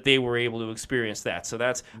Neoplatonists, that they were able to experience that. So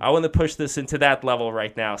I want to push this into that level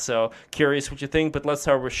right now. So curious what you think, but let's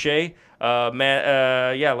start with Shay. Let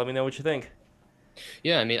me know what you think.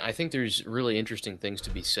 Yeah, I mean, I think there's really interesting things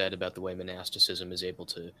to be said about the way monasticism is able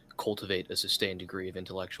to cultivate a sustained degree of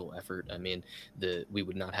intellectual effort. I mean, we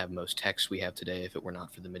would not have most texts we have today if it were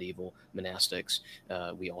not for the medieval monastics.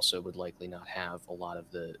 We also would likely not have a lot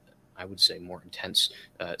of the, I would say, more intense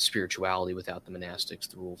spirituality without the monastics.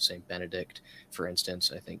 The rule of St. Benedict, for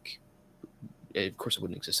instance, I think, of course, it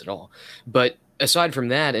wouldn't exist at all. But aside from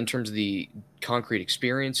that, in terms of the concrete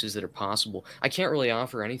experiences that are possible, I can't really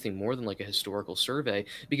offer anything more than like a historical survey,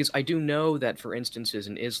 because I do know that, for instances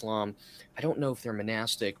in Islam, I don't know if they're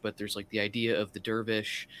monastic, but there's like the idea of the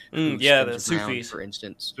dervish, the Sufis, for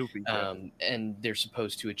instance, and they're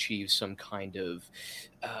supposed to achieve some kind of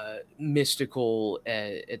mystical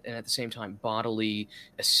and at the same time bodily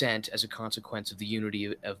ascent as a consequence of the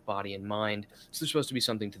unity of body and mind. So there's supposed to be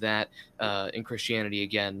something to that. In Christianity,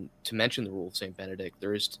 again, to mention the rule of St. Benedict,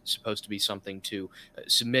 there is supposed to be something to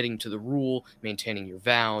submitting to the rule, maintaining your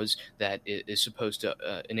vows, that is supposed to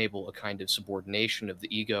enable a kind of subordination of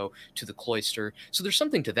the ego to the cloister. So there's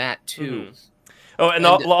something to that too. Mm-hmm. Oh, and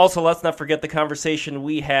also let's not forget the conversation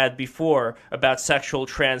we had before about sexual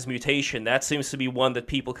transmutation. That seems to be one that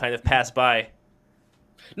people kind of pass by.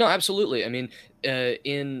 No, absolutely. I mean,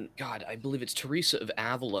 I believe it's Teresa of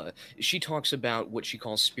Avila, she talks about what she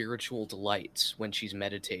calls spiritual delights when she's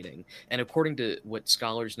meditating. And according to what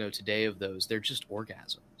scholars know today of those, they're just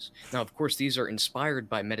orgasms. Now, of course, these are inspired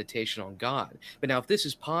by meditation on God. But now, if this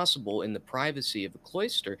is possible in the privacy of a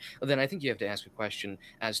cloister, then I think you have to ask a question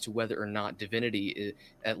as to whether or not divinity,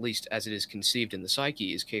 at least as it is conceived in the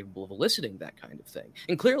psyche, is capable of eliciting that kind of thing.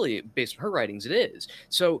 And clearly, based on her writings, it is.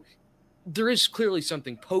 So there is clearly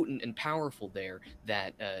something potent and powerful there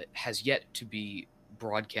that has yet to be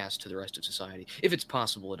broadcast to the rest of society, if it's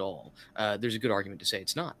possible at all. There's a good argument to say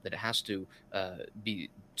it's not, that it has to be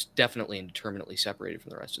definitely and determinately separated from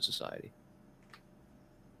the rest of society.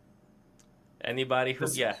 Anybody who,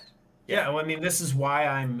 yeah. Well, I mean, this is why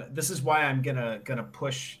I'm gonna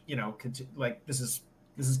push. Like this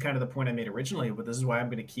is kind of the point I made originally, but this is why I'm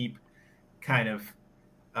gonna keep kind of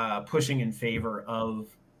pushing in favor of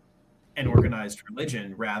an organized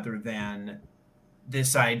religion rather than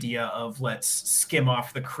this idea of let's skim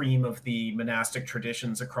off the cream of the monastic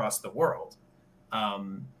traditions across the world.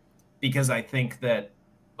 Because I think that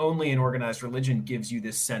only an organized religion gives you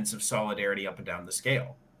this sense of solidarity up and down the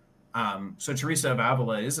scale. So Teresa of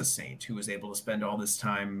Avila is a saint who was able to spend all this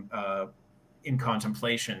time in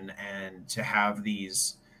contemplation and to have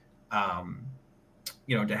these,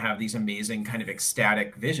 to have these amazing kind of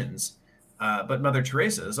ecstatic visions. But Mother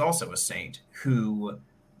Teresa is also a saint who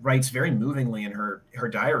writes very movingly in her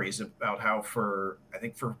diaries about how for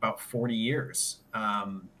about 40 years,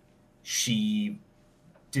 she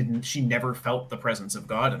never felt the presence of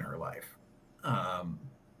God in her life.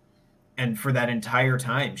 And for that entire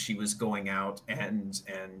time, she was going out and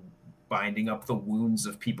binding up the wounds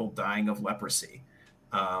of people dying of leprosy,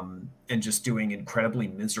 and just doing incredibly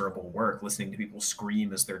miserable work, listening to people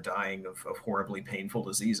scream as they're dying of horribly painful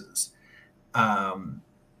diseases. And,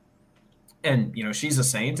 she's a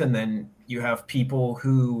saint. And then you have people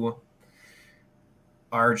who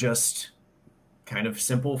are just kind of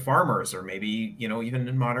simple farmers, or maybe, even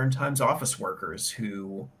in modern times, office workers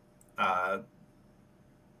who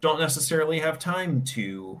don't necessarily have time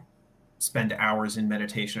to spend hours in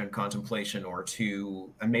meditation and contemplation,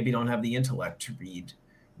 and maybe don't have the intellect to read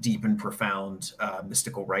deep and profound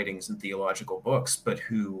mystical writings and theological books, but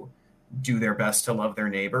who do their best to love their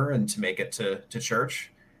neighbor and to make it to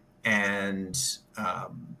church, and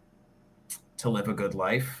to live a good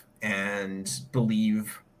life and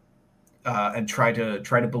believe and try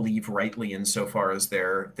to believe rightly insofar as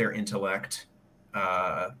their intellect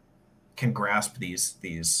can grasp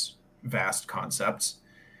these vast concepts.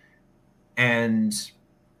 And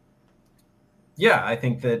I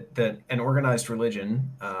think that an organized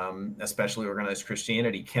religion, especially organized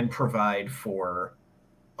Christianity, can provide for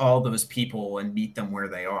all those people and meet them where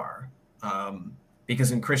they are.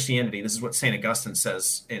 Because in Christianity, this is what St. Augustine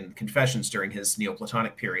says in Confessions during his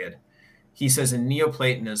Neoplatonic period. He says in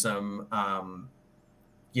Neoplatonism,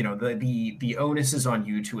 the onus is on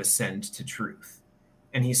you to ascend to truth.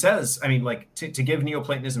 And he says, to give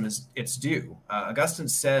Neoplatonism its due, Augustine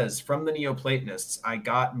says, from the Neoplatonists, I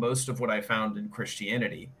got most of what I found in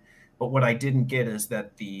Christianity, but what I didn't get is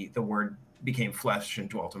that the word became flesh and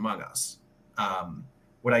dwelt among us.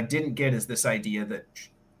 What I didn't get is this idea that,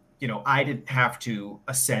 I didn't have to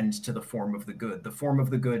ascend to the form of the good. The form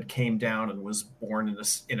of the good came down and was born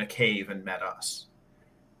in a cave and met us.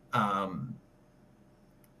 And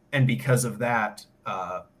because of that,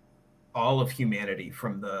 all of humanity,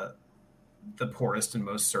 from the poorest and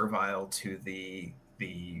most servile to the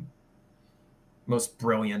most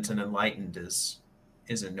brilliant and enlightened, is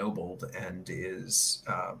ennobled and is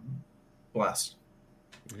blessed.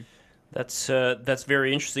 That's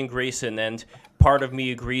very interesting, Grayson, and part of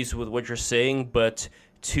me agrees with what you're saying, but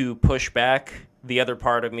to push back, the other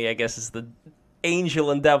part of me, I guess, is the angel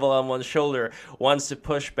and devil on one shoulder, wants to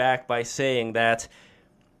push back by saying that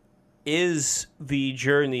is the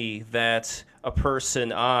journey that a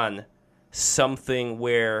person on something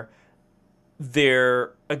where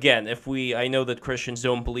they're, again, I know that Christians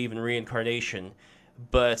don't believe in reincarnation,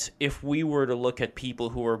 but if we were to look at people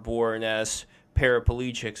who are born as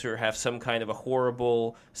paraplegics or have some kind of a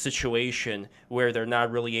horrible situation where they're not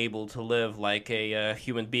really able to live like a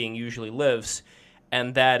human being usually lives,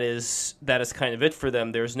 and that is kind of it for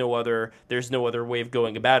them, there's no other way of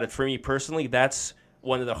going about it. For me personally, that's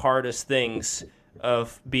one of the hardest things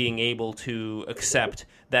of being able to accept,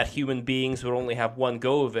 that human beings would only have one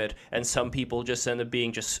go of it, and some people just end up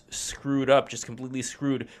being just screwed up, just completely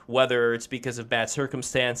screwed, whether it's because of bad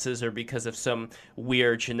circumstances or because of some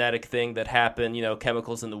weird genetic thing that happened,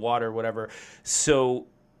 chemicals in the water or whatever. So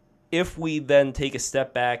if we then take a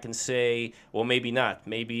step back and say, well, maybe not,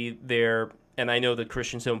 maybe they're, and I know that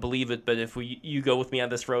Christians don't believe it, but if you go with me on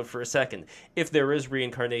this road for a second, if there is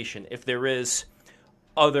reincarnation, if there is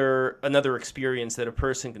another experience that a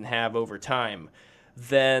person can have over time,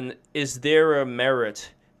 then is there a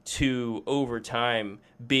merit to, over time,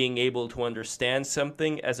 being able to understand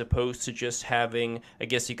something as opposed to just having, I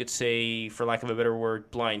guess you could say, for lack of a better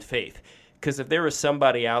word, blind faith? Because if there is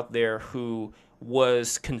somebody out there who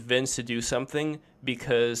was convinced to do something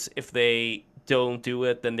because if they don't do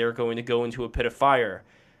it, then they're going to go into a pit of fire,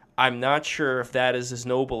 I'm not sure if that is as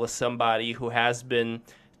noble as somebody who has been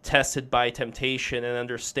tested by temptation and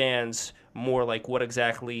understands more like what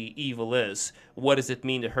exactly evil is. What does it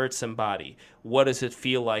mean to hurt somebody? What does it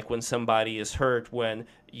feel like when somebody is hurt, when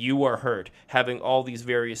you are hurt? Having all these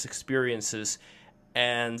various experiences.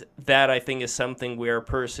 And that, I think, is something where a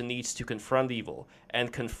person needs to confront evil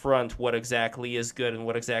and confront what exactly is good and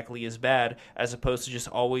what exactly is bad, as opposed to just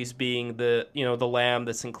always being the lamb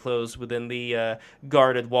that's enclosed within the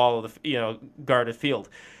guarded wall of the guarded field.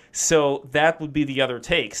 So that would be the other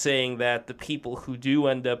take, saying that the people who do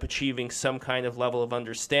end up achieving some kind of level of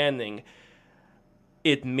understanding,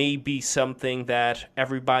 it may be something that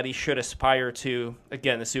everybody should aspire to,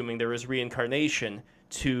 again, assuming there is reincarnation,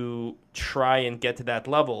 to try and get to that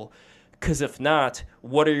level. Because if not,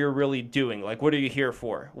 what are you really doing? Like, what are you here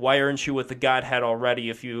for? Why aren't you with the Godhead already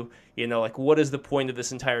if what is the point of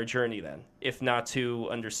this entire journey then, if not to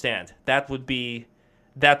understand? That would be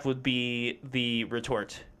the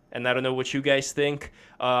retort. And I don't know what you guys think.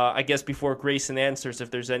 I guess before Grayson answers,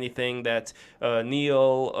 if there's anything that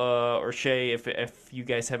Neil or Shay, if you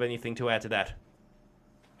guys have anything to add to that.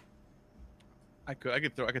 I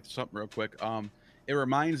could throw something real quick. It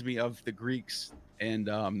reminds me of the Greeks, and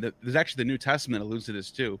there's actually the New Testament alludes to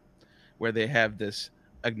this too, where they have this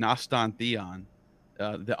agnoston theon,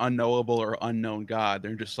 the unknowable or unknown God.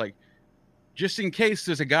 They're just like, just in case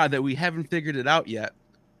there's a God that we haven't figured it out yet,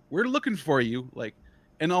 we're looking for you. Like,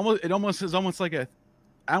 and it almost is almost like I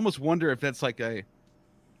almost wonder if that's like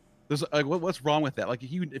what's wrong with that? Like,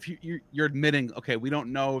 if you're admitting, okay, we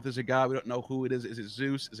don't know if there's a God, we don't know who it is. Is it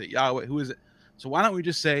Zeus? Is it Yahweh? Who is it? So why don't we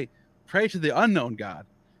just say, pray to the unknown God?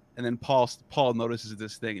 And then Paul notices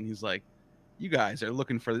this thing, and he's like, you guys are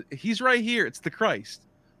looking for, he's right here. It's the Christ.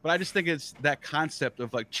 But I just think it's that concept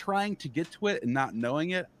of like trying to get to it and not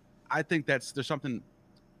knowing it. I think there's something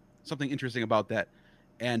interesting about that.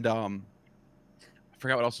 And I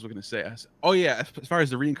forgot what else I was going to say. Oh yeah, as far as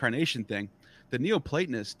the reincarnation thing, the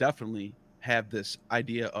Neoplatonists definitely have this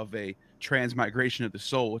idea of a transmigration of the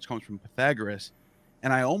soul, which comes from Pythagoras.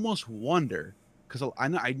 And I almost wonder, because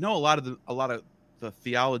I know a lot of the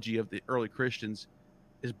theology of the early Christians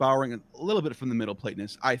is borrowing a little bit from the Middle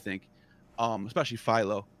Platonists, I think, especially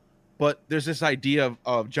Philo. But there's this idea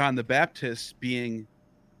of John the Baptist being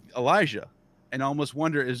Elijah, and I almost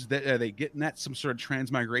wonder, are they getting at some sort of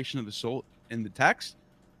transmigration of the soul in the text?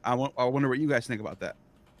 I wonder what you guys think about that.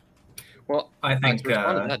 Well, I think to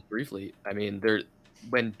respond to that briefly. I mean,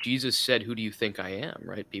 when Jesus said, "Who do you think I am?"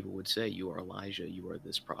 right? People would say, "You are Elijah. You are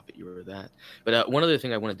this prophet. You are that." But one other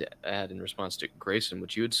thing I wanted to add in response to Grayson,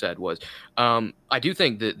 what you had said was, I do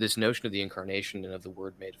think that this notion of the incarnation and of the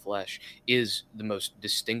Word made flesh is the most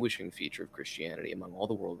distinguishing feature of Christianity among all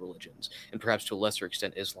the world religions, and perhaps to a lesser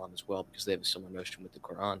extent Islam as well, because they have a similar notion with the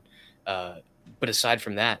Quran. But aside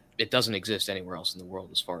from that, it doesn't exist anywhere else in the world,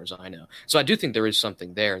 as far as I know. So I do think there is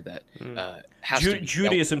something there that has to be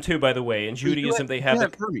Judaism too, by the way. In Judaism, they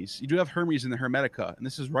have Hermes. You do have Hermes in the Hermetica, and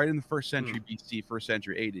this is right in the first century BC, first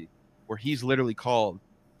century AD, where he's literally called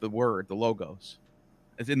the Word, the Logos.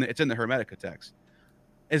 It's in the Hermetica text.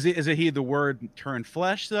 Is it he the Word turned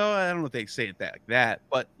flesh though? I don't know if they say it like that,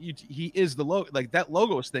 but he is the like that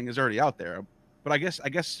Logos thing is already out there. But I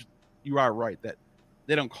guess you are right that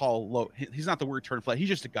they don't call he's not the Word turned flesh. He's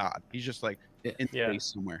just a God. He's just like in space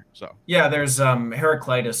somewhere. So yeah, there's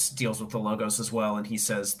Heraclitus deals with the Logos as well, and he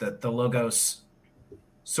says that the Logos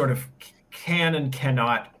sort of can and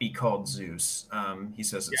cannot be called Zeus. He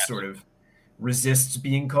says it sort of resists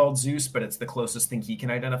being called Zeus, but it's the closest thing he can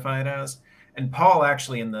identify it as. And Paul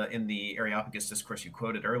actually in the Areopagus discourse you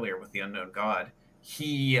quoted earlier with the unknown God,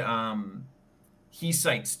 he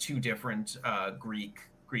cites two different Greek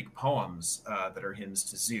poems that are hymns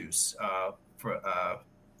to Zeus.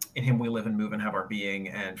 In him we live and move and have our being,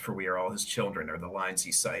 and for we are all his children are the lines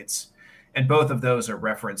he cites. And both of those are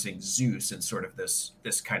referencing Zeus and sort of this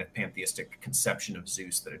kind of pantheistic conception of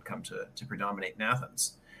Zeus that had come to predominate in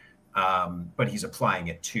Athens. But he's applying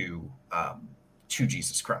it to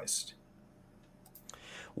Jesus Christ.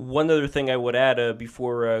 One other thing I would add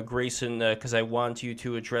before Grayson, because I want you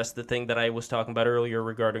to address the thing that I was talking about earlier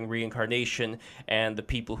regarding reincarnation and the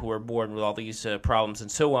people who are born with all these problems and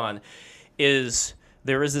so on, is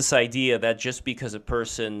there is this idea that just because a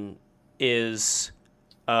person is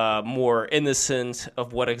more innocent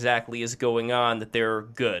of what exactly is going on, that they're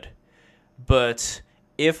good. But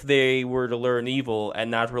if they were to learn evil and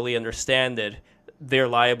not really understand it, they're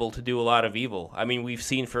liable to do a lot of evil. I mean, we've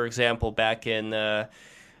seen, for example, back in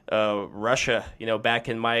Russia, back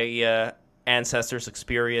in my ancestors'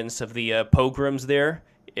 experience of the pogroms there,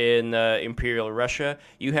 in Imperial Russia,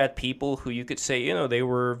 you had people who you could say, they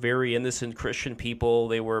were very innocent Christian people.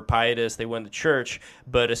 They were pietist. They went to church.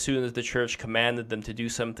 But as soon as the church commanded them to do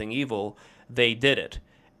something evil, they did it.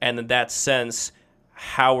 And in that sense,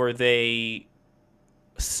 how are they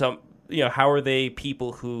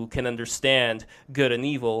people who can understand good and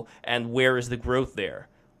evil, and where is the growth there?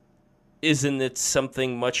 Isn't it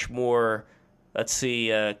something much more,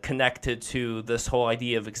 connected to this whole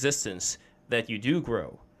idea of existence, that you do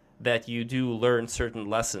grow, that you do learn certain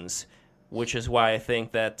lessons, which is why I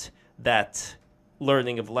think that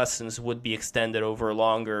learning of lessons would be extended over a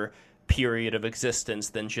longer period of existence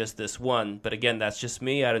than just this one. But again, that's just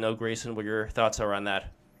me. I don't know, Grayson, what your thoughts are on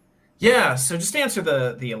that. Yeah, so just to answer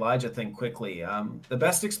the Elijah thing quickly, the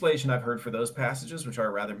best explanation I've heard for those passages, which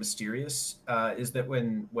are rather mysterious, is that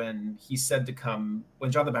when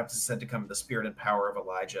John the Baptist is said to come, the spirit and power of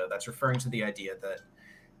Elijah, that's referring to the idea that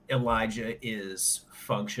Elijah is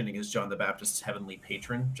functioning as John the Baptist's heavenly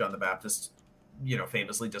patron. John the Baptist,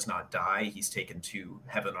 famously does not die. He's taken to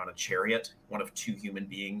heaven on a chariot, one of two human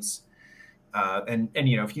beings. And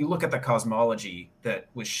if you look at the cosmology that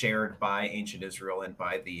was shared by ancient Israel and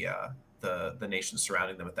by the nations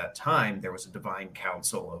surrounding them at that time, there was a divine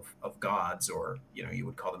council of gods, or you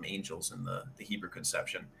would call them angels in the Hebrew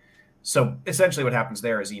conception. So essentially, what happens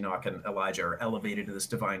there is Enoch and Elijah are elevated to this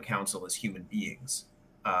divine council as human beings,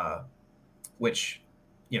 which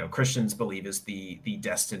Christians believe is the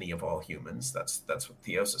destiny of all humans. That's what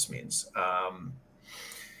theosis means.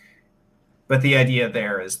 But the idea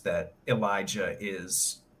there is that Elijah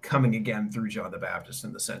is coming again through John the Baptist,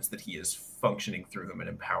 in the sense that he is functioning through him and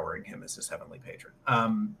empowering him as his heavenly patron.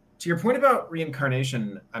 To your point about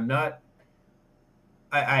reincarnation, I'm not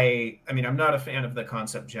a fan of the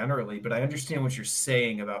concept generally, but I understand what you're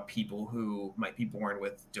saying about people who might be born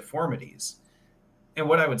with deformities. And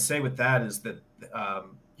what I would say with that is that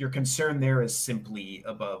your concern there is simply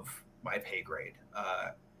above my pay grade.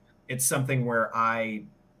 It's something where I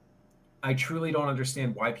truly don't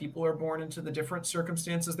understand why people are born into the different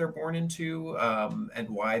circumstances they're born into, and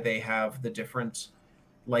why they have the different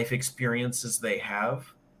life experiences they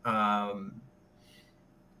have.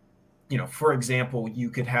 For example, you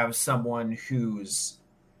could have someone whose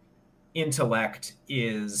intellect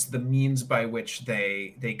is the means by which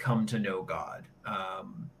they come to know God.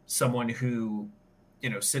 Someone who,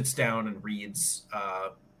 sits down and reads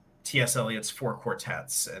T.S. Eliot's Four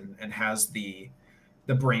Quartets and has the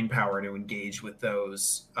brain power to engage with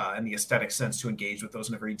those, and the aesthetic sense to engage with those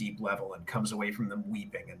on a very deep level, and comes away from them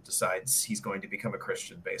weeping and decides he's going to become a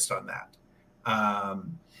Christian based on that.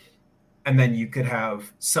 And then you could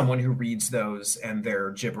have someone who reads those and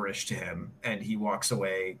they're gibberish to him, and he walks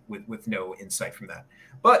away with no insight from that.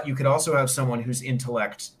 But you could also have someone whose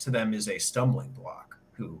intellect to them is a stumbling block,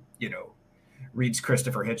 who, reads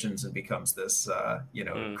Christopher Hitchens and becomes this,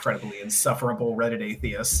 incredibly insufferable Reddit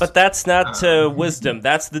atheist. But that's not wisdom.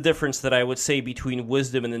 That's the difference that I would say between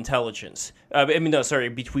wisdom and intelligence.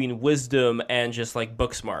 Between wisdom and just like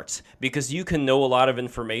book smarts. Because you can know a lot of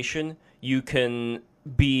information. You can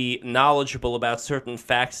be knowledgeable about certain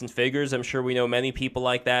facts and figures. I'm sure we know many people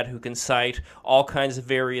like that who can cite all kinds of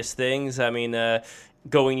various things.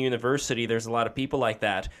 Going to university, there's a lot of people like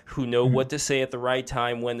that who know what to say at the right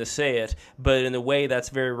time, when to say it, but in a way that's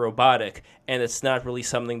very robotic, and it's not really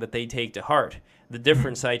something that they take to heart. The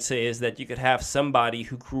difference, I'd say, is that you could have somebody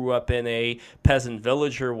who grew up in a peasant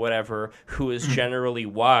village or whatever who is generally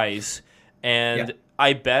wise, and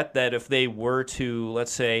I bet that if they were to,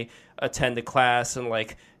 let's say, attend a class and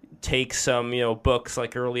take some books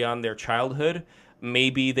early on in their childhood,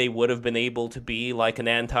 maybe they would have been able to be like an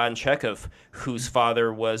Anton Chekhov, whose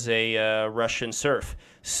father was a Russian serf.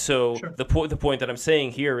 So sure. The point that I'm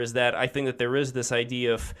saying here is that I think that there is this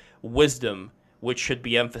idea of wisdom which should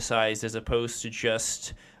be emphasized, as opposed to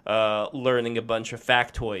just learning a bunch of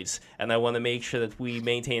factoids. And I want to make sure that we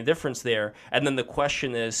maintain a difference there. And then the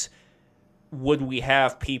question is, would we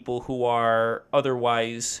have people who are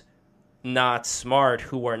otherwise not smart,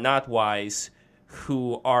 who are not wise,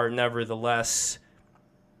 who are nevertheless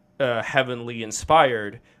heavenly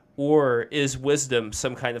inspired? Or is wisdom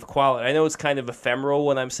some kind of quality? I know it's kind of ephemeral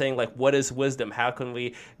when I'm saying, what is wisdom? How can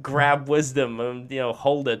we grab wisdom and,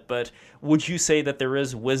 hold it? But would you say that there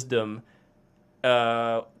is wisdom?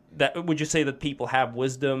 Would you say that people have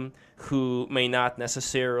wisdom who may not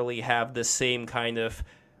necessarily have the same kind of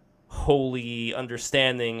holy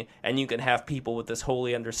understanding, and you can have people with this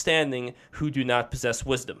holy understanding who do not possess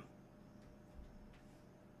wisdom?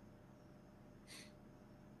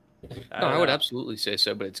 No, I would absolutely say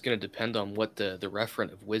so, but it's going to depend on what the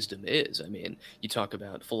referent of wisdom is. I mean, you talk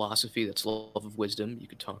about philosophy, that's love of wisdom. You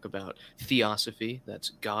could talk about theosophy, that's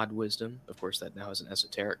God wisdom. Of course, that now has an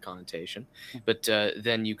esoteric connotation. But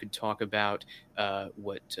then you could talk about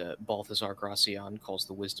what Balthasar Gracian calls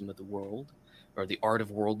the wisdom of the world, or the art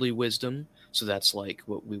of worldly wisdom. So that's like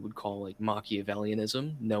what we would call like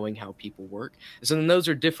Machiavellianism, knowing how people work. So then those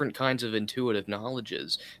are different kinds of intuitive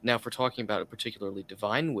knowledges. Now, if we're talking about a particularly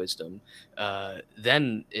divine wisdom,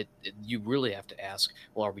 then you really have to ask,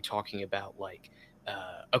 well, are we talking about like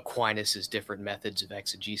Aquinas's different methods of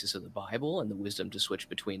exegesis of the Bible and the wisdom to switch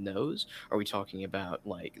between those? Are we talking about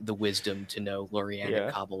like the wisdom to know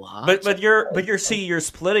Lurianic Kabbalah? But you're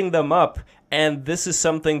splitting them up, and this is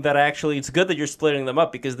something that actually it's good that you're splitting them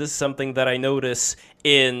up, because this is something that I notice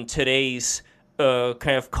in today's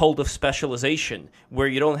kind of cult of specialization, where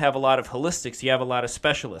you don't have a lot of holistics, you have a lot of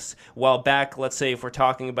specialists. While back, let's say if we're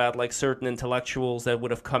talking about like certain intellectuals that would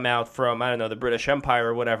have come out from, I don't know, the British Empire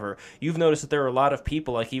or whatever, you've noticed that there are a lot of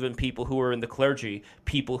people, like even people who were in the clergy,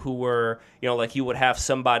 people who were, like you would have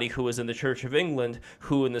somebody who was in the Church of England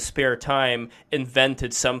who in the spare time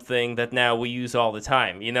invented something that now we use all the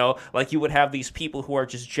time, like you would have these people who are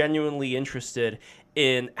just genuinely interested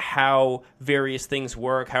in how various things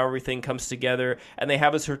work, how everything comes together, and they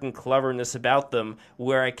have a certain cleverness about them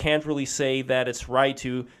where I can't really say that it's right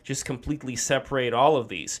to just completely separate all of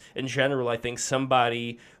these. In general, I think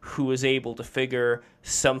somebody who is able to figure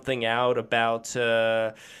something out about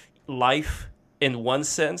life in one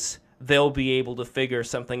sense, they'll be able to figure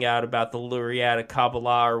something out about the Lurianic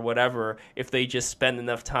Kabbalah or whatever if they just spend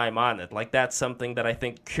enough time on it. Like that's something that I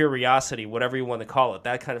think curiosity, whatever you want to call it,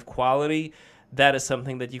 that kind of quality, that is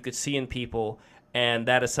something that you could see in people, and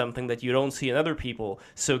that is something that you don't see in other people.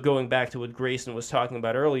 So going back to what Grayson was talking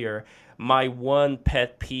about earlier, my one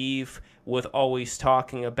pet peeve with always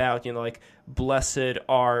talking about, like, blessed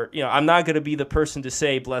are, I'm not going to be the person to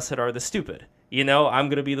say blessed are the stupid. I'm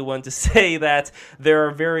going to be the one to say that there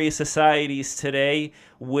are various societies today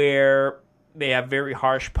where they have very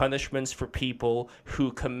harsh punishments for people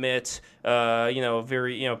who commit,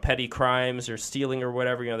 very, petty crimes or stealing or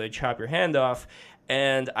whatever. They chop your hand off.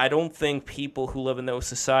 And I don't think people who live in those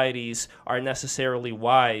societies are necessarily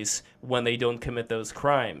wise when they don't commit those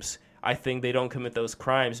crimes. I think they don't commit those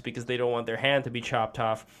crimes because they don't want their hand to be chopped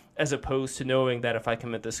off, as opposed to knowing that if I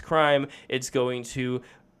commit this crime, it's going to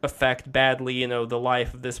affect badly, the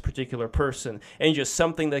life of this particular person, and just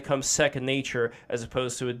something that comes second nature as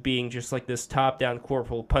opposed to it being just like this top-down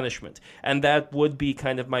corporal punishment. And that would be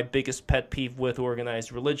kind of my biggest pet peeve with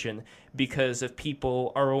organized religion, because if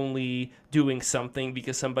people are only doing something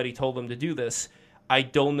because somebody told them to do this, I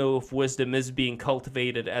don't know if wisdom is being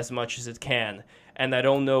cultivated as much as it can. And I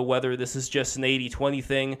don't know whether this is just an 80-20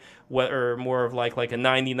 thing, or more of like a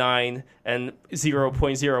 99 and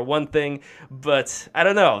 0.01 thing. But I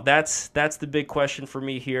don't know. That's the big question for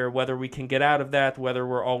me here, whether we can get out of that, whether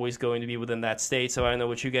we're always going to be within that state. So I don't know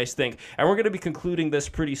what you guys think. And we're going to be concluding this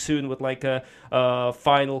pretty soon with like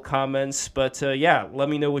final comments. But let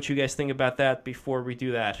me know what you guys think about that before we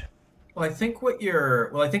do that. Well, I think what you're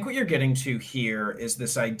getting to here is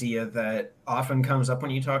this idea that often comes up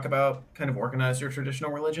when you talk about kind of organized or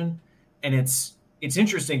traditional religion, and it's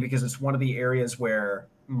interesting because it's one of the areas where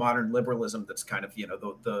modern liberalism, that's kind of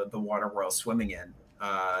the water we're all swimming in,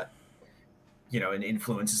 and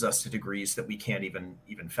influences us to degrees that we can't even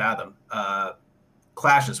fathom,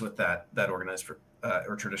 clashes with that organized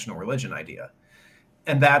or traditional religion idea,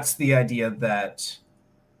 and that's the idea that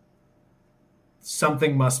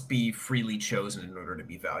something must be freely chosen in order to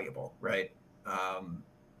be valuable, right?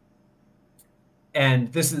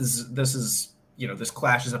 And this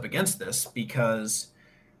clashes up against this because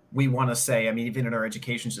we want to say, even in our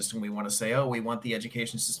education system, we want to say, we want the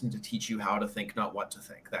education system to teach you how to think, not what to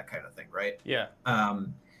think, that kind of thing, right? Yeah.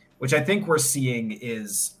 Which I think we're seeing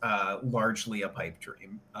is largely a pipe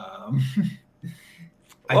dream.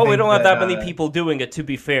 Well, we don't have that many people doing it, to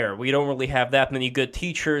be fair. We don't really have that many good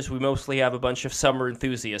teachers. We mostly have a bunch of summer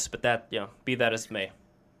enthusiasts, but that, be that as it may.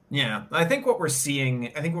 Yeah, I think what we're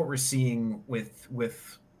seeing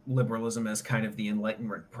with liberalism as kind of the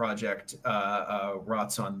Enlightenment project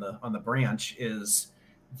rots on the branch is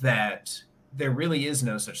that there really is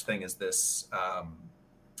no such thing as this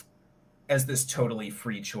totally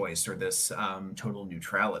free choice or this total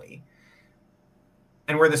neutrality.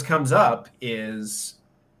 And where this comes up is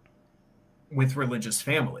with religious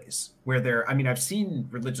families, where I've seen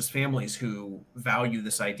religious families who value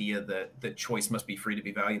this idea that choice must be free to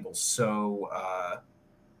be valuable so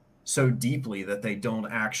deeply that they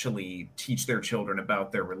don't actually teach their children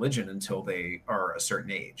about their religion until they are a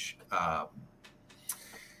certain age.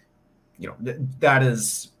 that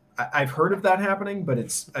is, I've heard of that happening, but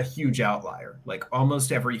it's a huge outlier. Like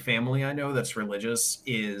almost every family I know that's religious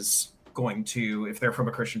is going to, if they're from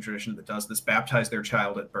a Christian tradition that does this, baptize their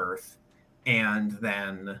child at birth and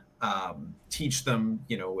then teach them,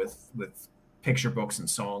 with picture books and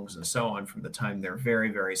songs and so on from the time they're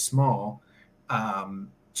very, very small,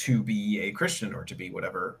 to be a Christian or to be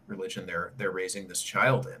whatever religion they're raising this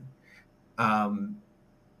child in. And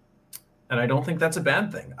I don't think that's a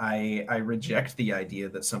bad thing. I reject the idea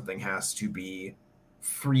that something has to be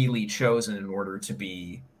freely chosen in order to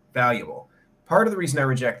be valuable. Part of the reason I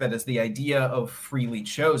reject that is the idea of freely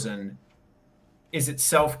chosen is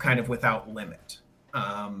itself kind of without limit.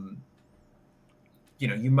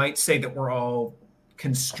 You might say that we're all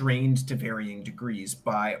constrained to varying degrees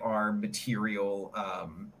by our material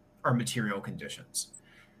conditions.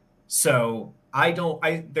 So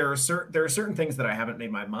there are certain things that I haven't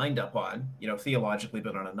made my mind up on, theologically,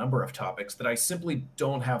 but on a number of topics that I simply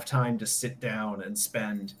don't have time to sit down and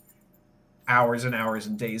spend hours and hours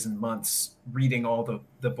and days and months reading all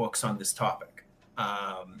the books on this topic.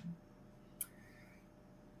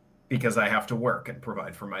 Because I have to work and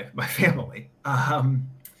provide for my family.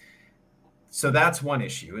 So that's one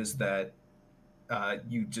issue, is that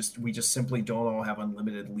we just simply don't all have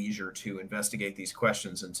unlimited leisure to investigate these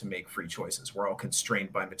questions and to make free choices. We're all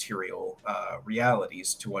constrained by material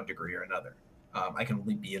realities to one degree or another. I can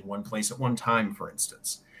only be in one place at one time, for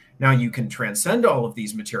instance. Now you can transcend all of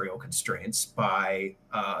these material constraints by,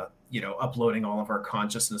 uploading all of our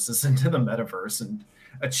consciousnesses into the metaverse and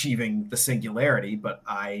achieving the singularity, but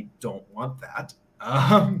I don't want that.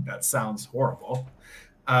 That sounds horrible.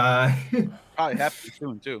 Probably happening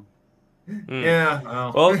soon too.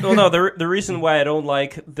 Yeah. Well, no. The reason why I don't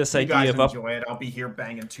like this idea of enjoy it. I'll be here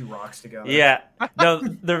banging two rocks together. Yeah. No.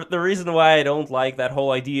 The reason why I don't like that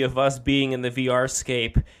whole idea of us being in the VR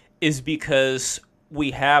scape is because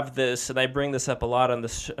we have this, and I bring this up a lot on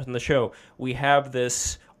the show. We have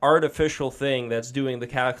this artificial thing that's doing the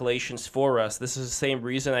calculations for us. This is the same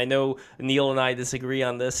reason, I know Neil and I disagree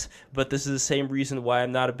on this, but this is the same reason why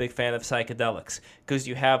I'm not a big fan of psychedelics, because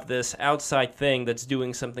you have this outside thing that's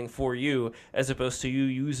doing something for you, as opposed to you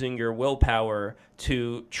using your willpower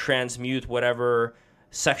to transmute whatever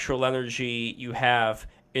sexual energy you have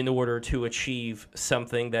in order to achieve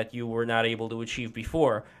something that you were not able to achieve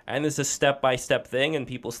before. And it's a step-by-step thing, and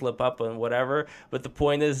people slip up and whatever. But the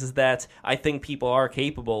point is that I think people are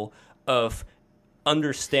capable of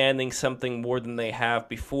understanding something more than they have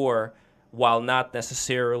before, while not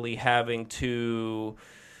necessarily having to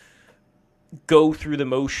go through the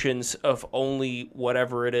motions of only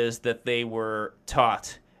whatever it is that they were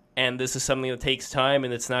taught. And this is something that takes time,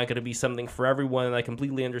 and it's not going to be something for everyone. And I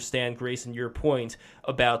completely understand, Grayson, your point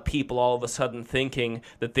about people all of a sudden thinking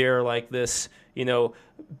that they're like this, big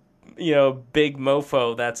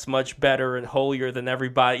mofo that's much better and holier than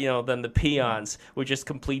everybody, than the peons, which is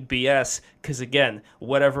complete BS. Because again,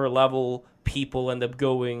 whatever level people end up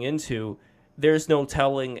going into, there's no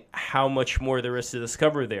telling how much more there is to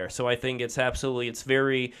discover there. So I think it's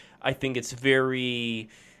very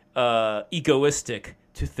egoistic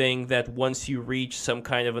to think that once you reach some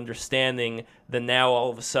kind of understanding, then now all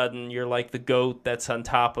of a sudden you're like the goat that's on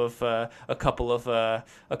top of a couple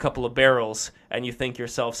of barrels, and you think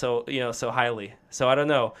yourself so highly. So I don't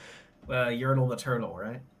know. Yertle the turtle,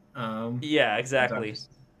 right? Yeah, exactly.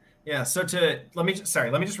 Yeah. So let me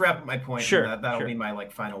just wrap up my point. Sure. That'll be my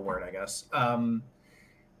final word, I guess.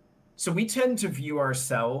 So we tend to view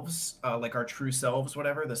ourselves, like our true selves,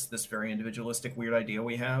 whatever, this very individualistic, weird idea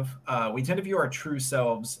we have. We tend to view our true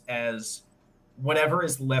selves as whatever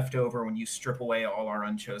is left over when you strip away all our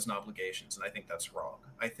unchosen obligations. And I think that's wrong.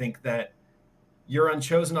 I think that your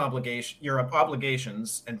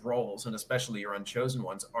obligations and roles, and especially your unchosen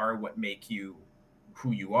ones, are what make you who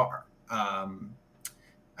you are. I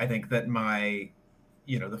think that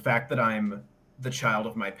the fact that I'm the child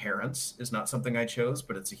of my parents is not something I chose,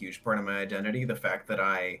 but it's a huge part of my identity. The fact that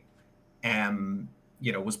I am,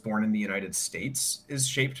 was born in the United States has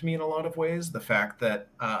shaped me in a lot of ways. The fact that,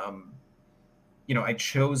 I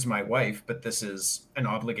chose my wife, but this is an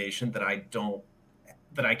obligation that I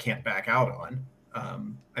can't back out on.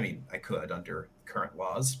 I could under current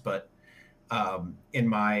laws, but in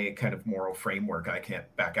my kind of moral framework, I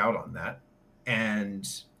can't back out on that. And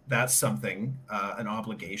that's something, an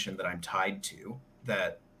obligation that I'm tied to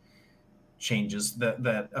that changes,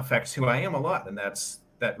 that affects who I am a lot. And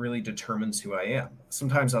that really determines who I am.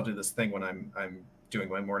 Sometimes I'll do this thing when I'm doing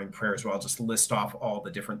my morning prayers where I'll just list off all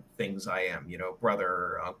the different things I am,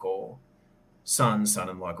 brother, uncle, son,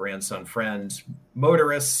 son-in-law, grandson, friend,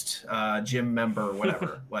 motorist, gym member,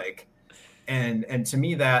 whatever. and to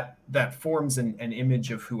me that forms an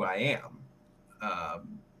image of who I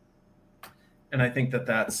am, and I think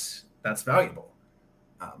that's valuable.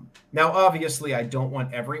 Now, obviously, I don't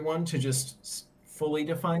want everyone to just fully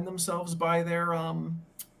define themselves by their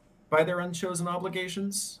unchosen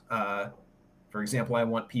obligations. For example, I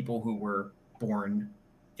want people who were born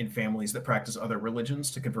in families that practice other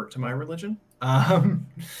religions to convert to my religion.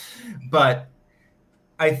 But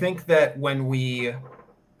I think that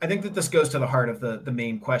this goes to the heart of the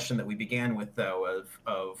main question that we began with, though,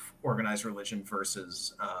 of organized religion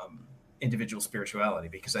versus individual spirituality.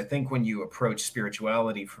 Because I think when you approach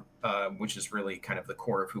spirituality, which is really kind of the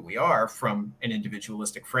core of who we are, from an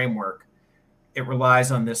individualistic framework, it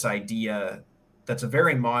relies on this idea that's a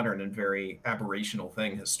very modern and very aberrational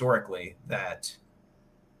thing historically, that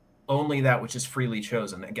only that which is freely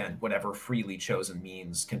chosen, again, whatever freely chosen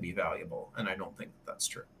means, can be valuable. And I don't think that's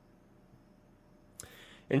true.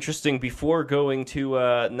 Interesting. Before going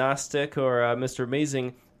to Gnostic or Mr.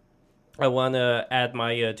 Amazing, I want to add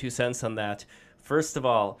my 2 cents on that. First of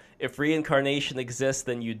all, if reincarnation exists,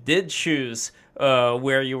 then you did choose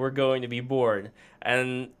where you were going to be born.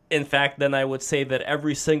 And in fact, then I would say that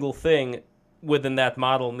every single thing within that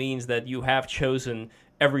model means that you have chosen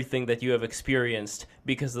everything that you have experienced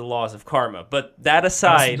because of the laws of karma. But that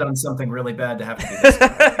aside, I've done something really bad to have to do this.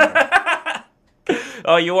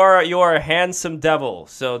 Oh, you are a handsome devil.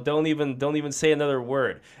 So don't even say another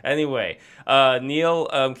word. Anyway, Neil,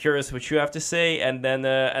 I'm curious what you have to say, and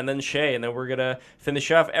then Shay, and then we're gonna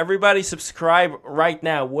finish off. Everybody, subscribe right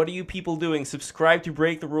now. What are you people doing? Subscribe to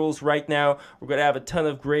Break the Rules right now. We're gonna have a ton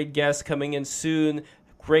of great guests coming in soon.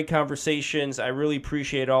 Great conversations. I really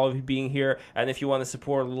appreciate all of you being here. And if you want to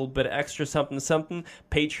support a little bit extra something,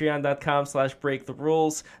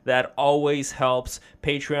 patreon.com/breaktherules. That always helps.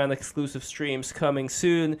 Patreon exclusive streams coming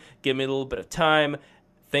soon. Give me a little bit of time.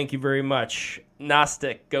 Thank you very much.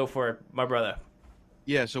 Gnostic, go for it, my brother.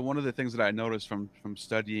 Yeah, so one of the things that I noticed from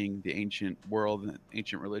studying the ancient world and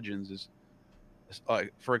ancient religions is,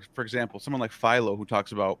 for example, someone like Philo, who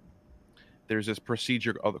talks about there's this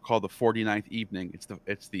procedure called the 49th evening. It's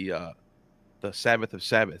the Sabbath of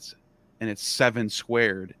Sabbaths, and it's 7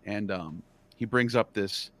 squared. And he brings up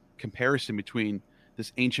this comparison between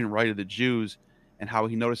this ancient rite of the Jews and how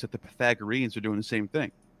he noticed that the Pythagoreans are doing the same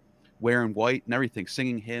thing, wearing white and everything,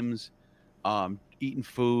 singing hymns, eating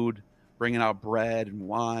food, bringing out bread and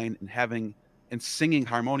wine, and singing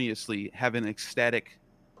harmoniously, having an ecstatic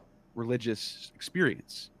religious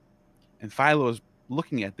experience. And Philo is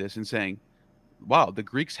looking at this and saying, wow, the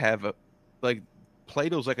Greeks have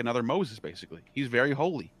Plato's like another Moses, basically. He's very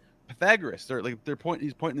holy. Pythagoras,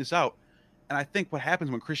 he's pointing this out. And I think what happens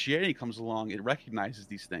when Christianity comes along, it recognizes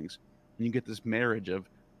these things, and you get this marriage of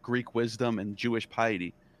Greek wisdom and Jewish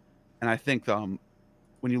piety. And I think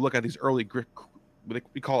when you look at these early Greek,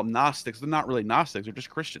 we call them Gnostics, they're not really Gnostics, they're just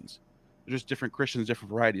Christians. They're just different Christians,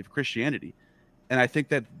 different variety of Christianity. And I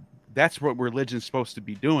think that's what religion's supposed to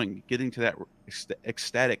be doing, getting to that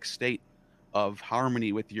ecstatic state of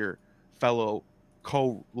harmony with your fellow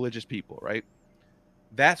co-religious people, right?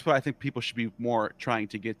 That's what I think people should be more trying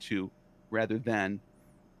to get to, rather than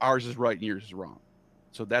ours is right and yours is wrong.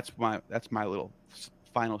 So that's my little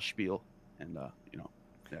final spiel, and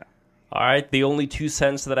yeah. All right, the only 2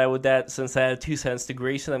 cents that I would add, since I had 2 cents to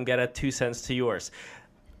Grayson, I'm gonna add 2 cents to yours.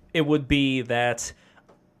 It would be that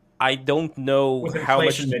I don't know with how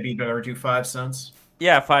much. Maybe better do 5 cents.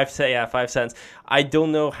 Yeah, 5 cents. I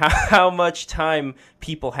don't know how much time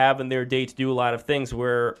people have in their day to do a lot of things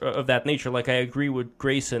of that nature. Like, I agree with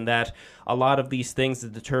Grayson that a lot of these things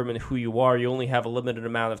that determine who you are, you only have a limited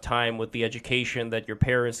amount of time with the education that your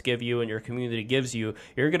parents give you and your community gives you.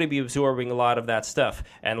 You're going to be absorbing a lot of that stuff.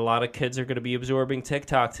 And a lot of kids are going to be absorbing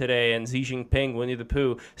TikTok today and Xi Jinping, Winnie the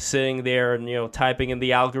Pooh, sitting there and, typing in the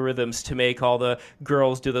algorithms to make all the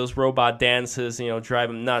girls do those robot dances, drive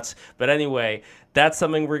them nuts. But anyway, that's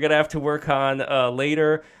something we're going to have to work on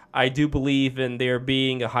later. I do believe in there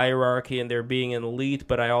being a hierarchy and there being an elite,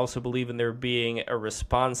 but I also believe in there being a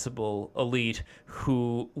responsible elite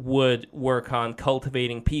who would work on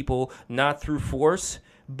cultivating people, not through force,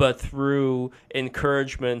 but through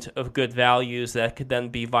encouragement of good values that could then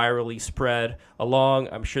be virally spread along.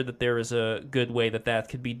 I'm sure that there is a good way that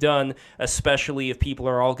could be done, especially if people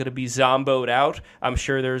are all going to be zomboed out. I'm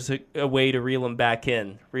sure there's a way to reel them back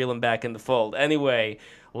in the fold. Anyway,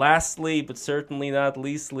 lastly, but certainly not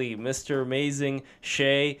leastly, Mr. Amazing,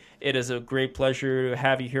 Shay, it is a great pleasure to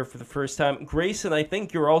have you here for the first time. Grayson, I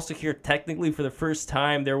think you're also here technically for the first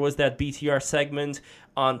time. There was that BTR segment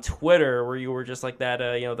on Twitter where you were just like that,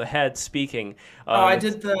 the head speaking. I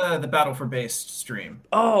did the Battle for Based stream.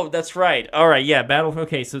 Oh, that's right. All right, yeah, Battle.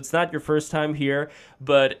 Okay, so it's not your first time here,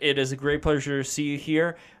 but it is a great pleasure to see you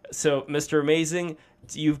here. So, Mr. Amazing,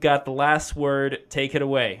 you've got the last word. Take it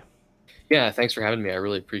away. Yeah, thanks for having me. I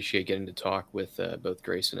really appreciate getting to talk with both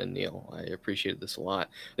Grayson and Neil. I appreciate this a lot.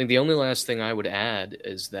 I think the only last thing I would add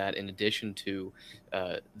is that in addition to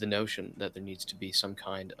the notion that there needs to be some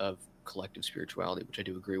kind of collective spirituality, which I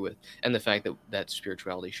do agree with, and the fact that that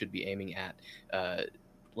spirituality should be aiming at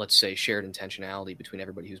let's say, shared intentionality between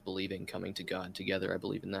everybody who's believing, coming to God together. I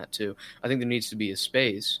believe in that too. I think there needs to be a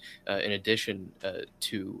space, in addition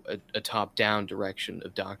to a top-down direction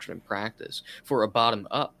of doctrine and practice, for a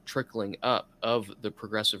bottom-up, trickling up of the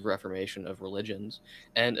progressive reformation of religions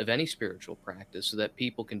and of any spiritual practice, so that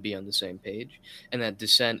people can be on the same page and that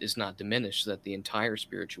dissent is not diminished, so that the entire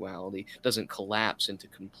spirituality doesn't collapse into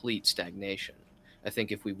complete stagnation. I think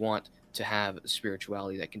if we want to have a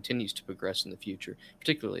spirituality that continues to progress in the future,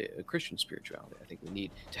 particularly a Christian spirituality, I think we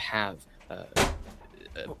need to have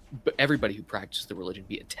everybody who practices the religion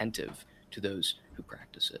be attentive to those who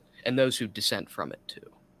practice it and those who dissent from it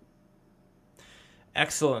too.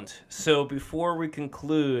 Excellent. So before we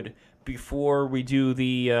conclude, before we do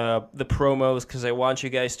the promos, because I want you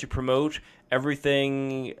guys to promote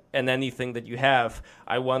everything and anything that you have,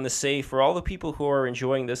 I want to say for all the people who are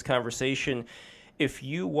enjoying this conversation, if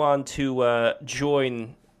you want to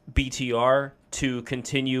join BTR to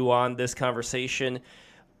continue on this conversation,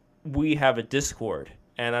 we have a Discord,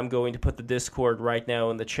 and I'm going to put the Discord right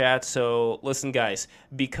now in the chat. So listen, guys,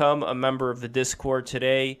 become a member of the Discord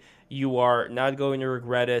today. You are not going to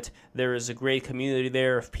regret it. There is a great community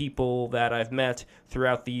there of people that I've met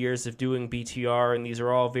throughout the years of doing BTR, and these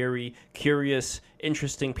are all very curious,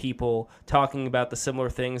 interesting people talking about the similar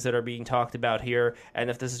things that are being talked about here. And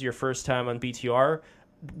if this is your first time on BTR,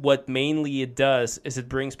 what mainly it does is it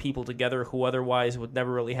brings people together who otherwise would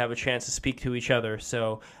never really have a chance to speak to each other.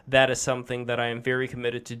 So that is something that I am very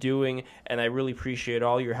committed to doing, and I really appreciate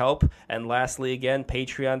all your help. And lastly, again,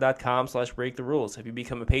 patreon.com/breaktherules. If you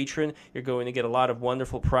become a patron, you're going to get a lot of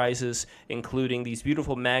wonderful prizes, including these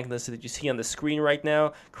beautiful magnets that you see on the screen right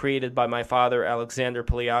now, created by my father, Alexander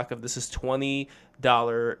Polyakov. This is $20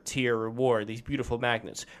 tier reward, these beautiful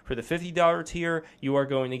magnets. For the $50 tier, you are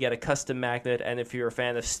going to get a custom magnet, and if you're a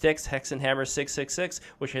fan of Styx, Hex and Hammer 666,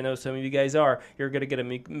 which I know some of you guys are, you're going to get a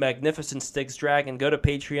magnificent Styx dragon. Go to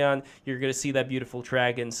Patreon, you're going to see that beautiful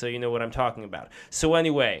dragon, so you know what I'm talking about. So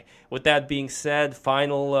anyway, with that being said,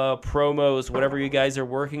 final promos, whatever you guys are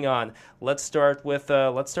working on. Let's start with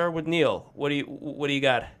Neil. What do you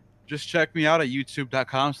got? Just check me out at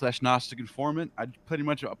youtube.com/gnosticinformant. I pretty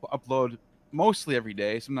much upload mostly every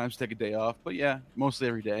day. Sometimes take a day off, but yeah, mostly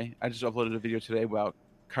every day. I just uploaded a video today about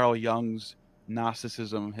Carl Jung's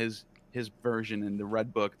Gnosticism, his version in the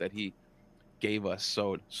Red Book that he gave us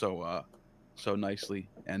so nicely,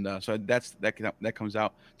 and so that comes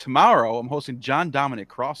out tomorrow. I'm hosting John Dominic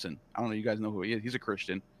Crossan. I don't know if you guys know who he is. He's a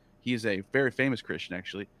Christian. He is a very famous Christian,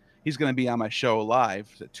 actually. He's going to be on my show live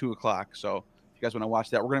at 2:00. So if you guys want to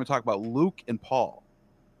watch that, we're going to talk about Luke and Paul,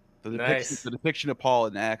 the depiction of Paul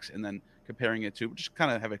in Acts, and then comparing it to just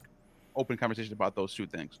kind of have an open conversation about those two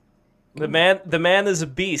things. The man is a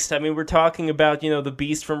beast. I mean, we're talking about, the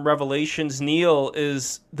beast from Revelations. Neil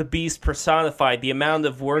is the beast personified. The amount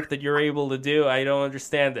of work that you're able to do, I don't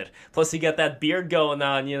understand it. Plus, you got that beard going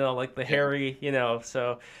on, like the hairy,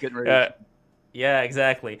 so. Getting ready. Yeah,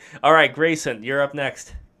 exactly. All right, Grayson, you're up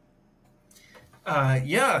next.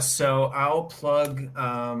 So I'll plug,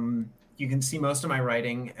 you can see most of my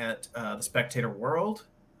writing at the Spectator World.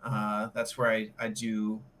 That's where I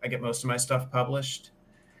get most of my stuff published.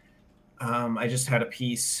 I just had a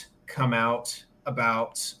piece come out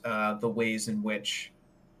about the ways in which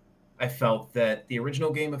I felt that the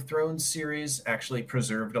original Game of Thrones series actually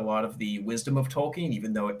preserved a lot of the wisdom of Tolkien,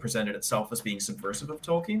 even though it presented itself as being subversive of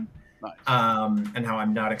Tolkien. Nice. And how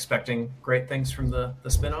I'm not expecting great things from the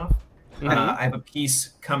spinoff. Mm-hmm. I have a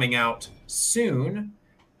piece coming out soon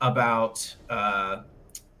about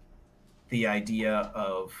the idea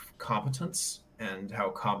of competence and how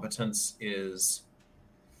competence is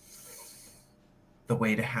the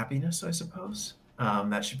way to happiness, I suppose.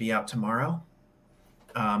 That should be out tomorrow.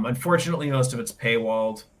 Unfortunately, most of it's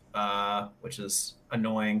paywalled, which is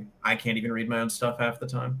annoying. I can't even read my own stuff half the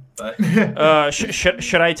time. But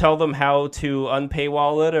should I tell them how to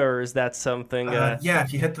unpaywall it, or is that something? Yeah,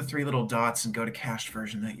 if you hit the 3 little dots and go to cached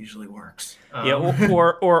version, that usually works.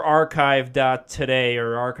 Or archive.today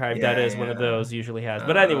or archive.is, one of those usually has.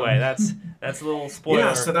 But anyway, that's a little spoiler.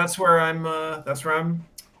 Yeah, so that's where I'm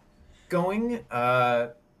going.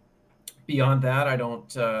 beyond that, I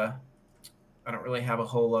don't really have a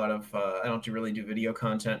whole lot of. I don't really do video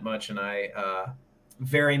content much, and I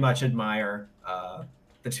very much admire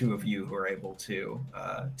the two of you who are able to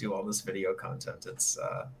do all this video content.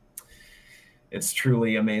 It's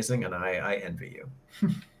truly amazing, and I envy you.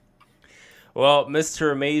 Well,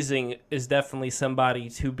 Mr. Amazing is definitely somebody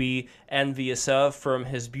to be envious of, from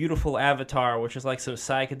his beautiful avatar, which is like some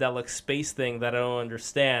psychedelic space thing that I don't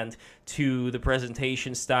understand, to the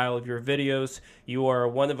presentation style of your videos. You are a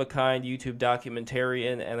one-of-a-kind YouTube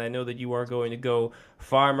documentarian, and I know that you are going to go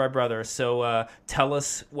far, my brother. So tell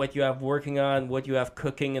us what you have working on, what you have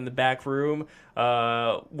cooking in the back room,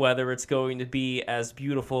 whether it's going to be as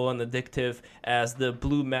beautiful and addictive as the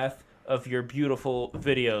blue meth of your beautiful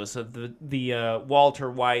videos, of the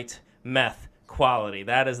Walter White meth quality.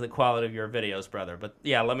 That is the quality of your videos, brother. But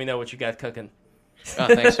yeah, let me know what you got cooking.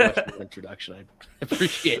 Thanks so much for the introduction. I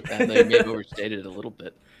appreciate that. Though you may have overstated it a little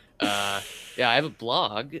bit. Yeah, I have a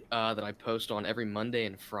blog that I post on every Monday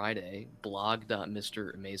and Friday,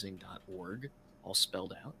 blog.mramazing.org, all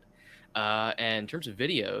spelled out. And in terms of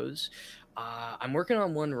videos, I'm working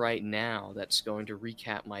on one right now that's going to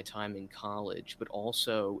recap my time in college, but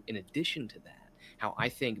also, in addition to that, how I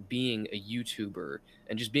think being a YouTuber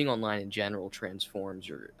and just being online in general transforms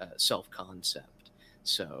your self-concept.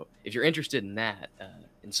 So if you're interested in that,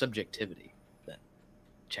 in subjectivity, then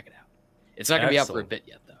check it out. It's not going to be out for a bit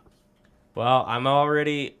yet, though. Well, I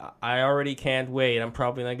already can't wait. I'm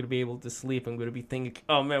probably not going to be able to sleep. I'm going to be thinking,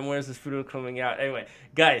 oh man, where's this video coming out? Anyway,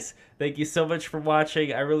 guys, thank you so much for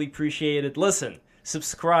watching. I really appreciate it. Listen,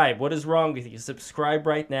 subscribe. What is wrong with you? Subscribe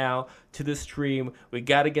right now to the stream. We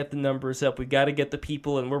got to get the numbers up. We got to get the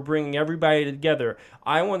people, and we're bringing everybody together.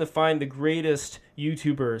 I want to find the greatest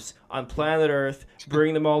YouTubers on planet Earth,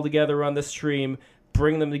 bring them all together on the stream,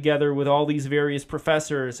 bring them together with all these various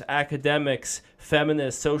professors, academics,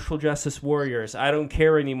 feminists, social justice warriors. I don't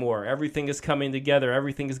care anymore. Everything is coming together.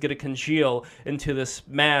 Everything is going to congeal into this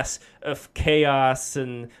mass of chaos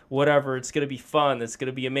and whatever. It's going to be fun. It's going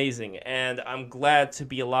to be amazing. And I'm glad to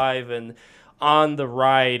be alive and on the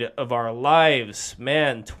ride of our lives.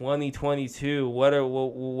 Man, 2022.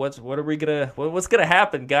 What's gonna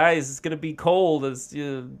happen, guys? It's gonna be cold. It's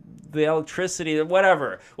the electricity,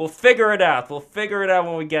 whatever. We'll figure it out. We'll figure it out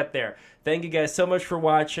when we get there. Thank you guys so much for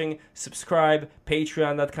watching. Subscribe,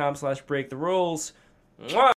 patreon.com/breaktherules.